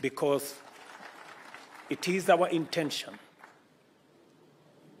because it is our intention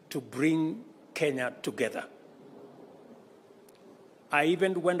to bring Kenya together. I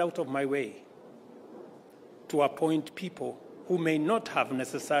even went out of my way to appoint people who may not have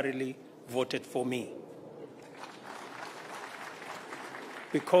necessarily voted for me,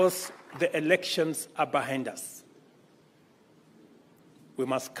 because the elections are behind us. We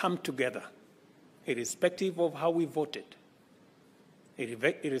must come together, irrespective of how we voted,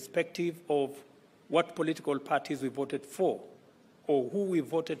 irrespective of what political parties we voted for or who we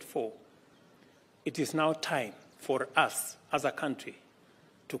voted for. It is now time for us as a country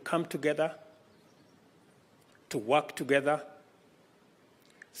to come together, to work together,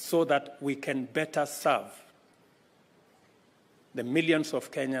 so that we can better serve the millions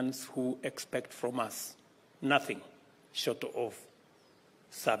of Kenyans who expect from us nothing short of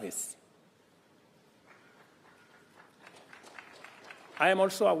service. I am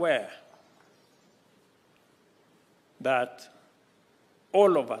also aware that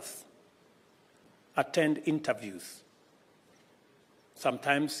all of us attend interviews.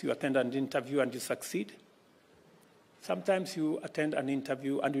 Sometimes you attend an interview and you succeed. Sometimes you attend an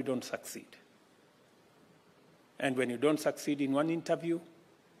interview and you don't succeed. And when you don't succeed in one interview,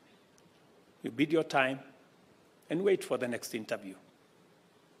 you bid your time and wait for the next interview.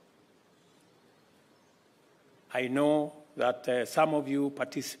 I know that some of you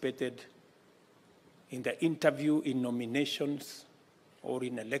participated in the interview in nominations or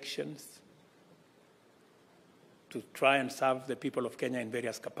in elections to try and serve the people of Kenya in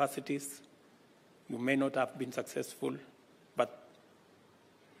various capacities. You may not have been successful, but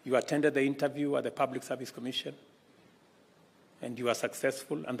you attended the interview at the Public Service Commission, and you are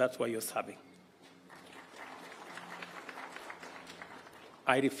successful, and that's why you're serving.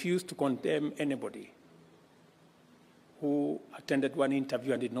 I refuse to condemn anybody who attended one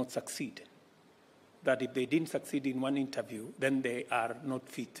interview and did not succeed. That if they didn't succeed in one interview, then they are not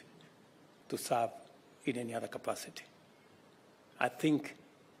fit to serve in any other capacity. I think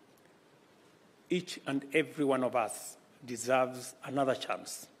each and every one of us deserves another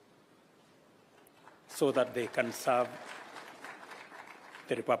chance so that they can serve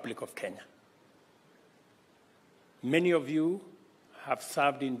the Republic of Kenya. Many of you have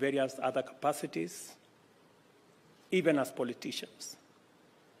served in various other capacities, even as politicians.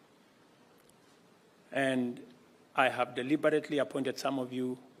 And I have deliberately appointed some of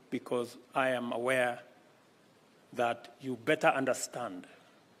you because I am aware that you better understand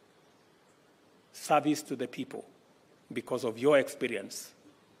service to the people because of your experience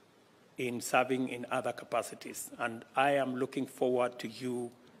in serving in other capacities. And I am looking forward to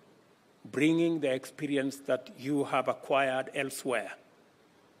you bringing the experience that you have acquired elsewhere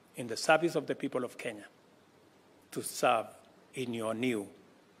in the service of the people of Kenya to serve in your new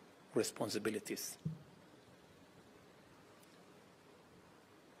responsibilities.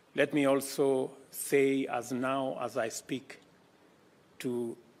 Let me also say, as now as I speak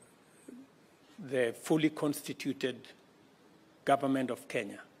to the fully constituted government of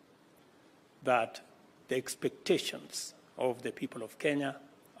Kenya, that the expectations of the people of Kenya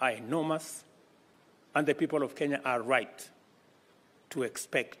are enormous, and the people of Kenya are right to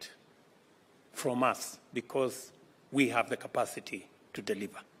expect from us because we have the capacity to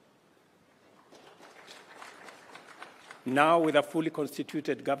deliver. Now, with a fully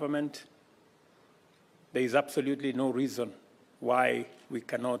constituted government, there is absolutely no reason why we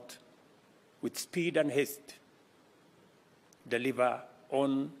cannot, with speed and haste, deliver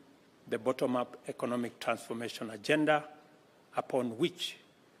on the bottom-up economic transformation agenda upon which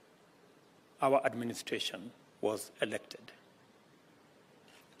our administration was elected.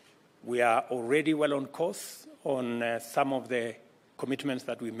 We are already well on course on some of the commitments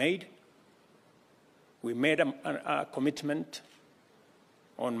that we made. We made a commitment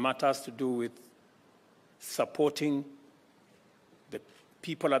on matters to do with supporting the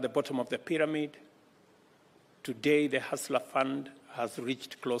people at the bottom of the pyramid. Today, the Hustler Fund has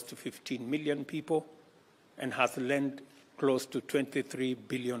reached close to 15 million people and has lent close to 23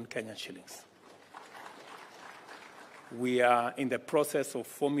 billion Kenyan shillings. We are in the process of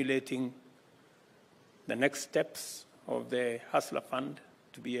formulating the next steps of the Hustler Fund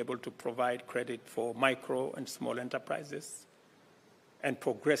to be able to provide credit for micro and small enterprises and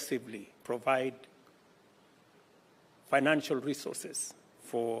progressively provide financial resources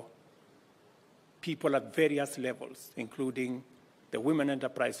for people at various levels, including the Women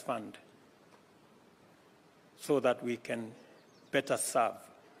Enterprise Fund, so that we can better serve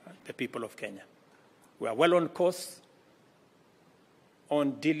the people of Kenya. We are well on course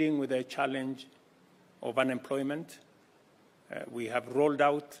on dealing with the challenge of unemployment. We have rolled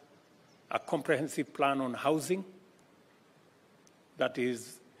out a comprehensive plan on housing that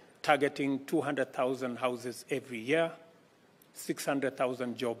is targeting 200,000 houses every year,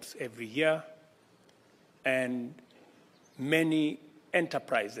 600,000 jobs every year, and many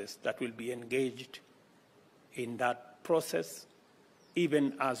enterprises that will be engaged in that process,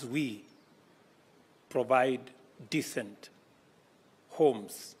 even as we provide decent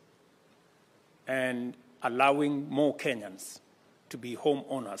homes and allowing more Kenyans to be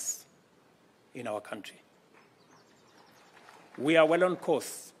homeowners in our country. We are well on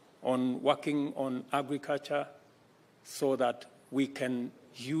course on working on agriculture so that we can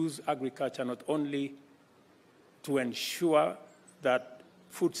use agriculture not only to ensure that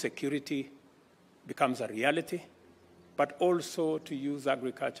food security becomes a reality, but also to use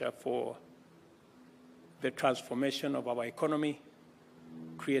agriculture for the transformation of our economy,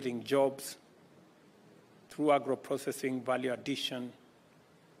 creating jobs through agro-processing, value addition,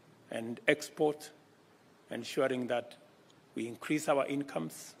 and export, ensuring that we increase our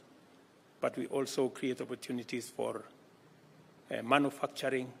incomes, but we also create opportunities for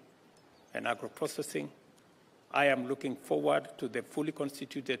manufacturing and agro-processing. I am looking forward to the fully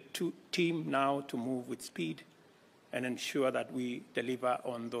constituted team now to move with speed and ensure that we deliver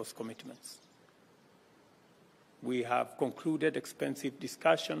on those commitments. We have concluded extensive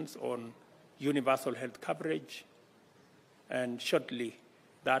discussions on universal health coverage, and shortly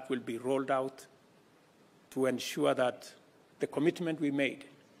that will be rolled out to ensure that the commitment we made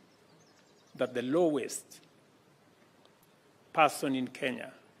that the lowest person in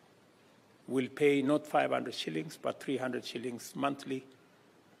Kenya will pay not 500 shillings, but 300 shillings monthly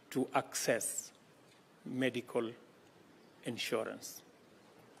to access medical insurance.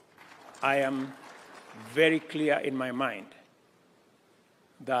 I am very clear in my mind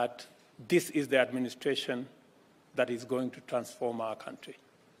that this is the administration that is going to transform our country.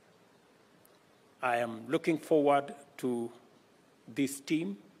 I am looking forward to this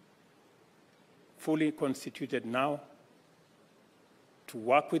team, fully constituted now, to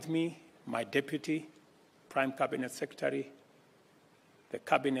work with me, my deputy, Prime Cabinet Secretary, the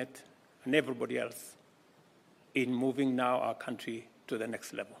Cabinet, and everybody else in moving now our country to the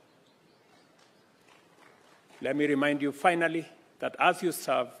next level. Let me remind you finally that as you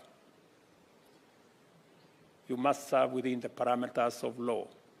serve, you must serve within the parameters of law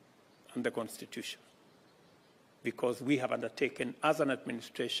and the Constitution, because we have undertaken as an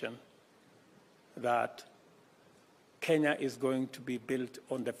administration that Kenya is going to be built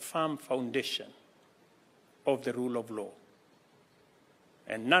on the firm foundation of the rule of law.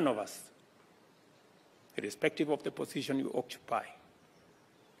 And none of us, irrespective of the position you occupy,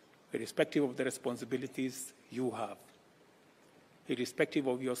 irrespective of the responsibilities you have, irrespective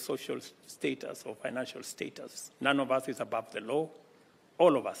of your social status or financial status, none of us is above the law.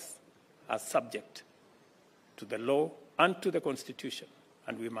 All of us are subject to the law and to the Constitution,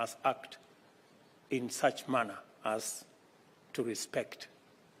 and we must act in such manner as to respect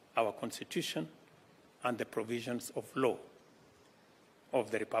our Constitution and the provisions of law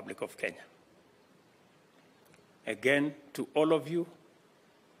of the Republic of Kenya. Again, to all of you,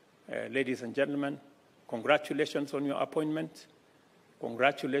 ladies and gentlemen, congratulations on your appointment.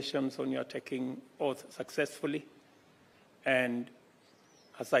 Congratulations on your taking oath successfully. And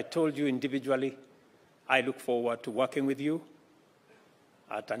as I told you individually, I look forward to working with you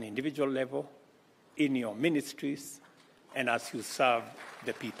at an individual level, in your ministries, and as you serve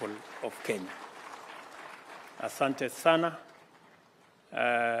the people of Kenya. Asante sana.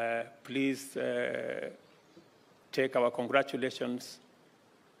 Please take our congratulations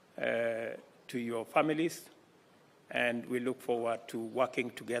to your families, and we look forward to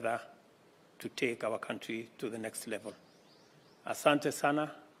working together to take our country to the next level. Asante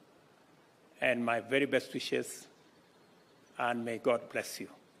sana, and my very best wishes, and may God bless you,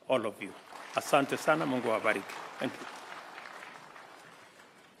 all of you. Asante sana, Mungu awabariki. Thank you.